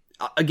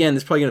 again,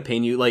 this is probably going to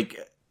pain you. Like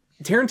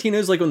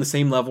Tarantino's like on the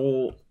same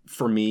level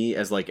for me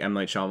as like M.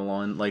 Night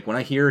Shyamalan. Like when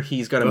I hear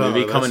he's got a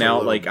movie coming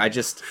out, like I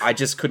just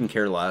couldn't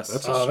care less.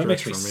 That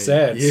makes me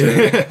sad.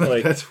 Yeah.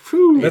 Like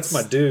that's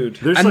my dude.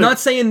 I'm not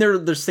saying they're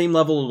the same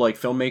level of like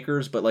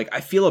filmmakers, but like I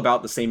feel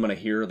about the same when I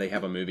hear they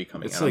have a movie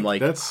coming out. I'm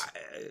like, that's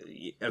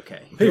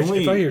okay.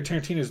 If I hear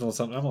Tarantino's doing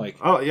something, I'm like,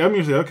 oh yeah, I'm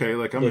usually okay.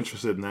 Like I'm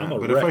interested in that.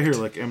 But if I hear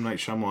like M. Night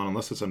Shyamalan,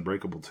 unless it's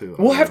Unbreakable too,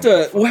 we'll have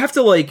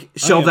to like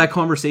shelve that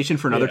conversation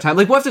for another time.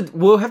 Like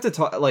we'll have to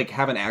talk, like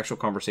have an actual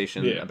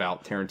conversation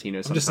about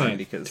Tarantino sometime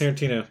because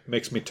Tarantino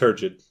makes me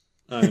turgid.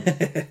 I'm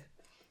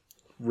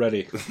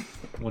ready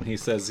when he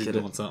says he's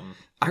doing something.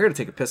 I gotta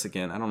take a piss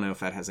again. I don't know if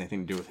that has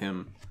anything to do with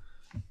him.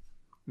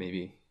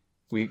 Maybe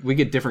we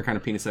get different kind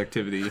of penis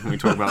activity when we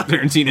talk about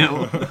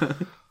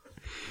Tarantino.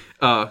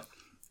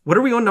 What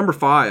are we on number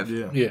 5?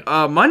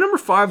 Yeah. My number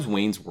 5 is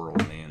Wayne's World,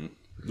 man.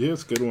 Yeah,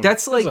 it's a good one.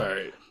 That's like,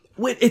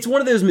 it's one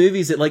of those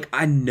movies that like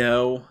I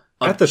know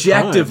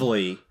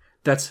objectively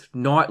that's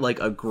not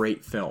like a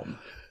great film.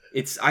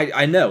 It's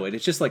I know it.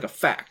 It's just like a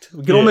fact.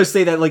 We can almost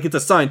say that like it's a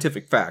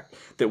scientific fact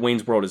that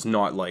Wayne's World is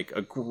not like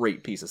a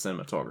great piece of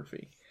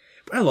cinematography.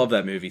 But I love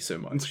that movie so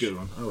much. It's a good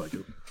one. I like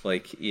it.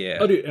 Like, yeah.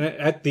 Oh, dude, and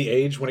at the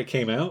age when it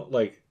came out,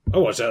 like, I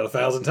watched that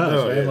 1,000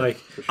 times, man. Yeah. Like,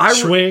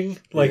 Swing.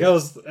 Like, I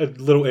was a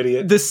little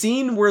idiot. The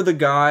scene where the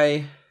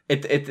guy,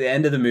 at the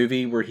end of the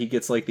movie, where he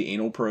gets, like, the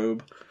anal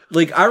probe.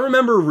 Like, I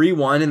remember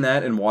rewinding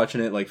that and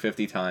watching it, like,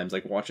 50 times.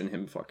 Like, watching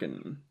him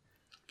fucking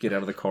get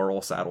out of the car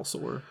all saddle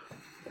sore.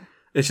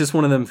 It's just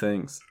one of them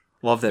things.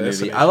 Love that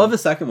movie. I love the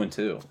second one,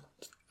 too.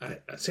 I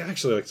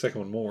actually like the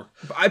second one more.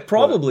 I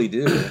probably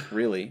do,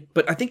 really.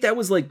 But I think that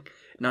was, like,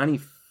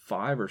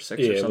 95 or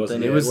 6 or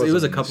something. It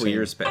was a couple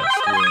years past.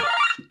 Yeah.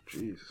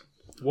 Jeez.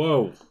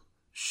 Whoa.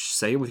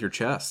 Say it with your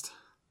chest.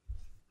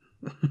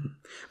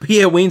 But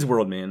yeah, Wayne's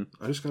World, man.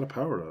 I just got to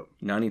power it up.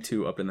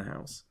 92 up in the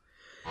house.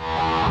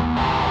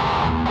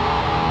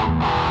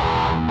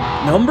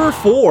 Number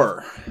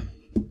 4.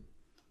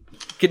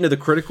 Getting to the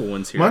critical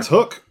ones here. Mine's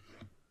Hook.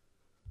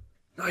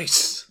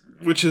 Nice.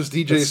 Which is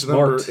DJ's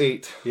number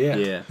 8.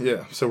 Yeah.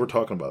 Yeah. So we're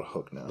talking about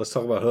Hook now. Let's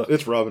talk about Hook.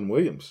 It's Robin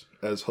Williams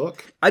as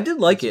Hook. I did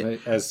like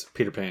it. As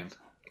Peter Pan.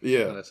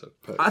 Yeah.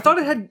 I thought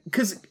it had...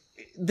 Because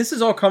this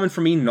is all coming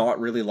from me not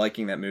really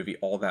liking that movie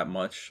all that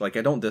much. Like,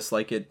 I don't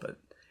dislike it, but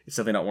it's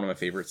definitely not one of my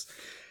favorites.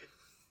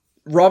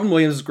 Robin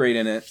Williams is great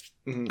in it.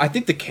 Mm-hmm. I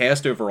think the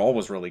cast overall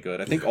was really good.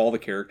 I think all the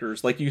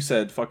characters, like you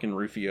said, fucking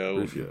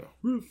Rufio.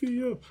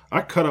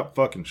 I cut up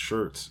fucking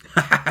shirts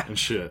and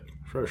shit,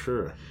 for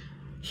sure.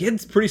 He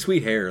had pretty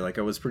sweet hair. Like,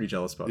 I was pretty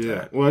jealous about that.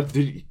 Yeah.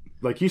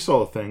 Well, you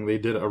saw the thing. They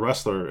did a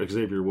wrestler,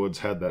 Xavier Woods,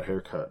 had that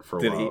haircut for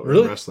a while. He?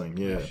 Really? In wrestling,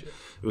 yeah.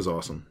 It was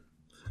awesome.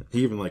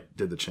 He even, like,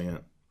 did the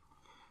chant.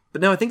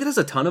 But no, I think it has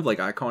a ton of, like,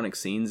 iconic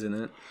scenes in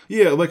it.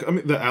 Yeah, like, I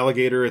mean, the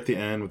alligator at the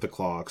end with the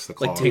clocks.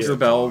 Like, Tinker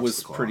Bell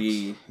was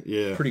pretty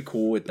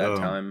cool at that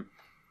time.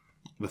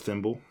 The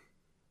thimble.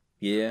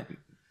 Yeah.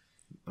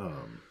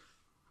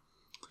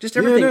 Just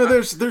everything. Yeah,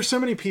 no, there's so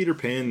many Peter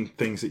Pan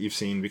things that you've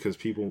seen because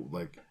people,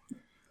 like,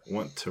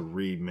 want to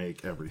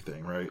remake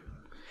everything, right?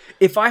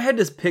 If I had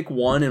to pick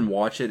one and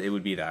watch it, it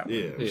would be that one.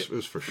 Yeah, it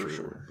was for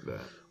sure.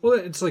 That. Well,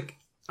 it's like,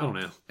 I don't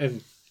know.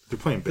 And they're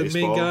playing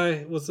baseball. The main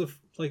guy was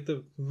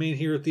the main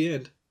hero at the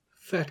end.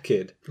 Fat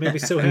kid. Made me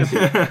so happy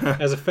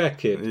as a fat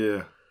kid.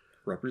 Yeah.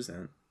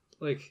 Represent.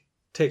 Like,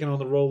 taking on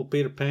the role of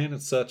Peter Pan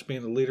and such,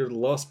 being the leader of the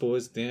Lost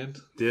Boys at the end.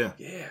 Yeah.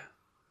 Yeah.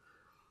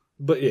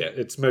 But yeah,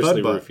 it's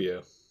mostly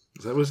Rufio.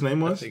 Is that what his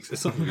name was? I think so.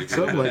 Something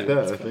like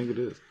that. I think it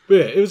is. But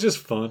yeah, it was just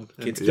fun.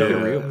 Kids keep it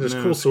real. There's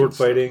cool sword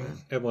fighting,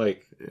 and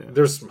like,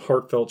 there's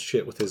heartfelt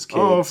shit with his kids.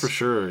 Oh, for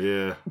sure,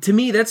 yeah. To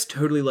me, that's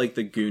totally like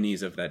the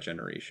Goonies of that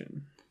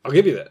generation. I'll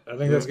give you that. I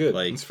think that's good.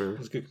 Like, that's fair.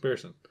 That's a good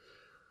comparison.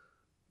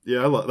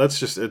 Yeah, that's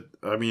just it.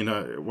 I mean,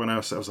 when I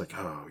was like,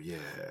 oh yeah.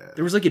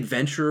 There was like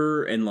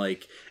adventure and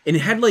it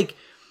had like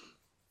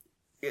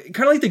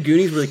kind of like the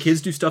Goonies where the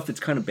kids do stuff that's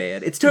kind of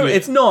bad. It's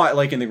it's not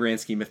like in the grand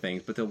scheme of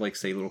things, but they'll like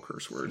say little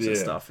curse words and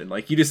stuff, and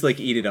like you just like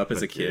eat it up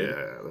as a kid.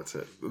 Yeah, that's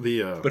it.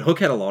 But Hook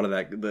had a lot of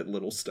that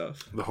little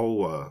stuff. The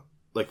whole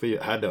like they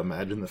had to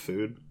imagine the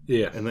food.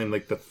 Yeah, and then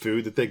like the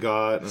food that they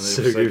got, and it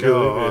so was like, good.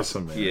 oh,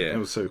 awesome, man. Yeah, it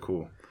was so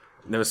cool.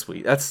 No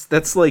Sweet.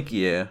 That's like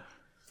yeah.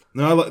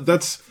 No,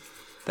 that's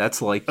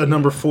like a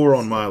number 4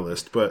 on my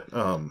list, but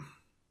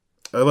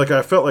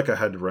I felt like I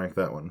had to rank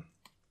that one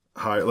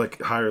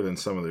higher than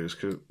some of those,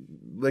 because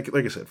like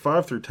I said,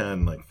 5 through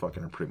 10 like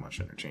fucking are pretty much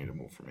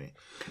interchangeable for me.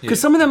 Because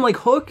some of them, like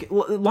Hook,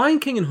 Lion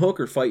King and Hook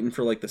are fighting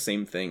for like the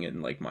same thing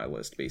in like my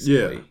list,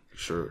 basically. Yeah,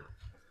 sure.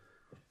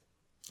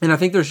 And I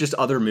think there's just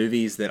other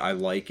movies that I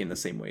like in the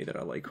same way that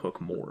I like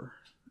Hook more.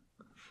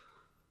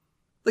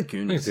 Like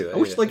Goonies. I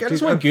wish, I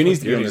just want Goonies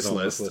to be on this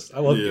list. I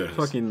love Goonies.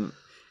 Fucking,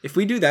 if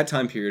we do that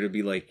time period, it'd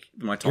be like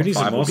my top Goonies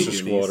 5 and would be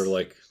Monster Goonies. Squad are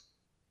like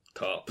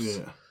tops.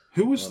 Yeah.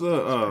 Who was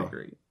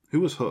who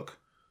was Hook?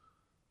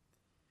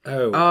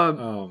 Oh,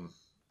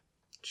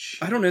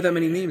 I don't know that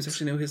many names. I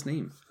actually know his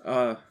name.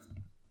 I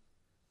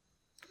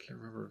can't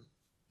remember.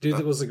 Dude,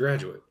 that was The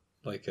Graduate.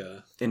 Like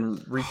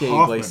Enrique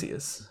Hoffman.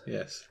 Iglesias.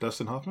 Yes.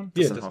 Dustin Hoffman?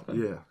 Yeah, Dustin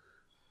Hoffman. Yeah.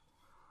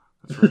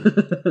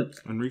 That's right.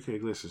 Enrique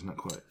Iglesias, not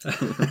quite.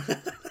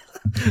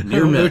 I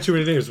don't know too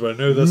many names, but I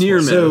know this Near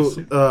one.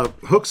 So,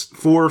 Hook's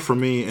 4 for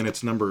me, and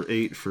it's number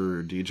 8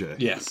 for DJ.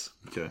 Yes.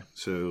 Okay.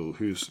 So,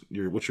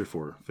 what's your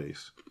 4,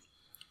 Face?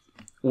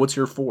 What's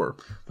your 4?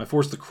 My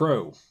 4's The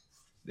Crow.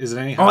 Is it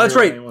any Oh, that's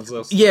higher right. than anyone's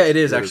else? Yeah, it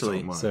is It is actually.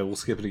 on mine. So we'll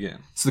skip it again.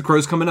 So The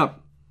Crow's coming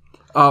up.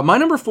 My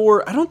number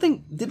 4, I don't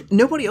think... Did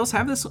nobody else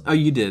have this? Oh,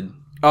 you did.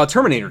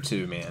 Terminator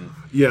 2, man.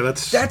 Yeah,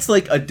 that's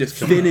like a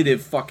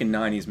definitive fucking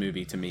 90s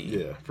movie to me.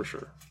 yeah, for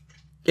sure.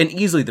 And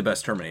easily the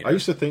best Terminator. I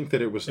used to think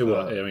that it was, it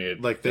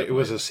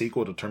was a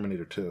sequel to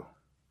Terminator 2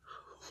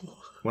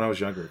 when I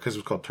was younger, because it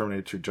was called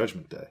Terminator 2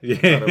 Judgment Day. Yeah.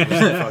 I thought it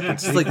was a fucking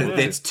It's like sequel.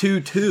 it's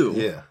 2-2.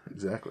 Yeah,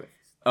 exactly.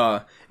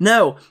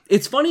 No,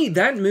 it's funny,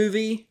 that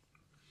movie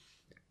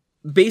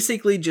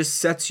basically just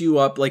sets you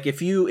up, like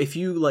if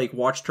you like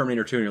watch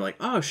Terminator 2 and you're like,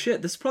 oh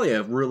shit, this is probably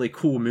a really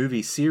cool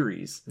movie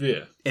series.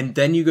 Yeah. And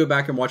then you go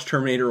back and watch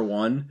Terminator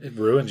 1. It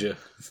ruined you.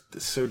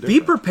 It's so different.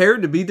 Be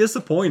prepared to be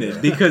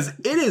disappointed because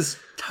it is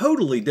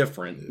totally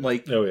different.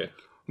 Like, Oh, yeah.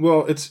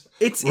 Well, it's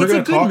we're a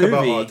going to good talk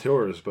about movie.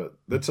 auteurs, but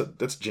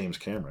that's James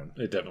Cameron.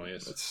 It definitely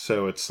is.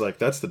 So it's like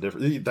that's the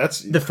difference. That's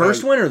The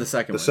first one or the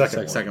second one?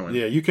 The second one.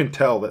 Yeah, you can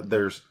tell that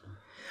there's.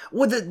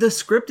 Well, the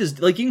script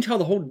is like, you can tell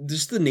the whole,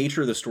 just the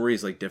nature of the story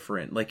is like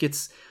different. Like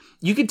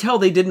you could tell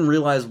they didn't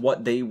realize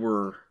what they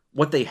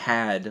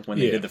had when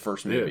they did the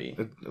first movie.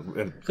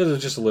 Because it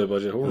was just a low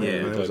budget horror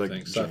Yeah. movie It was type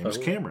like thing. James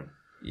Cameron.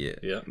 Yeah.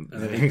 Yeah. And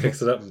then he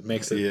picks it up and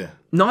makes it. Yeah.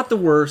 Not the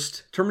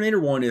worst. Terminator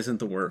 1 isn't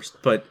the worst,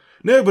 but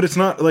No, but it's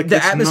not like the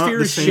it's atmosphere not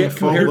the is same shit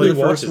fault. compared to the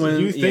Like, first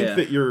one. You think Yeah.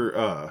 that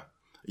you're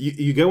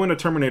you go into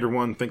Terminator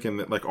 1 thinking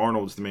that like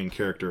Arnold's the main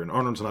character, and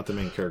Arnold's not the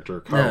main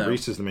character. Kyle No.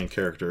 Reese is the main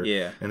character.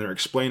 Yeah. And they're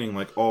explaining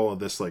like all of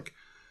this like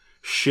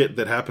shit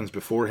that happens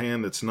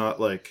beforehand that's not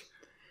like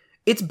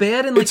it's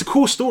bad and like it's a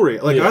cool story.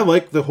 Like Yeah. I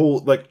like the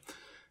whole like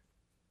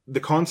the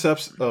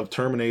concepts of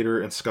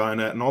Terminator and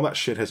Skynet and all that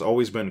shit has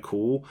always been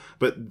cool,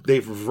 but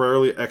they've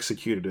rarely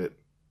executed it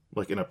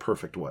like in a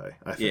perfect way,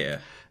 I think. Yeah.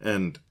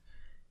 And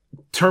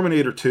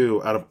Terminator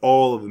 2 out of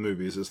all of the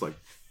movies is like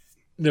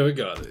No, it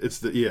got it. it's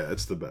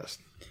the best.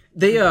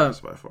 they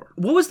Best by far.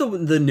 what was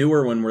the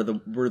newer one where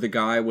the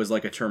guy was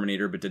like a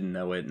Terminator but didn't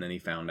know it and then he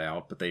found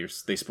out, but they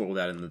spoiled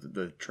that in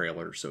the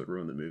trailer, so it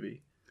ruined the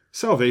movie.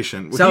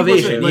 Salvation. Well,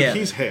 Salvation, like, yeah.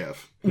 he's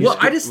half. Well,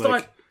 I good, just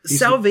like, thought he's-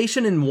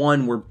 Salvation and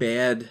 1 were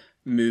bad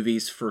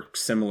movies for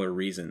similar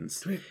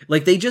reasons.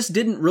 Like they just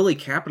didn't really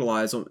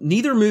capitalize on,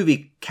 neither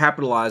movie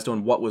capitalized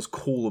on what was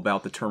cool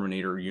about the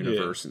Terminator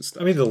universe and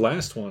stuff. I mean, the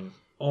last one,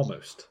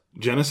 almost.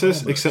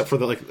 Genesis, except for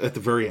the like at the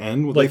very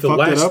end, when Like they the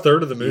fucked it last up.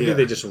 third of the movie, Yeah.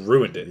 they just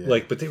ruined it.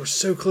 Like, but they were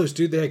so close,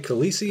 dude. They had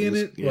Khaleesi in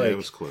it. Yeah, like, it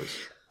was close.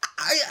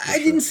 I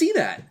didn't see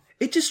that.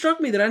 It just struck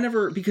me that I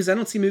never, because I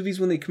don't see movies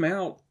when they come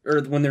out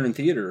or when they're in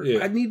theater.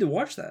 Yeah. I need to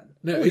watch that.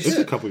 no, Holy it's It's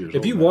shit. a couple years If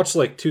old you now. watch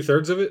like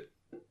 2/3 of it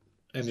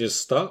and just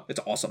stop, It's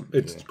awesome.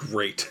 it's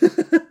great.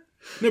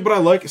 No, but I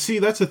like. See,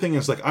 that's the thing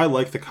is like I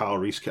like the Kyle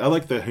Reese. I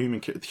like the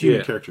human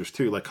Yeah. characters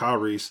too, like Kyle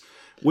Reese,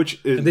 which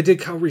is And they did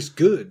Kyle Reese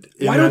good.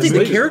 Well, I don't think the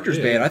latest one, character's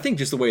yeah. bad. I think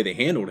just the way they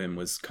handled him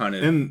was kind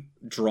of and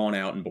drawn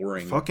out and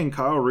boring. fucking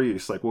Kyle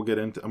Reese. Like we'll get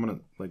into. I'm gonna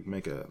like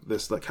make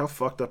this like how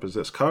fucked up is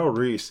this? Kyle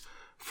Reese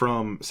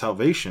from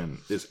Salvation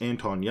is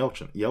Anton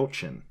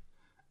Yelchin.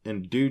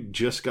 And dude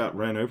just got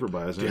ran over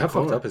by his own how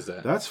car. fucked up is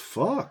that? That's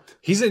fucked.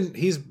 He's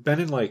been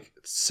in like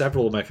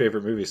several of my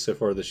favorite movies so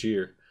far this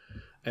year.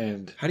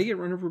 And How do you get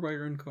run over by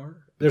your own car?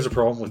 there's a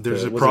problem with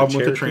There's a was it problem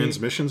with the Cherokee?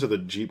 transmissions of the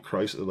Jeep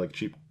Chrysler, like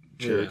Jeep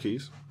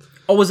Cherokees.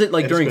 Oh, was it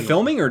like during been-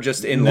 filming or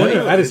just in No, life?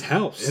 no, at his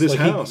house. At his Like,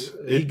 house.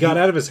 He got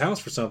out of his house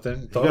for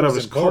something. He got out of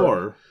his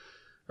car,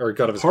 Or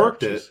got out of his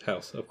parked car, it, his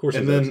house. Of course,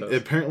 and he was then at his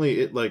house. apparently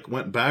it like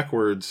went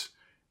backwards,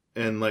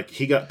 and like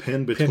he got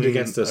pinned between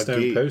against a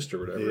stone gate, post or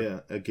whatever. Yeah,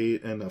 a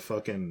gate and a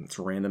fucking. It's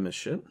random as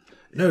shit.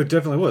 No, it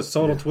definitely was.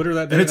 Saw it on Twitter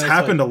that day. And it's I was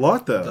happened like, a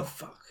lot though. the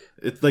fuck?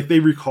 It's like they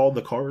recalled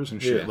the cars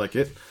and shit. Yeah. Like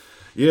it.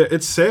 Yeah,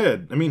 it's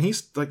sad. I mean, he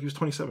was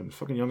 27,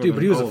 fucking younger Dude, but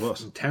than he was all of a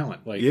us.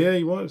 talent. Like, Yeah,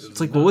 he was. It's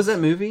like, what was that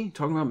movie?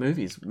 Talking about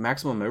movies.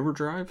 Maximum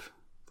Overdrive?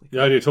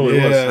 Yeah, I do. Totally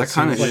was. Yeah, That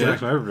kind of Like shit.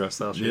 Action Overdrive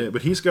style shit. Yeah,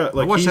 but he's got I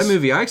like watched he's, that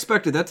movie. I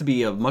expected that to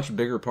be a much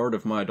bigger part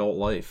of my adult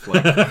life.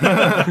 Like,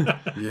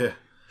 Yeah,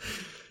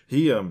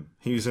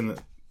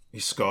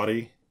 he's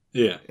Scotty.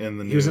 Yeah. And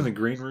the he was in the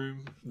Green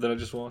Room that I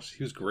just watched.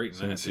 He was great in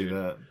that. I didn't see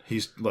that.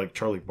 He's like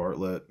Charlie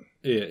Bartlett.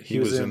 Yeah, He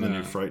was in the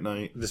new Fright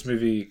Night. This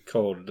movie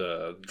called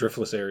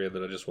Driftless Area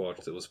that I just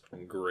watched. It was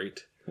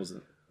great. was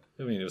it?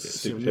 I mean, it was a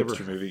stupid Never-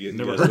 hipster movie.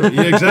 Never heard of it.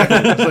 Yeah, exactly.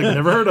 It's like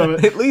never heard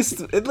of it.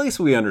 At least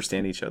we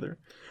understand each other.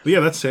 But yeah,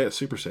 that's sad,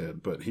 super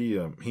sad. But he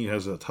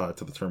has a tie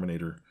to the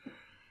Terminator.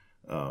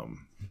 But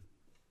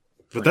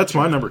that's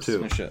my number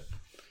 2. Oh, shit.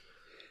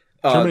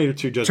 Terminator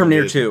 2. Judgment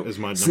Terminator Day 2. is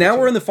my number So now 2.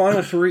 we're in the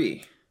final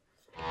 3.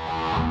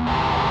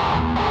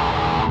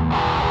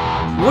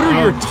 What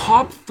are your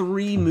top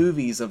 3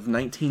 movies of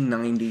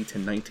 1990 to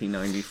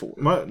 1994?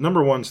 My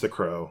number 1's The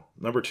Crow.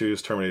 Number 2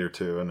 is Terminator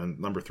 2, and then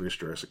number 3 is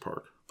Jurassic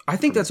Park. I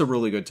think that's a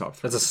really good top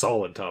 3. That's a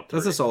solid top 3.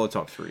 That's a solid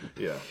top 3.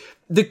 Yeah,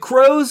 The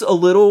Crow's a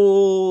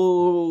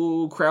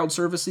little crowd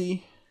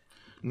servicey.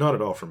 not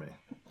at all for me.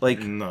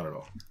 Like, Not at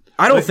all.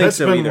 I don't Like, think that's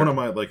so been either. one of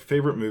my like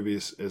favorite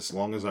movies as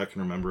long as I can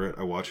remember it.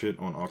 I watch it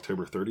on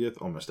October 30th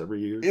almost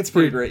every year. It's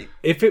pretty great.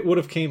 If it would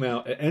have came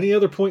out at any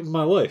other point in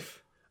my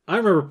life, I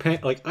remember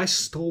I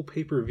stole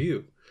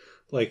pay-per-view.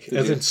 Like,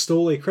 as in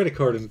stole a credit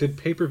card and did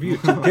pay-per-view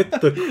to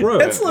get The Crow.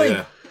 That's like,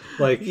 Yeah.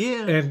 Like,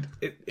 Yeah. and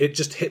it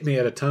just hit me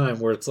at a time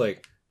where it's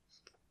like,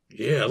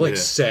 yeah, I like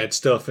sad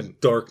stuff and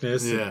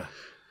darkness. And, Yeah.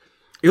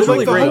 it was Like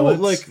really the great. whole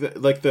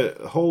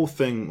the whole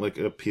thing like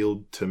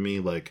appealed to me.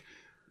 Like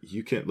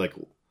you can like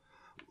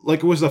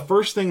it was the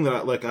first thing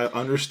that I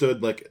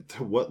understood like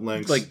to what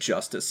lengths Like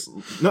justice.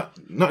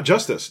 not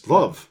justice,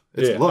 love.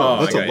 It's Yeah. love.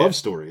 Oh, That's okay, a love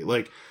story.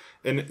 Like,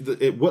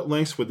 and what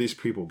lengths would these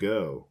people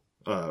go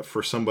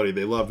for somebody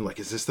they love? Like,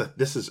 is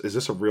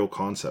this a real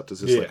concept?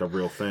 Is this like a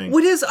real thing?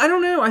 What is? I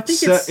don't know. I think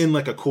Set it's in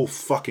like a cool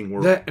fucking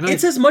world.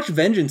 it's as much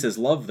vengeance as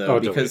love, though, Oh,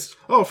 because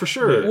oh, for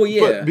sure. Well,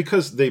 yeah. But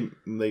because they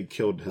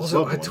killed his Also,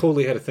 loved I one.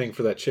 totally had a thing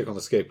for that chick on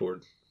the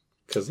skateboard.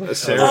 Because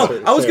Sarah.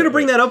 I was going to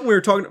bring that up when we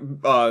were talking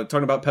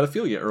about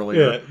pedophilia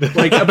earlier, Yeah.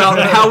 like about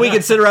how we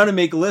could sit around and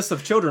make lists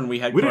of children we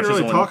had. We didn't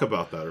crushes really on. talk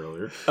about that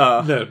earlier.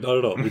 No, not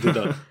at all. We did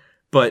not.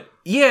 But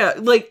yeah,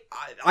 like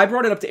I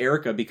brought it up to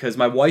Erica because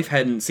my wife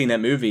hadn't seen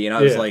that movie, and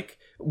I was like,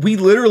 we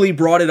literally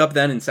brought it up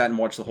then and sat and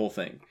watched the whole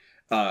thing.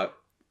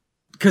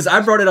 Because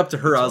I brought it up to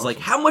her, I was like,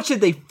 how much did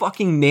they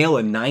fucking nail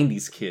a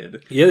 '90s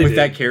kid Yeah, they with did.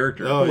 that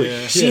character? Oh,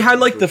 yeah. She had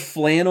like the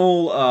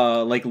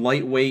flannel, like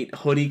lightweight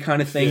hoodie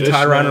kind of thing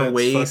tied around her Fishnets,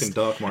 waist. fucking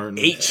Doc Martens.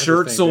 8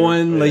 shirts Everything,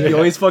 on, dude. like you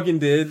always fucking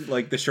did.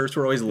 Like the shirts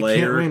were always Can't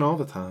layered. rain all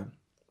the time.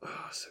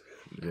 Oh, so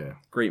good. Yeah.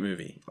 Great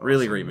movie.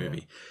 Really great man.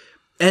 movie.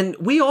 And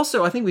we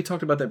also, I think we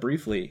talked about that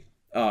briefly.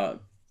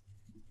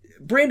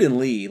 Brandon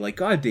Lee, like,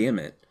 god damn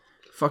it.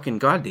 Fucking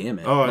god damn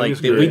it. Oh, like,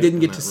 he's that we great didn't in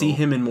get that to see role.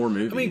 him in more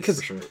movies. I mean,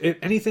 because sure.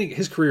 anything,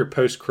 his career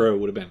post Crow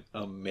would have been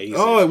amazing.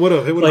 Oh, it would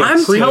have. It would like, have.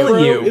 I'm pre-Crow,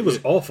 telling you. it was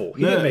awful.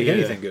 He didn't make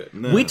anything good.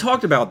 No. we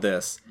talked about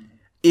this.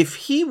 If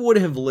he would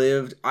have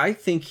lived, I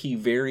think he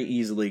very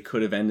easily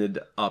could have ended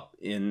up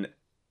in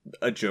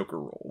a Joker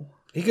role.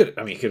 He could.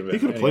 I mean, he could have. He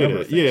could have played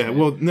it. Yeah.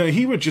 Well, no,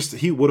 he would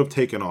have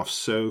taken off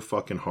so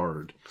fucking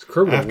hard.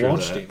 Crow would have after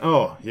launched that. him.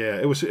 Oh yeah,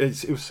 it was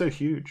so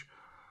huge,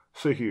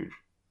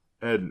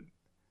 and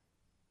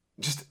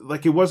just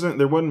like there wasn't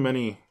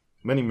many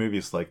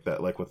movies like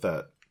that, like with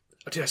that.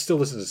 Dude, I still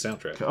listen to the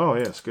soundtrack. Oh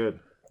yeah, it's good.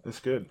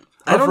 It's good.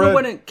 I don't know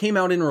when it came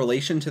out in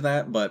relation to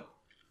that, but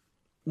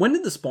when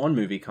did the Spawn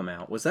movie come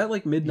out? Was that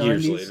like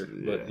mid-90s? Years later,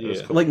 but Yeah, it was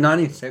yeah, cool. Like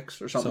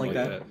 96 or something like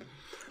that?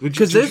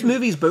 Because those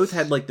movies both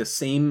had like the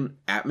same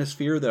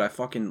atmosphere that I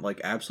fucking like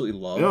absolutely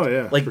loved. Oh,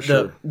 yeah, like for the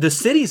sure. the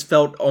cities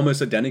felt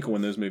almost identical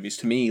in those movies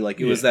to me. Like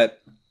it was that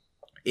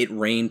it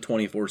rained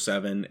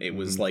 24/7. It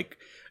was like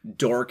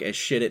dark as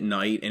shit at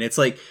night, and it's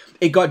like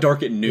it got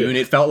dark at noon.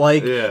 It felt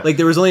like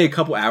there was only a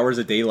couple hours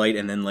of daylight,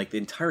 and then like the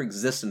entire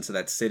existence of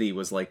that city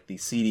was like the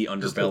seedy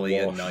underbelly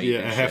at night. Yeah,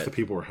 and and half shit. the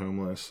people were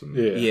homeless. And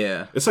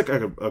Yeah. it's like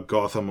a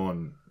Gotham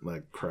on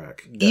like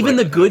crack. Even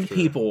Like, the good after-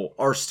 people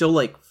are still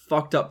like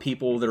fucked up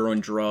people that are on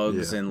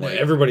drugs and like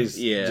everybody's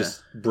yeah.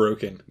 just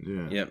broken.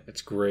 Yeah. Yep.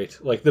 It's great.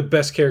 Like the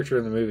best character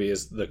in the movie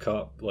is the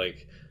cop.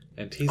 Like,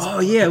 and he's Oh,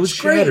 yeah, it was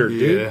great. shattered,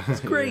 dude. Yeah. It's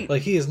great.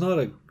 Like he is not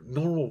a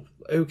normal,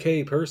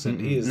 okay person.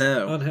 He is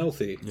No.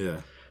 unhealthy. Yeah.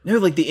 No,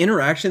 like the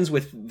interactions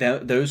with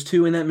those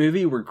two in that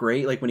movie were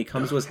great. Like when he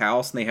comes to his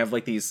house and they have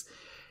like these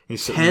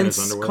He's sitting in his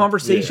tense underwear.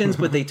 conversations,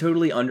 but they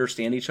totally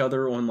understand each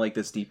other on like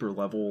this deeper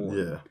level.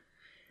 Yeah.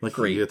 Like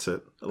Great. he gets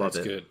it. I love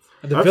That's it. good.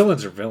 And the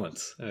villains are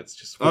villains. And it's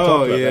just we Oh,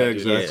 talked about yeah, that, dude.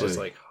 exactly. It's just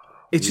like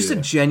It's just Yeah.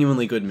 a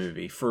genuinely good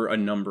movie for a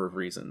number of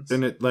reasons.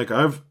 And it like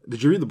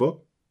did you read the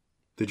book?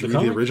 Did you The read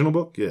comic? the original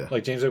book? Yeah.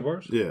 like James A.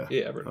 Bars. Yeah.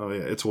 yeah, I've read Oh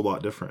yeah, it's a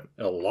lot different.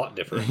 a lot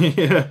different.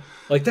 Yeah.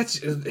 Like that's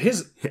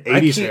his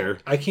 80s hair.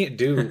 I can't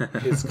do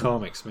his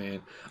comics,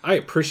 man. I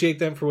appreciate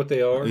them for what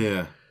they are.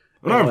 Yeah.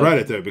 But And, I like- read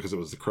it though because it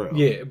was the Crow.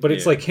 Yeah, but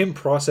it's Yeah. like him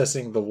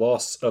processing the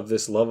loss of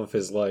this love of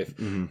his life,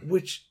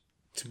 which,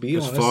 to be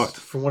It's honest, fucked.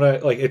 from what I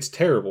like, it's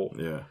terrible.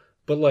 Yeah.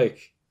 But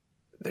like,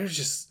 there's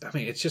just, I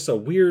mean, it's just a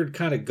weird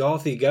kind of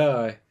gothy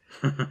guy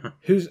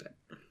who's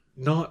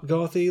not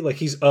gothy. Like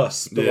he's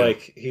us, but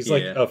like he's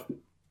like a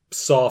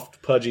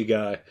soft, pudgy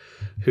guy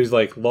who's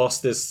like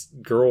lost this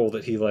girl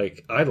that he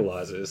like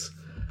idolizes,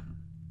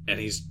 and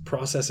he's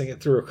processing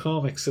it through her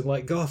comics and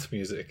like goth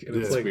music, and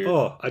it's like, weird.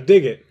 Oh, I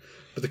dig it.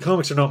 But the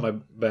comics are not my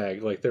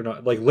bag. Like they're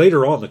not. Like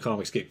later on, the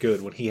comics get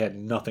good when he had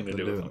nothing to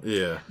do with them.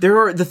 Yeah.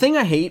 The thing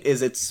I hate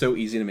is it's so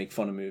easy to make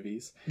fun of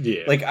movies.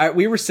 Yeah. Like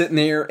we were sitting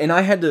there, and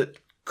I had to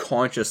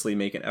consciously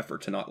make an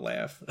effort to not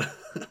laugh.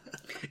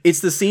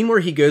 It's the scene where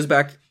he goes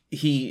back.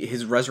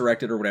 He's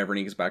resurrected or whatever, and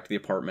he goes back to the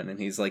apartment, and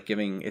he's like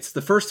giving. It's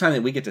the first time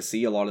that we get to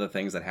see a lot of the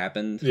things that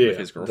happened with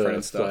his girlfriend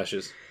and stuff.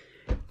 Flashes.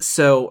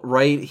 So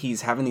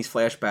he's having these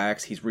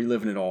flashbacks. He's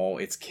reliving it all.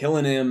 It's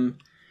killing him.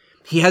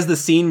 He has the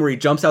scene where he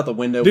jumps out the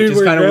window, which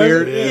is kind of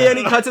weird. Yeah, and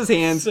he cuts his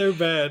hands. So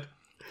bad.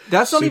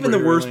 That's not even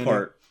the worst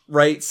part,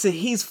 right? So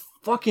he's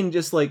fucking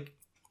just like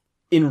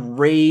in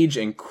rage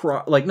and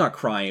like not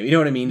crying. You know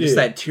what I mean? Just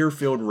that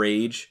tear-filled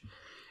rage.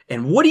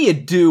 And what do you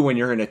do when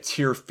you're in a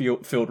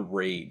tear-filled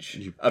rage?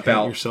 You paint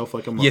yourself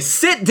like a monster. You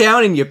sit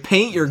down and you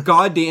paint your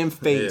goddamn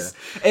face.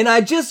 And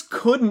I just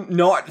couldn't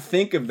not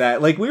think of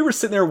that. Like we were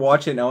sitting there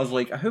watching, and I was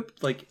like, I hope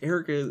like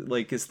Erica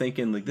like is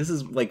thinking like this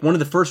is like one of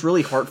the first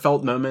really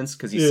heartfelt moments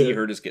because you see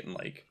her just getting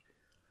like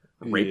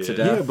raped to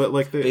death. Yeah, but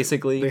like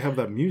basically they have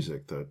that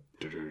music that.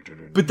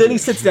 But then he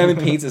sits down and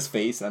paints his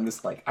face, and I'm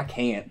just like, I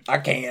can't.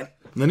 And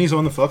then he's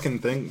on the fucking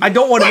thing. I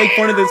don't want to make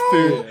fun of this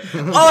food.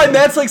 Oh, and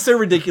that's like so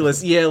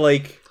ridiculous. Yeah,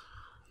 like.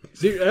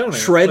 Dude, I don't know.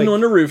 Shredding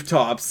on the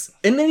rooftops,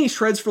 and then he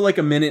shreds for like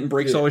a minute and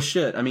breaks all his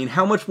shit. I mean,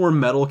 how much more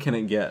metal can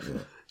it get?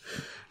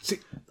 See,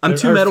 I'm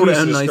too metal to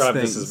own nice things.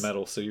 This is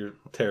metal, so you're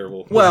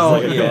terrible. Well,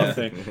 like a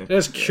thing. It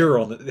has Cure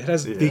on it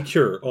has The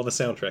Cure on the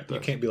soundtrack. You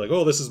can't be like,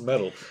 oh, this is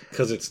metal,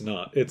 because it's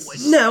not.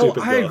 It's no,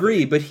 I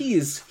agree, but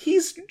he's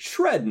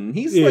shredding.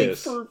 He's like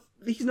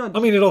he's not. I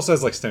mean, it also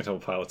has like Stone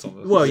Temple Pilots on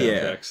the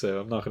soundtrack,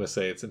 so I'm not going to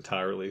say it's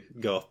entirely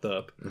gothed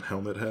up. And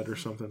Helmet Head or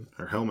something,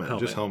 or helmet.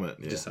 Just helmet.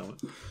 Yeah. Just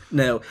helmet.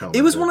 No, helmet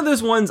it was one of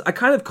those ones. I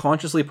kind of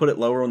consciously put it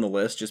lower on the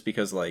list just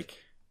because, like,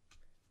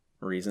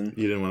 reason.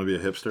 You didn't want to be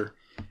a hipster.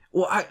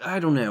 Well, I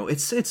don't know.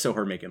 It's so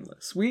hard making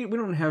lists. We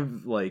don't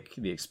have like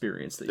the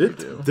experience that you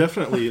do.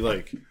 Definitely,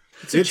 like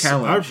it's a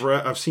challenge.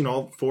 I've seen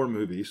all 4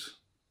 movies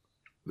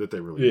that they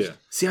released. Yeah.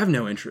 See, I have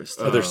no interest.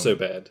 Oh, they're so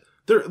bad.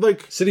 They're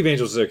like City of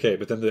Angels is okay,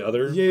 but then the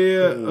other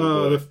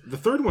the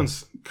third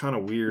one's kind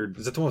of weird.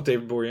 Is that the one with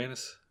David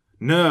Boreanaz?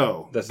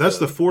 No, that's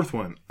the 4th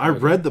one. I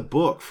read the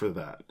book for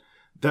that.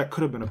 That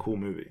could have been a cool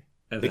movie.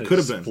 And it could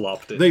have been.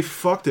 Flopped it. They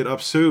fucked it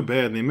up so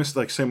bad. And they missed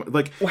like same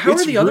like. Well, how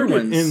are the other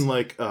ones in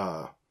like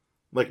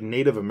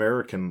Native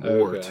American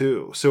lore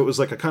too? So it was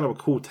like a kind of a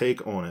cool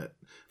take on it.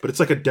 But it's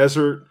like a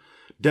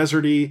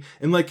deserty,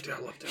 and like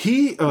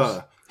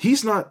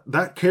he's not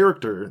that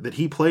character that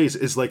he plays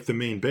is like the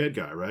main bad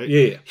guy, right?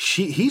 Yeah.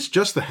 He's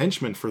just the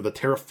henchman for the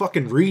Tara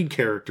fucking Reid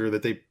character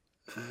that they.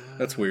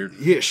 That's weird.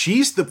 Yeah,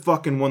 she's the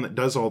fucking one that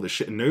does all the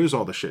shit and knows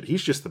all the shit.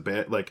 He's just the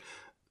bad, like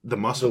the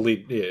muscle. The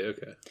lead. Yeah,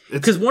 okay.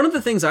 Because one of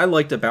the things I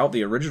liked about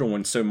the original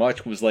one so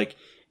much was like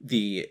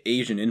the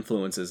Asian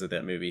influences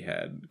that movie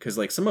had. Because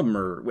like some of them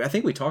are, I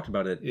think we talked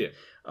about it. Yeah.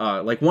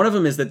 Like one of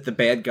them is that the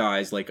bad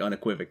guy's like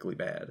unequivocally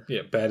bad.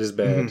 Yeah, bad is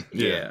bad. Mm-hmm.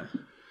 Yeah.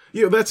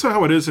 Yeah, that's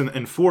how it is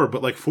in 4,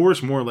 but like 4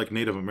 is more like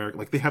Native American.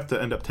 Like they have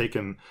to end up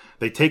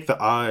they take the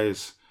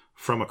eyes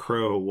from a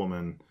Crow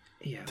woman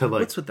to like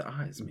what's with the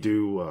eyes, man?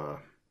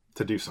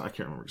 To do something. I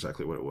can't remember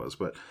exactly what it was,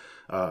 but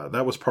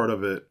that was part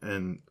of it.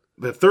 And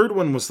the third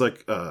one was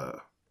like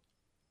a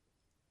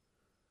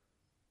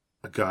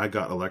guy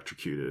got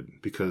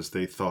electrocuted because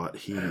they thought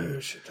he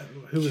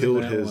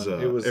killed his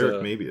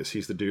Eric Mabius.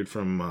 He's the dude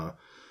from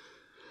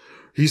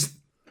he's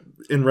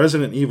in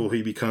Resident Evil.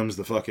 He becomes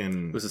the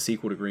fucking. It was a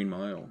sequel to Green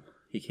Mile.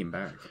 He came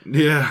back.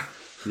 Yeah.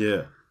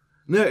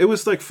 No, it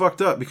was like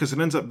fucked up because it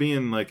ends up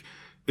being like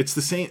it's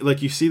the same.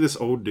 Like you see this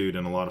old dude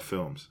in a lot of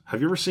films.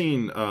 Have you ever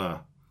seen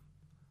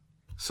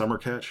Summer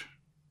Catch?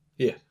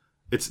 Yeah.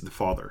 It's the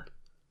father,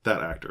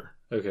 that actor.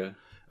 Okay.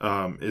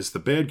 Is the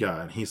bad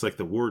guy, and he's like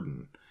the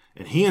warden,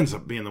 and he ends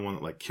up being the one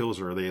that like kills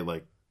her. They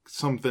like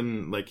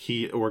something like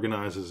he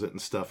organizes it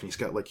and stuff, and he's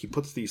got like he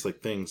puts these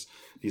like things,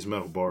 these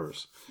metal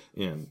bars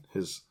in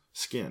his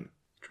skin,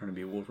 trying to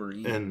be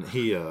Wolverine. And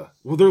he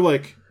well, they're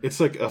like it's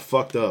like a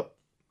fucked up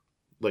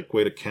like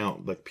way to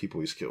count like people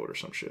he's killed or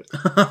some shit.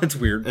 It's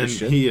weird. And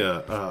he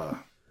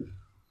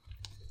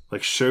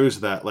like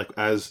shows that like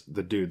as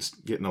the dude's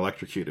getting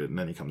electrocuted, and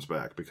then he comes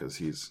back because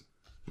he's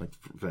like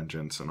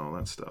vengeance and all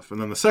that stuff. And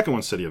then the second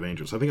one's City of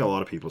Angels. I think a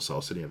lot of people saw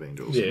City of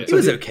Angels. Yeah, it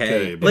was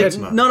okay, but like it's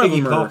not. None of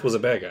them Pop was a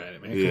bad guy.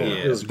 Man.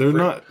 Yeah, they're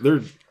not.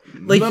 They're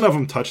like, none of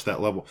them touch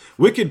that level.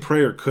 Wicked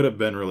Prayer could have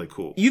been really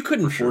cool. You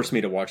couldn't force me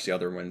to watch the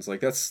other ones.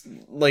 Like that's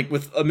like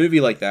with a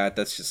movie like that.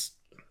 That's just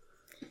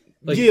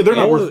like, yeah, they're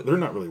not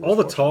really worth all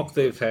the watching. Talk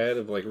they've had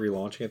of like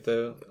relaunching it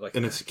though, like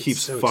and it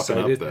keeps so fucking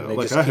up though.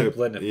 Like I hope,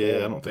 letting it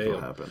yeah, I don't think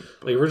it'll happen.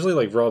 Like originally,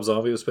 like Rob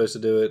Zombie was supposed to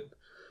do it,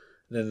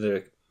 and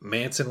then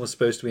Manson was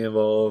supposed to be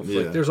involved.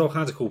 Yeah. Like there's all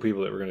kinds of cool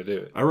people that were going to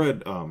do it. I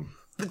read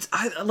But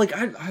I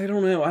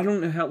don't know. I don't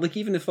know how. Like,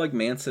 even if like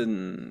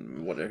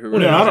Manson, whatever.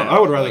 Well, I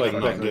would rather like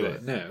not do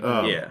it.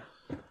 No. Yeah.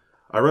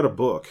 I read a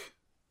book.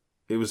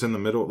 It was in the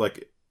middle.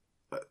 Like,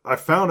 I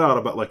found out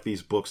about like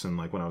these books in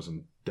like when I was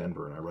in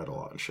Denver, and I read a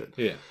lot and shit.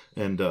 Yeah.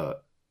 And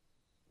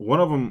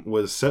one of them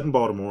was set in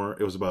Baltimore.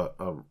 It was about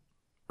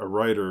a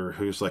writer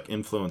whose like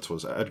influence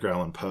was Edgar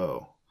Allan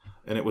Poe,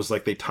 and it was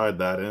like they tied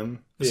that in.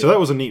 Yeah. So that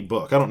was a neat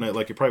book. I don't know.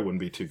 Like, it probably wouldn't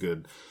be too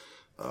good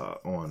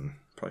on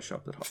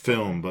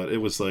film, but it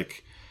was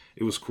like,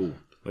 it was cool.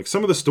 Like,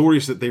 some of the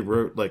stories that they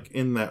wrote, like,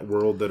 in that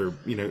world that are,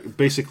 you know,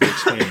 basically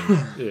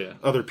explaining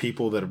other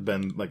people that have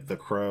been, like, the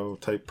Crow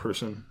type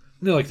person.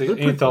 No, like the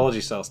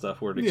anthology-style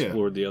stuff where it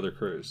explored the other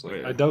Crows.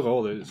 Like, I dug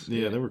all those.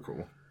 Yeah, they were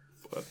cool.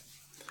 But...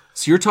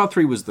 So your top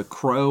 3 was The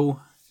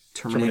Crow,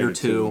 Terminator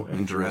 2,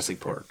 and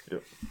Jurassic Park.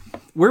 Yep.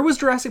 Where was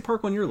Jurassic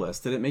Park on your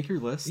list? Did it make your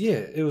list?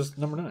 Yeah, it was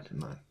number 9.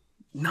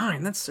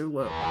 9? That's so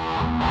low.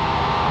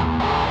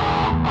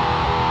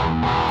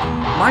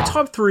 My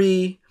top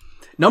 3,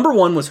 number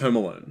 1 was Home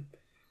Alone.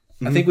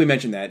 I think we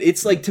mentioned that.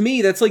 It's like, to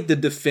me, that's like the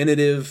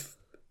definitive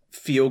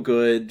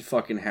feel-good,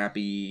 fucking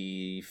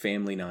happy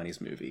family 90s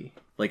movie.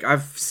 Like,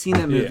 I've seen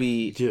that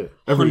movie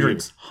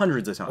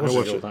hundreds of times. I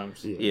watched it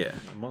times. Yeah.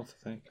 A month,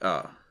 I think.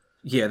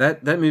 Yeah,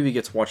 that movie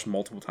gets watched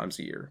multiple times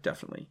a year,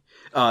 definitely.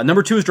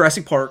 Number 2 is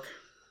Jurassic Park.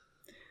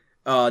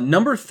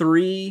 Number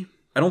 3,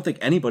 I don't think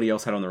anybody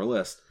else had on their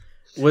list,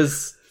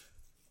 was...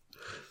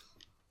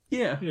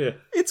 Yeah.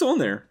 It's on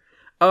there.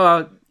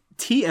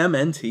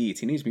 TMNT,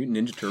 Teenage Mutant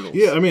Ninja Turtles.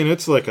 Yeah, I mean,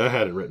 it's like, I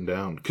had it written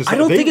down. Cause I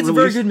don't think it's a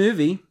very good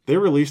movie. They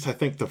released, I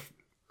think,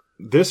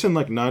 this in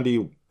like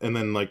 90, and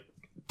then like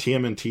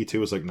TMNT 2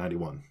 was like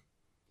 91.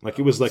 Like,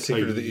 it was like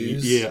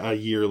a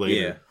year later.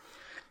 Yeah.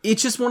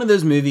 It's just one of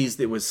those movies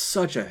that was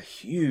such a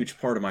huge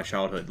part of my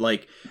childhood.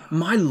 Like,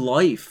 my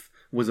life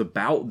was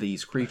about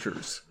these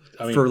creatures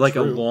for like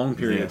a long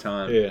period of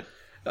time.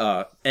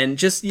 Yeah. And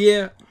just,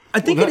 I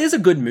think it is a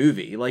good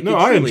movie. Like, no,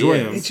 I enjoy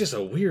it. It's just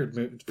a weird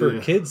movie for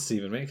kids to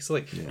even make. It's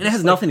like, and it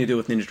has nothing to do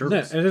with Ninja Turtles.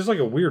 No, and there's like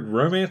a weird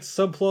romance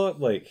subplot,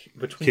 like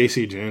between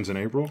Casey Jones and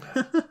April.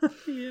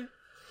 Yeah,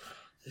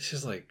 it's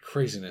just like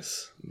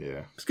craziness.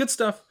 Yeah, it's good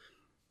stuff.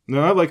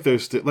 No, I like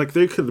those. Like,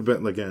 they could have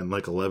been again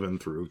like 11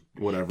 through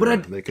whatever.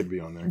 But they could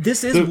be on there.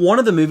 This is one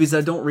of the movies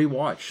I don't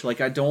rewatch.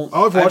 Like, I don't.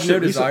 I've watched no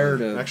it desire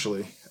recently, to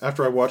actually.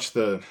 After I watched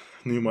the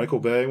new Michael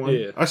Bay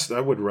one, I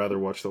would rather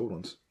watch the old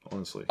ones.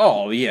 Honestly.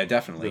 Oh yeah,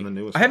 definitely. Than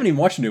the newest I haven't even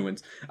watched new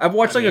ones. I've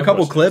watched like a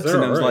couple clips,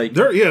 and I was like,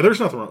 there's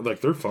nothing wrong.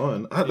 Like, they're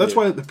fun. That's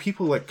why the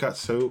people like got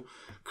so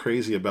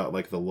crazy about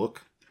like the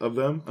look of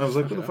them. I was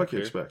like, what the fuck you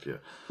expect? Yeah,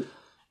 it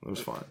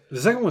was fine.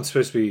 The second one's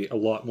supposed to be a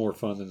lot more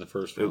fun than the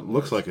first one. It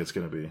looks like it's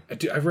gonna be.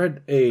 I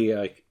read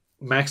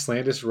Max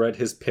Landis read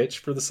his pitch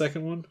for the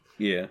second one.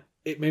 Yeah,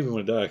 it made me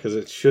want to die because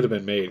it should have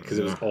been made because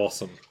it was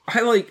awesome.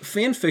 I like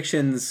fan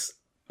fictions.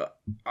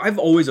 I've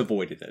always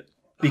avoided it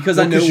because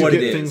I know what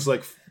it is. Things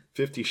like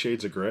 50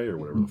 Shades of Grey or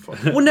whatever the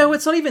fuck. Well, no,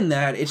 it's not even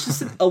that. It's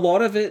just a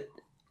lot of it,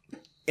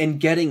 and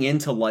getting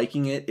into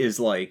liking it is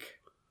like,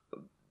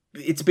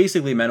 it's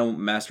basically mental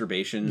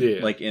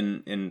masturbation, like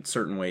in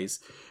certain ways.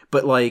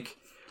 But like,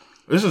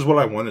 this is what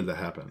I wanted to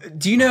happen.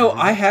 Do you know,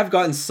 I have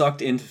gotten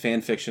sucked into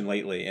fan fiction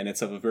lately, and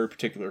it's of a very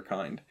particular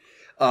kind.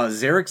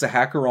 Zarek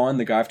Zahakiran,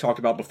 the guy I've talked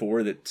about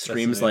before that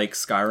streams like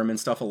Skyrim and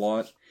stuff a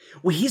lot.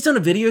 Well, he's done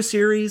a video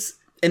series,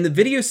 and the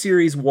video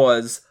series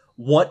was,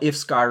 what if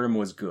Skyrim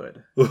was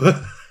good?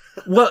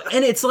 Well,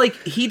 and it's like,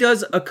 he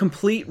does a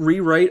complete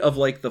rewrite of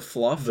like the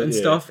fluff and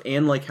stuff,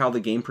 and like how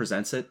the game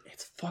presents it.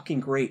 It's fucking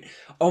great.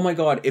 Oh my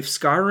god, if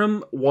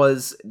Skyrim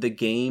was the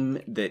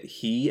game that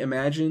he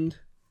imagined,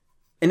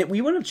 and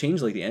we wouldn't have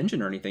changed like the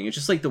engine or anything, it's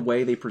just like the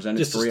way they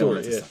presented story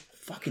elements. It's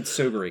fucking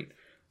so great.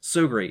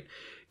 So great.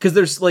 Because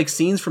there's like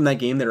scenes from that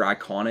game that are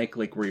iconic,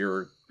 like where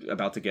you're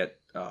about to get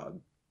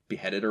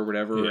beheaded or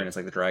whatever, and it's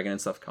like the dragon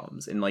and stuff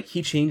comes, and like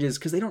he changes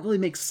because they don't really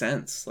make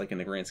sense like in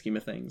the grand scheme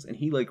of things, and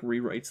he like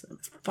rewrites them.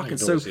 It's fucking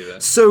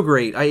so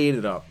great. I ate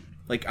it up.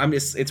 Like, I'm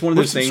just, it's one of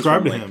those things.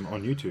 Subscribe to him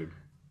on YouTube.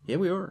 Yeah,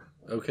 we are.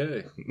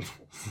 Okay.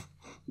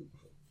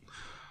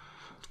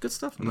 Good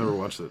stuff. I've never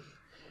watched it.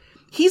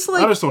 He's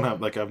like, I just don't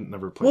have, like, I've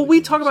never played. Well,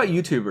 we talk about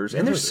YouTubers,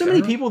 and there's so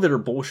many people that are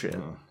bullshit,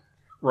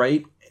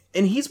 right?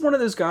 And he's one of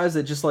those guys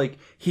that just like,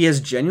 he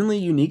has genuinely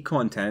unique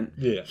content.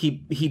 Yeah.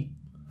 He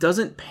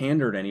doesn't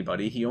pander to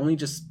anybody. He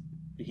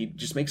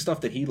just makes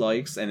stuff that he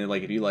likes, and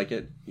like, if you like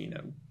it,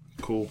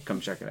 cool, come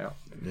check it out.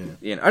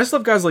 Yeah. I just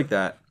love guys like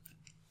that.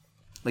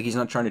 Like, he's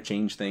not trying to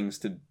change things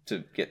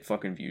to get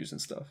fucking views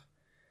and stuff.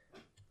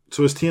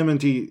 So is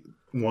TMNT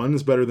 1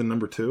 is better than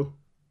number 2?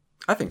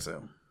 I think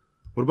so.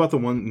 What about the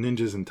one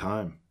Ninjas in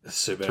Time?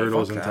 So bad.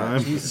 Turtles in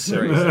Time? Jesus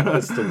Christ.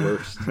 That's the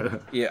worst.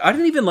 Yeah, I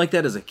didn't even like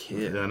that as a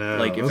kid. I know.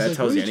 Like, if that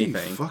tells you anything.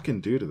 What did you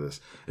fucking do to this?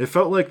 It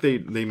felt like they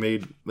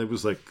made, it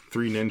was like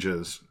 3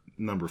 Ninjas,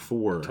 number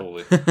 4.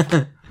 Totally.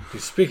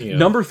 Speaking of...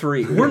 Number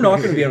 3. We're not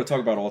going to be able to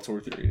talk about All Tour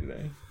Theory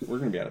today. We're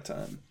going to be out of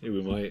time. Yeah,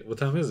 we might. What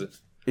time is it?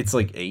 It's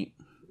like 8.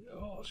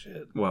 Oh,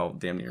 shit. Well,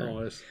 damn near.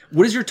 Almost.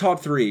 What is your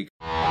top 3?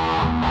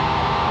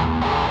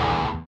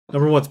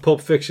 Number 1's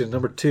Pulp Fiction.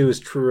 Number 2 is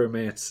True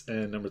Romance,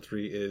 and number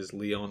 3 is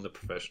Leon the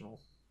Professional.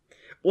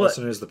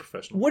 Also known as The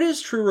Professional. What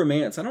is True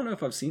Romance? I don't know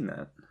if I've seen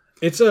that.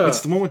 It's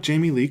the one with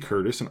Jamie Lee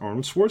Curtis and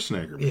Arnold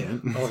Schwarzenegger.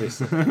 Man. Yeah,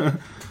 obviously.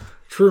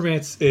 True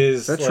Romance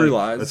is That's True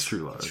Lies. That's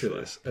True Lies. True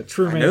Lies.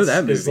 True Romance I know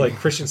that movie. is like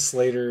Christian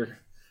Slater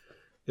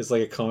is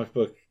like a comic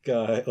book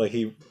guy. Like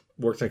he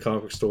worked in a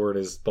comic book store and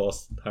his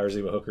boss hires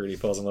him a hooker and he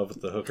falls in love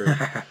with the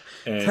hooker.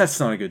 And That's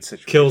not a good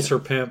situation. kills her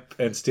pimp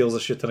and steals a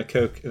shit ton of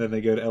coke, and then they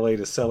go to LA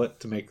to sell it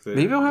to make the.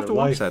 Maybe I'll have to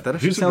watch that. That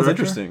actually sounds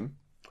interesting.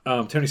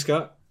 Tony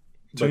Scott.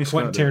 But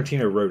Quentin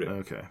Tarantino wrote it.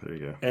 Okay, there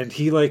you go. And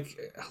he like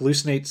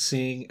hallucinates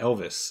seeing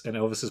Elvis, and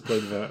Elvis is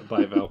played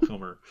by Val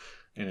Kilmer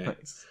in it.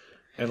 Nice.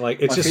 And like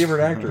it's My just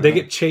favorite actor. They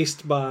get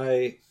chased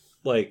by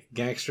like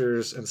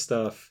gangsters and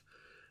stuff,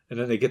 and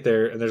then they get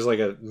there, and there's like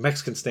a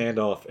Mexican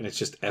standoff, and it's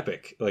just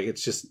epic. Like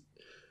it's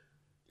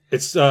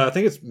I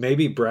think it's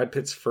maybe Brad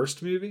Pitt's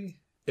first movie.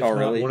 If not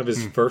really? One of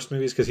his first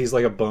movies, because he's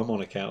like a bum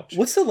on a couch.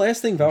 What's the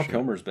last thing Val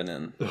Kilmer's been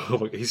in? Oh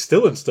my God, he's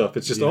still in stuff.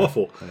 It's just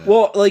awful. Yeah.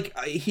 Well, like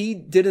he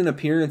did an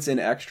appearance in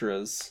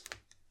Extras.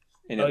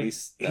 In at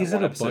least he's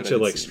in a bunch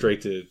of like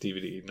straight to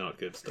DVD, not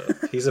good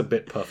stuff. He's a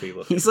bit puffy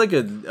looking. He's like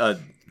a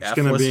He's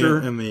going to be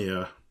in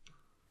the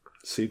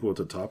sequel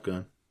to Top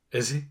Gun.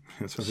 Is he?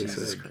 That's what they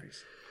said.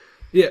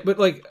 Yeah, but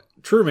like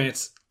True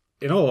Romance,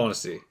 in all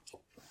honesty,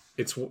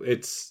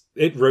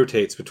 it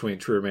rotates between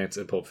True Romance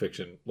and Pulp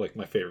Fiction, like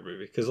my favorite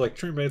movie, because like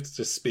True Romance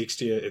just speaks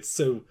to you. It's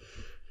so.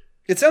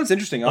 It sounds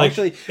interesting. Like,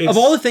 Actually, of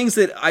all the things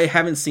that I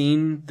haven't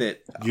seen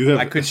that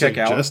I could check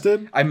out,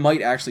 I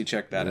might actually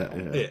check that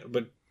out. Yeah,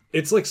 but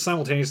it's like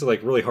simultaneously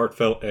like really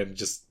heartfelt and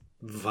just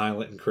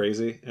violent and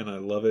crazy, and I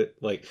love it.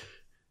 Like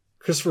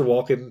Christopher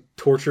Walken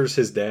tortures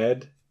his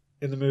dad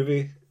in the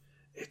movie.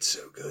 It's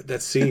so good,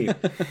 that scene,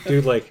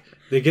 dude. Like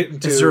they get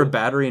into. Is there a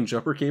battery and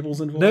jumper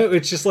cables involved? No,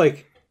 it's just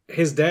like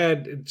his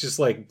dad just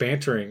like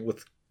bantering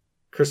with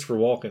Christopher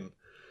Walken,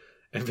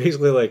 and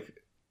basically like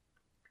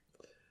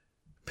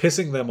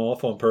pissing them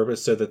off on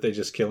purpose so that they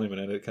just kill him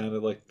and end it, kind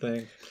of like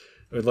thing.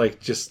 It like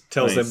just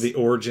tells them the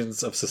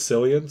origins of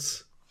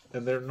Sicilians.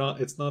 And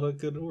it's not a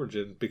good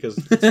origin because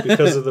it's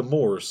because of the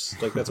Moors.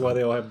 Like that's why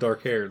they all have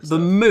dark hair. And the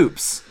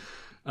Moops.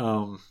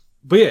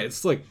 But yeah,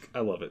 it's like I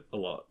love it a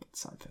lot.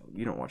 Seinfeld.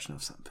 You don't watch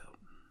enough Seinfeld.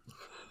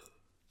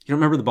 You don't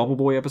remember the Bubble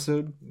Boy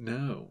episode?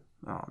 No.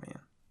 Oh man.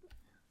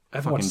 I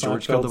haven't watched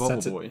George killed the Bubble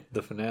since Boy.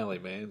 The finale,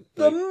 man.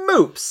 The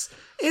Moops.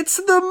 It's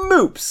the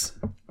Moops.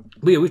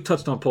 But yeah, we've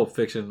touched on Pulp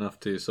Fiction enough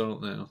too, so I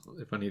don't know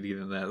if I need to get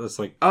into that. That's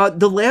like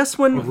the last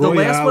one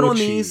on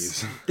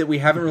cheese. these that we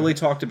haven't really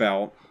talked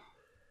about.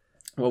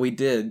 Well, we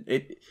did.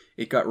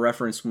 It got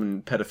referenced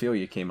when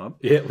pedophilia came up.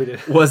 Yeah, we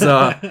did. Was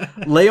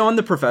Leon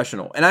the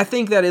Professional, and I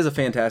think that is a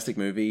fantastic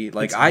movie.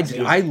 Like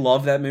I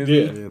love that movie.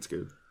 Yeah, it's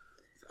good.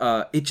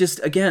 It just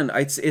again,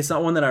 it's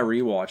not one that I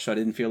rewatched. So I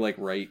didn't feel like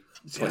right.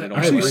 I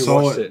actually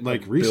saw it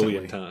like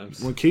recently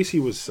times. when Casey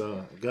was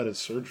got his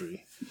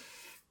surgery.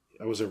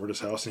 I was over at his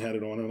house and he had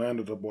it on, and I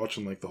ended up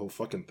watching like the whole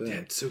fucking thing. Yeah,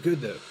 it's so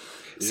good though.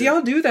 See,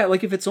 I'll do that.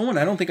 Like if it's on,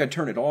 I don't think I'd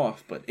turn it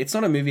off. But it's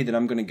not a movie that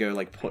I'm going to go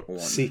like put on.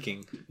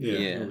 Seeking,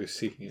 yeah.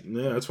 Seeking it.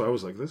 Yeah, that's why I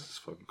was like, this is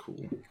fucking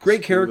cool.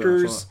 Great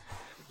characters.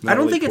 I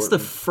don't think it's the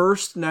Portman.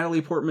 first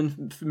Natalie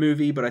Portman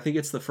movie, but I think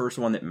it's the first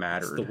one that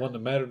mattered. It's the one that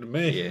mattered to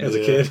me Yeah. as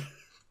a kid.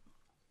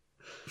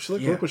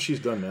 Look what she's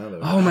done now, though.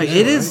 Oh my! She's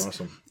It is.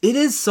 awesome. It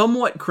is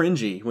somewhat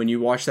cringy when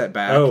you watch that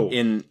back.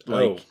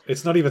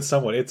 It's not even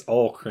somewhat. It's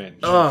all cringe.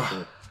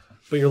 Ugh.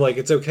 But you're like,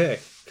 it's okay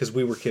because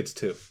we were kids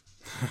too.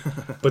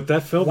 But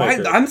that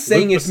filmmaker, I'm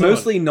saying Luc it's Besson,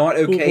 mostly not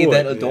okay boy.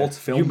 that adults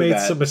film You made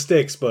that. some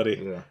mistakes,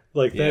 buddy. Yeah.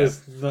 Like Yeah.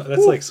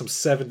 that's like some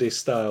 70s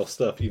style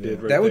stuff you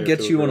did. Right That would there get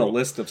to you on a girl.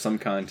 list of some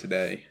kind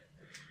today.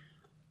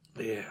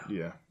 Yeah.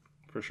 Yeah,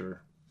 for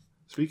sure.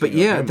 Speaking But of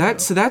yeah, him,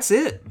 so that's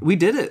it. We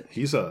did it.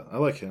 he's I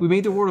like him. We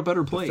made the world a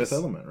better place. Fifth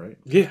Element, right?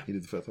 Yeah. He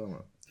did the Fifth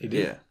Element. He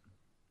did. Yeah.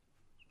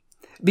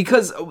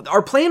 Because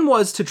our plan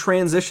was to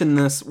transition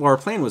this. Well, our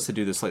plan was to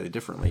do this slightly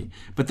differently.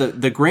 But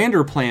the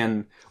grander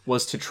plan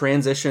was to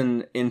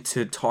transition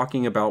into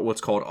talking about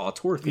what's called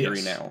auteur theory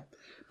Yes. now.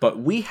 But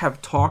we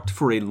have talked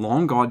for a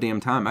long goddamn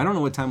time. I don't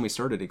know what time we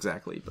started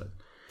exactly, but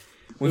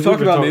we've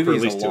talked about talking for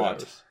movies at least a 2 lot.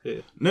 hours.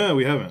 Yeah. No,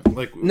 we haven't.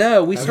 Like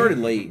No, we started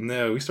late.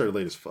 No, we started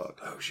late as fuck.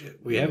 Oh shit.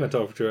 We haven't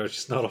talked for 2 hours.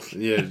 Just not on.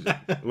 Yeah,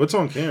 what's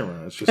on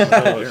camera? It's just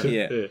not on camera.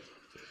 Yeah.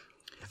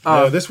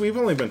 No, we've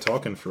only been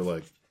talking for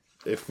like.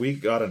 If we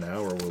got an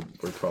hour,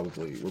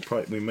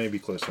 we may be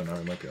close to an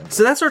hour. Might be on.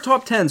 So that's our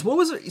top 10s. What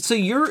was it? So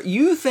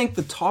you think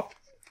the top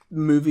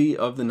movie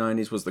of the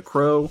 90s was The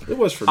Crow? It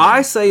was for me.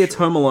 I say it's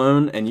Home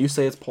Alone, and you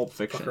say it's Pulp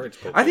Fiction. It's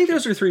Pulp I think Fiction.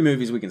 those are 3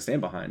 movies we can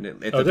stand behind at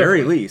the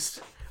very definitely.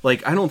 least.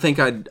 Like, I don't think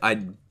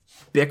I'd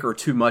bicker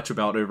too much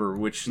about over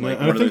which. Like,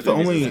 I one of think those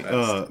the movies only is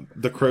the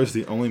best. The Crow's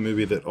the only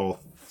movie that all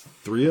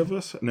 3 of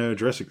us. No,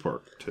 Jurassic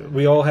Park too.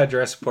 We all had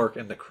Jurassic Park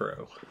and The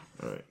Crow.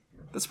 All right.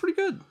 That's pretty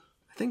good.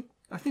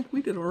 I think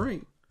we did all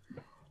right.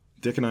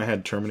 Dick and I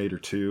had Terminator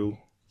 2.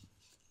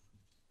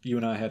 You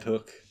and I had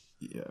Hook.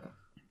 Yeah.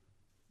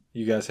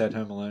 You guys had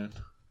Home Alone.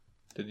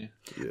 didn't you?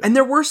 Yeah. And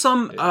there were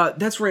some.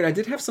 That's right. I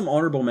did have some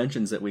honorable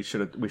mentions that we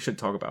should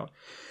talk about,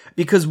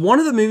 because one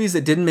of the movies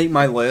that didn't make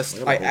my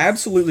list, I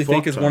absolutely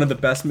think is one of the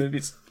best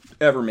movies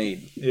ever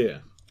made. Yeah,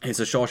 it's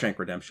a Shawshank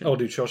Redemption. Oh,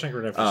 dude, Shawshank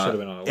Redemption should have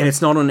been on the list, and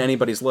it's not on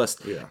anybody's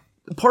list. Yeah.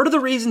 Part of the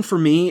reason for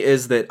me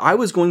is that I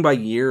was going by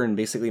year and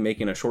basically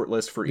making a short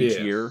list for each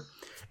year,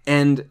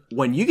 and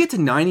when you get to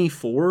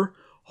 94,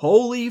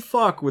 holy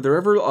fuck, were there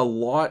ever a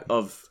lot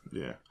of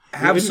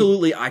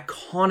absolutely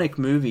iconic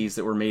movies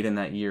that were made in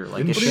that year?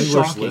 Like, it's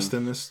Schindler's shocking. List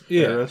in this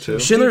era too.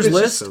 Schindler's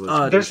List.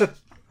 There's a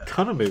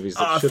ton of movies.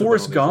 That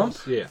Forrest Gump.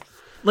 Yeah,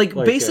 like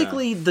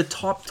basically the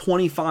top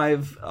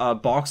 25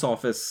 box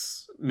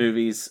office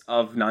movies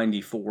of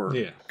 94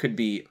 could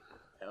be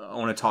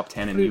on a top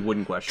 10 and you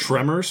wouldn't question.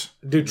 Tremors.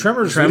 Dude,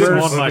 Tremors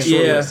was on my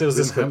short list. It was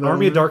this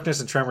Army of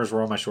Darkness and Tremors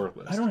were on my short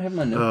list. I don't have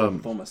my notebook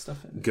with all my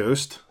stuff in.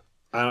 Ghost.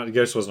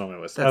 Ghost wasn't on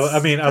my list. I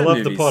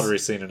love the pottery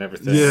scene and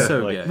everything. Yeah.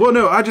 So, well,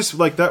 no, I just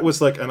that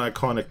was like an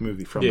iconic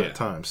movie from that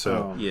time.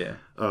 So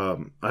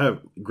I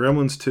have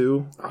Gremlins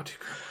 2. Oh, dude,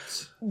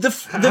 Gremlins.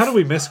 How do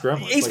we miss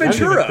Gremlins? Ace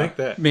Ventura, think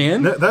that.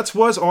 man. That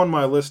was on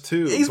my list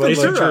too. Ace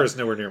Ventura is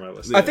nowhere near my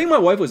list. I think my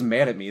wife was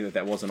mad at me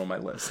that wasn't on my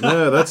list.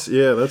 That's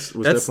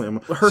definitely on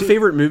my, her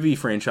favorite movie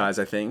franchise.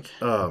 I think.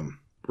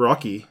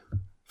 Rocky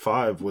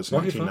 5 was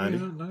Rocky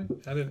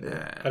 1990. 5,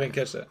 I didn't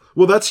catch that.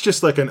 Well, that's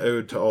just like an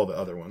ode to all the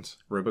other ones.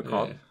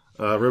 RoboCop.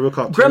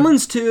 RoboCop 2.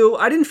 Gremlins 2.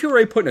 I didn't feel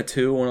right putting a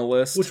 2 on a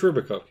list. Which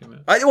RoboCop came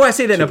out? I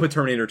say that and I put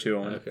Terminator 2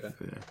 on. Okay.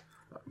 Yeah.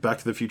 Back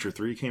to the Future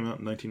 3 came out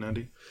in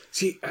 1990.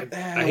 See, I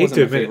hate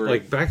to admit,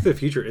 like, Back to the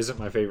Future isn't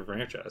my favorite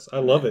franchise. I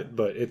love it,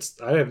 but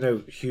I have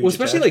no huge. Well,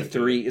 especially like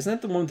 3. Isn't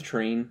that the one with the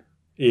train?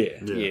 Yeah.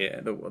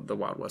 The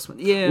Wild West one.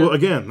 Yeah. Well,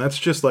 again, that's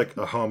just like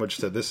a homage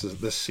to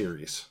this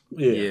series.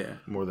 Yeah.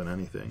 More than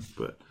anything,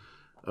 but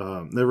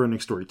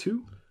Neverending Story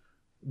 2,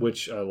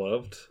 which I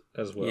loved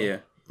as well. Yeah.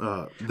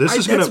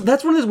 That's one of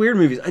those weird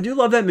movies. I do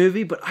love that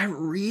movie, but I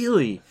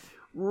really,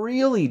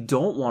 really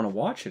don't want to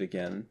watch it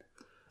again.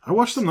 I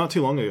watched them not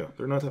too long ago.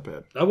 They're not that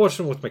bad. I watched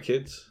them with my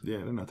kids. Yeah,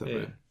 they're not that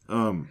bad.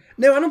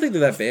 No, I don't think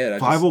they're that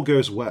bad. Fievel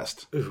Goes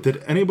West. Ooh.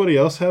 Did anybody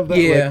else have that?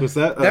 Yeah. Was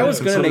that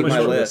was going to make my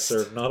list.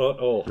 Not at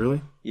all.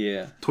 Really?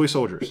 Yeah. Toy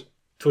Soldiers.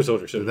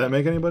 Did that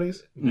make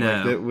anybody's?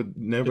 No. Would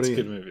nobody? It's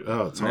a good movie.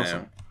 Oh, it's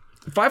awesome.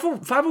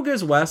 Fievel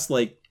Goes West,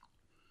 I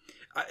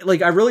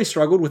really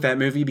struggled with that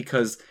movie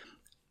because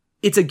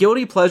it's a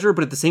guilty pleasure,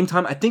 but at the same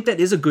time, I think that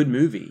is a good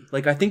movie.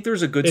 Like, I think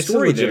there's a good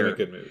story there. It's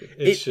a good movie.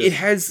 It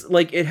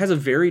has a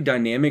very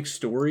dynamic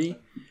story.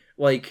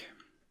 Like,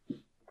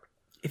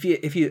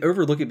 if you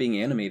overlook it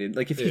being animated,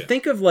 like if you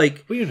think of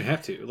like, we don't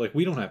have to. Like,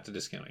 we don't have to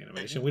discount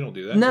animation. We don't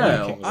do that.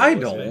 No, I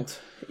don't.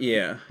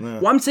 Yeah. No.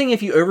 Well, I'm saying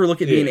if you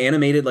overlook it being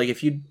animated, like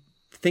if you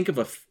think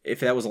of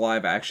if that was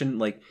live action,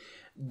 like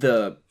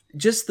the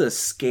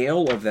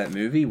scale of that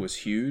movie was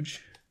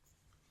huge.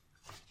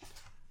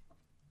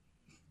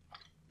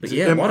 But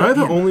yeah, am I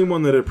the only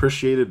one that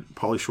appreciated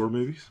Pauly Shore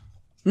movies?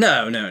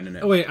 No.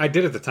 Oh, wait, I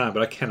did at the time,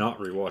 but I cannot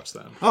rewatch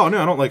them. Oh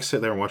no, I don't like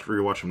sit there and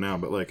rewatch them now.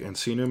 But like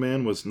Encino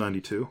Man was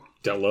 92.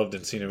 I loved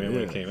Encino Man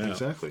when it came out.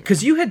 Exactly.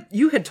 Because you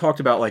had talked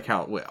about like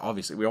how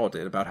obviously we all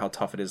did about how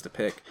tough it is to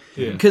pick.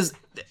 Yeah. Because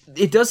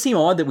it does seem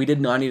odd that we did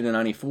 90 to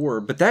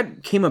 94, but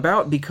that came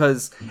about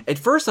because at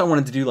first I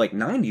wanted to do like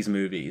 90s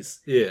movies.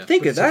 Yeah.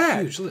 Think of that.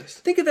 A huge list.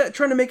 Think of that,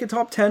 trying to make a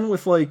top 10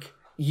 with like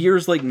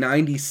years like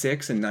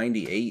 96 and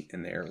 98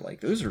 in there.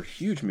 Like those are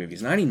huge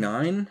movies.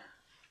 99.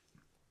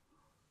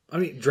 I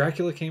mean,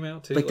 Dracula came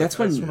out too. Like that's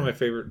one of my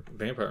favorite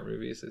vampire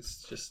movies.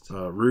 It's just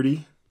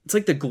Rudy. It's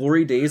like the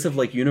glory days of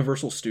like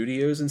Universal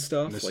Studios and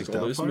stuff. Mrs. Like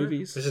all those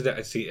movies. I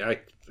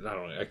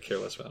don't know. I care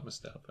less about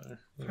Mrs. Doubtfire.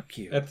 Fuck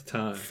you. At the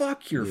time.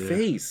 Fuck your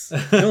face.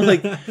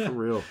 Like for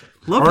real.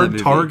 Love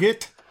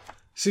Target.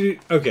 See,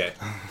 okay,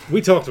 we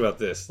talked about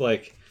this.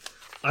 Like,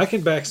 I can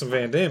back some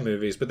Van Damme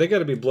movies, but they got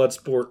to be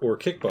Bloodsport or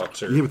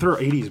Kickboxer. Yeah, but they're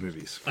 80s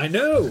movies. I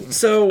know.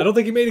 So I don't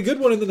think he made a good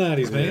one in the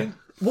 90s, man.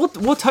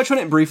 We'll touch on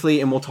it briefly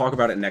and we'll talk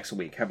about it next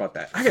week. How about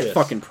that? I got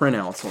fucking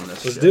printouts on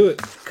this. Let's do it.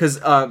 Because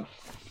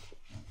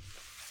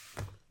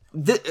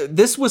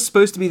this was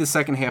supposed to be the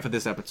second half of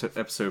this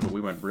episode, but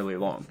we went really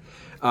long.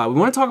 We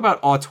want to talk about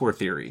auteur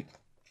theory.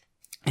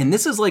 And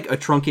this is like a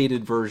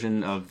truncated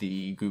version of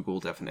the Google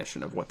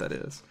definition of what that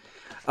is.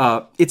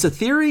 It's a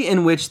theory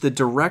in which the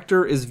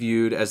director is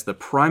viewed as the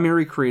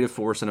primary creative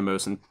force in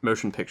a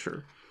motion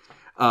picture.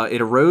 It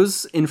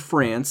arose in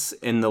France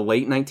in the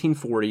late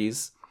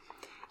 1940s,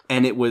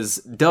 and it was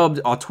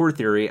dubbed auteur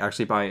theory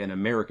actually by an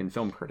American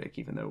film critic,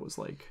 even though it was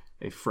like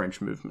a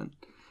French movement.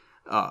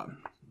 And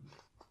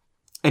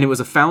it was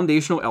a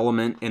foundational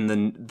element in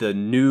the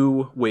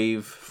new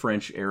wave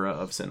French era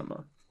of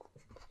cinema.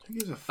 Who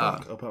gives a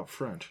fuck about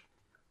French?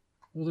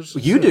 Well,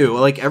 you do.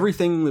 Like,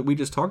 everything that we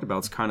just talked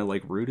about is kind of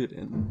like rooted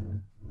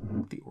in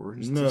the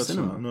origins of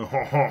cinema.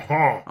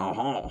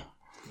 No.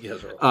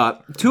 Yes,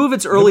 two of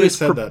its earliest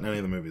said that in any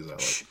of the movies I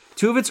like.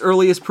 Two of its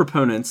earliest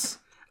proponents,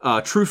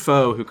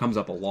 Truffaut, who comes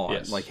up a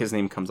lot. Like, his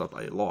name comes up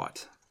a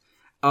lot.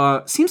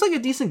 Seems like a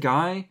decent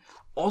guy.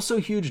 Also,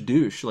 huge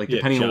douche. Like,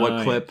 depending on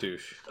what clip.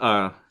 Douche.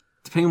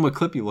 Depending on what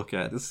clip you look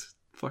at, this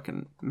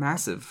fucking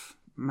massive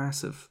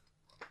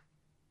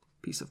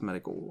piece of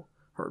medical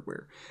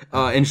hardware.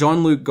 And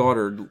Jean-Luc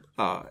Godard,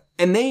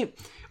 and they,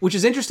 which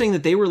is interesting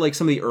that they were like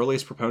some of the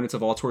earliest proponents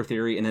of auteur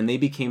theory, and then they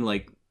became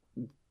like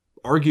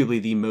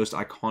arguably the most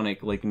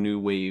iconic like new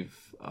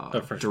wave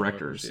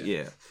directors.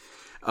 Yeah.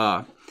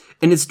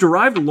 And it's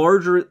derived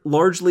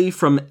largely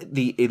from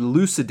the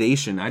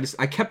elucidation.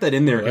 I kept that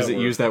in there because it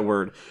used that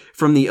word.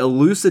 From the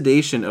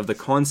elucidation of the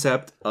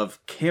concept of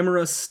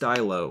camera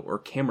stylo or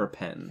camera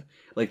pen,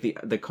 like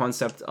the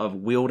concept of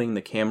wielding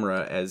the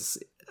camera as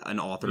an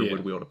author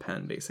would wield a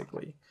pen,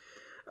 basically.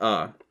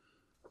 And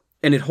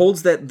it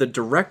holds that the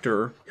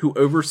director, who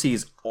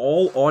oversees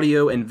all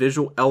audio and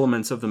visual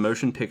elements of the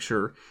motion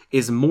picture,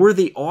 is more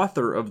the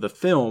author of the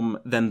film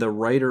than the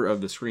writer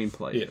of the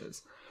screenplay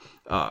is.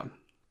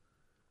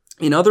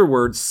 In other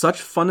words, such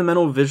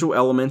fundamental visual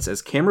elements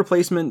as camera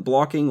placement,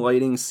 blocking,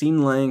 lighting,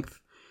 scene length,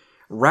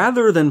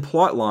 rather than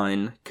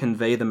plotline,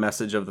 convey the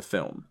message of the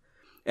film.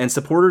 And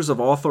supporters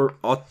of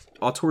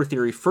auteur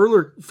theory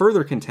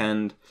further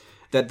contend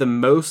that the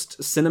most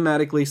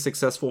cinematically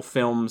successful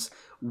films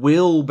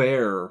will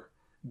bear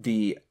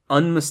the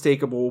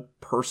unmistakable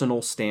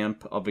personal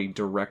stamp of a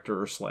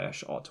director /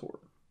 auteur.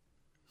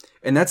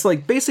 And that's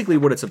like basically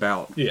what it's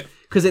about. Yeah.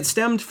 Because it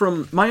stemmed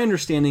from, my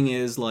understanding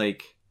is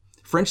like,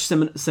 French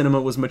cinema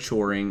was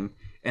maturing,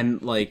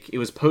 and like it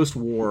was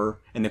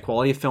post-war, and the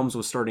quality of films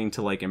was starting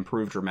to like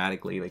improve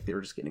dramatically. Like they were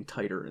just getting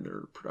tighter in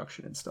their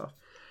production and stuff.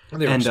 And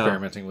they were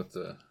experimenting with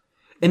the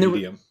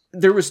medium.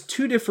 There was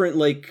two different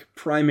like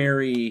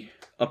primary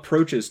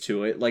approaches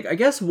to it. Like I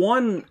guess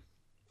one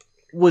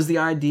was the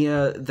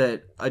idea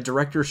that a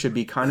director should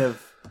be kind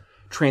of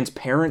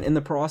transparent in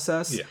the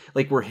process,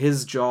 like where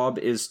his job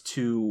is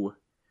to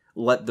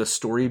let the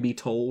story be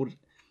told.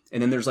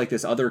 And then there's like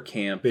this other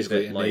camp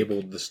basically that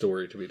enabled the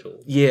story to be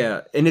told.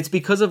 Yeah, and it's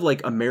because of like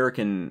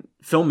American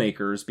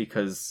filmmakers,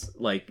 because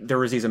like there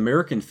was these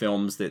American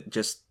films that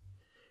just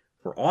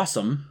were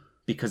awesome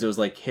because it was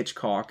like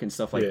Hitchcock and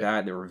stuff like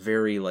that. They were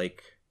very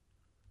like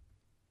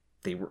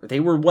they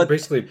were what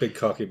basically big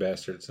cocky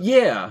bastards.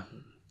 Yeah.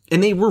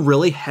 And they were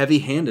really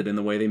heavy-handed in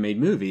the way they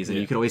made movies, and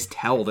you could always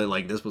tell that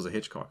like this was a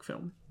Hitchcock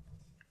film.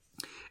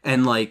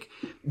 And, like,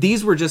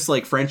 these were just,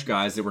 like, French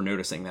guys that were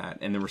noticing that.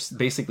 And they were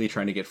basically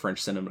trying to get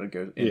French cinema to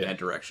go in that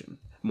direction.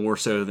 More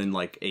so than,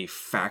 like, a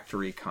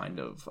factory kind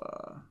of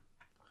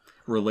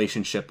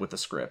relationship with the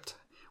script.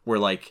 Where,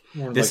 like,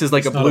 this is,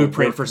 like, a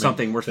blueprint for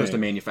something we're supposed to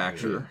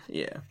manufacture.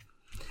 Yeah.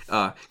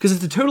 Because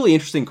it's a totally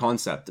interesting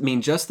concept. I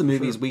mean, just the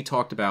movies we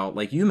talked about.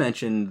 Like, you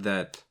mentioned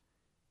that...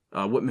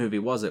 what movie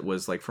was it?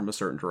 Was, like, from a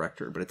certain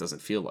director, but it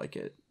doesn't feel like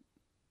it.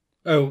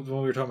 Oh, when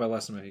we were talking about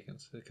Last of the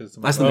Mohicans, because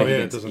Last of the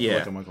Mohicans, it doesn't feel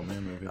like a Michael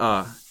Mann movie.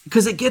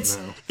 Because it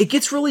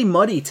gets really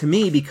muddy to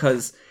me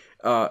because,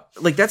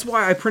 like that's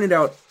why I printed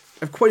out.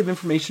 I have quite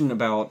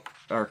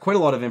a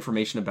lot of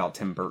information about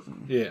Tim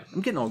Burton. Yeah,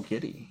 I'm getting all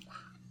giddy.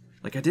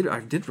 Like I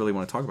did really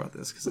want to talk about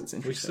this because it's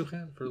interesting. We still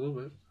can for a little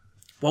bit.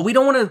 Well, we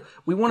don't want to.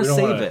 We want to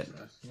save it.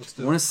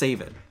 We want to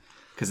save it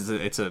because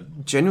it's a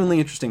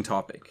genuinely interesting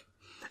topic.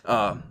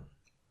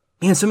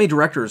 Man, so many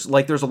directors.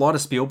 Like, there's a lot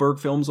of Spielberg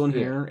films on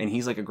here, and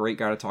he's, like, a great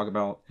guy to talk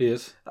about. He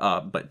is.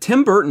 But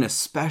Tim Burton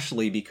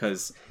especially,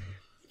 because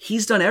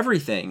he's done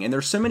everything, and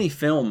there's so many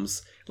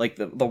films. Like,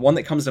 the one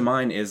that comes to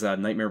mind is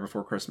Nightmare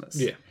Before Christmas.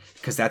 Yeah.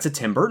 Because that's a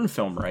Tim Burton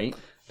film, right?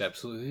 It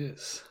absolutely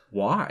is.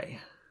 Why?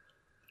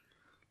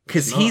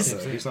 Because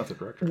he's not the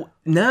director.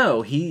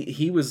 No,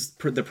 he was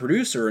the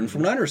producer, and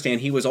from what I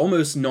understand, he was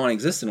almost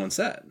non-existent on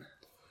set.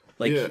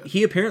 Like,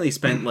 he apparently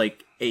spent,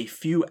 like, a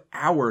few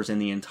hours in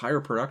the entire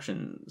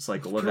production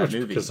cycle of that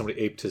movie. Because somebody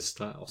aped his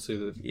style.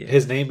 So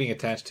his name being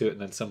attached to it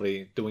and then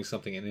somebody doing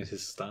something in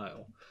his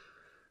style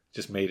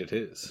just made it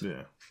his.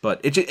 Yeah. But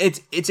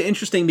it's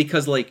interesting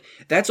because, like,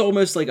 that's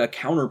almost like a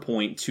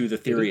counterpoint to the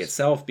theory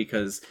itself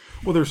because...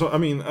 Well, there's... I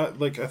mean,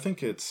 like, I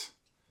think it's...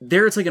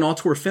 There it's like an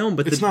auteur film,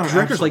 but the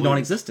director's like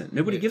non-existent.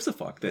 Nobody gives a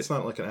fuck. It's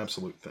not like an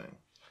absolute thing.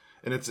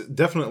 And it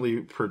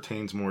definitely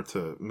pertains more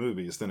to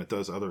movies than it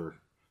does other...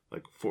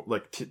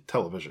 Like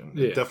television.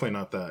 Yeah. Definitely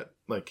not that.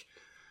 Like,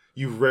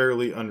 you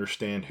rarely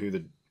understand who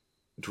the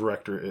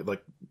director is.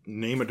 Like,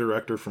 name a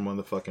director from one of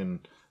the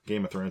fucking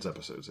Game of Thrones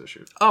episodes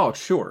issued. Oh,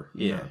 sure.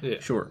 Yeah.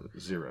 Sure.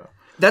 Zero.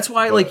 That's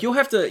why, like, you'll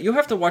have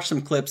to watch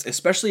some clips,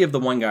 especially of the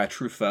one guy,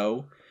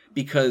 Truffaut,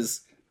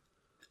 because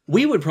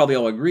we would probably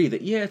all agree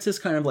that, it's this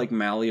kind of, like,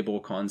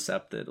 malleable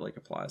concept that, like,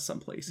 applies some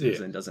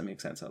places and doesn't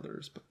make sense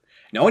others. But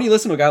now when you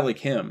listen to a guy like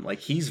him, like,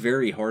 he's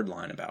very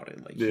hardline about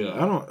it. Like, I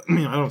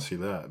don't see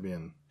that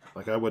being...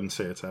 Like, I wouldn't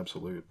say it's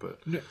absolute, but...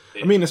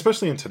 I mean,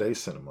 especially in today's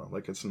cinema.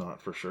 Like, it's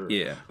not for sure.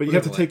 Yeah. But you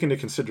have to take into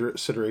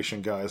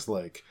consideration guys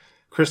like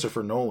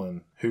Christopher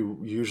Nolan, who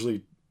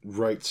usually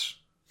writes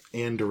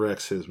and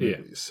directs his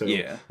movies. So,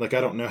 like,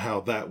 I don't know how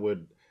that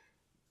would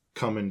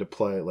come into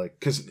play. Like,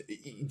 because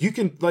you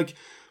can, like...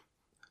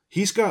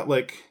 He's got,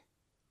 like...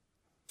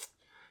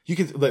 You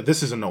can... Like,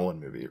 this is a Nolan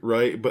movie,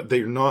 right? But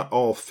they're not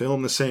all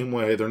filmed the same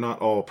way. They're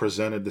not all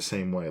presented the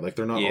same way. Like,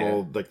 they're not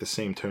all, like, the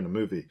same tone of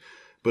movie.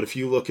 But if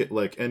you look at,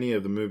 like, any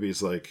of the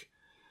movies, like,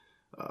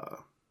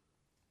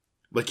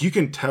 like, you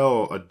can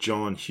tell a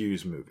John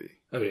Hughes movie.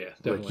 Oh yeah,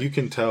 definitely. Like, you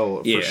can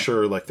tell for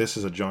sure, like, this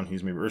is a John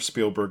Hughes movie or a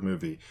Spielberg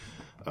movie.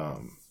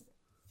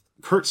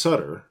 Kurt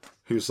Sutter,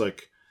 who's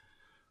like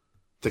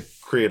the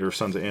creator of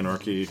Sons of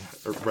Anarchy,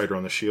 or writer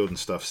on The Shield and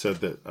stuff, said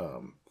that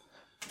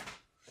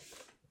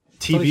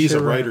TV's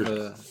a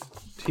writer.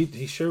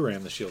 He show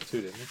ran The Shield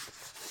too, didn't he?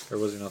 Or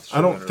was he not the showrunner?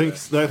 I don't think.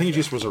 I think he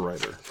just was a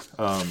writer.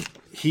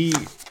 He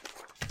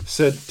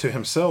said to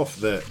himself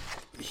that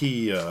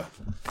he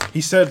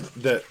said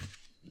that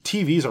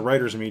TV's a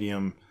writer's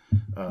medium.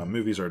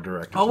 Movies are a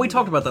director's medium. We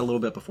talked about that a little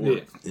bit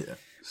before. Yeah.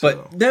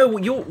 But no,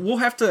 we'll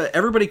have to.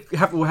 Everybody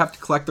will have to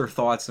collect their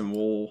thoughts, and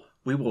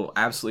we will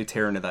absolutely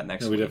tear into that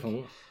next week. We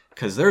definitely will.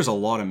 Because there's a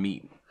lot of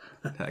meat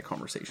to that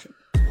conversation.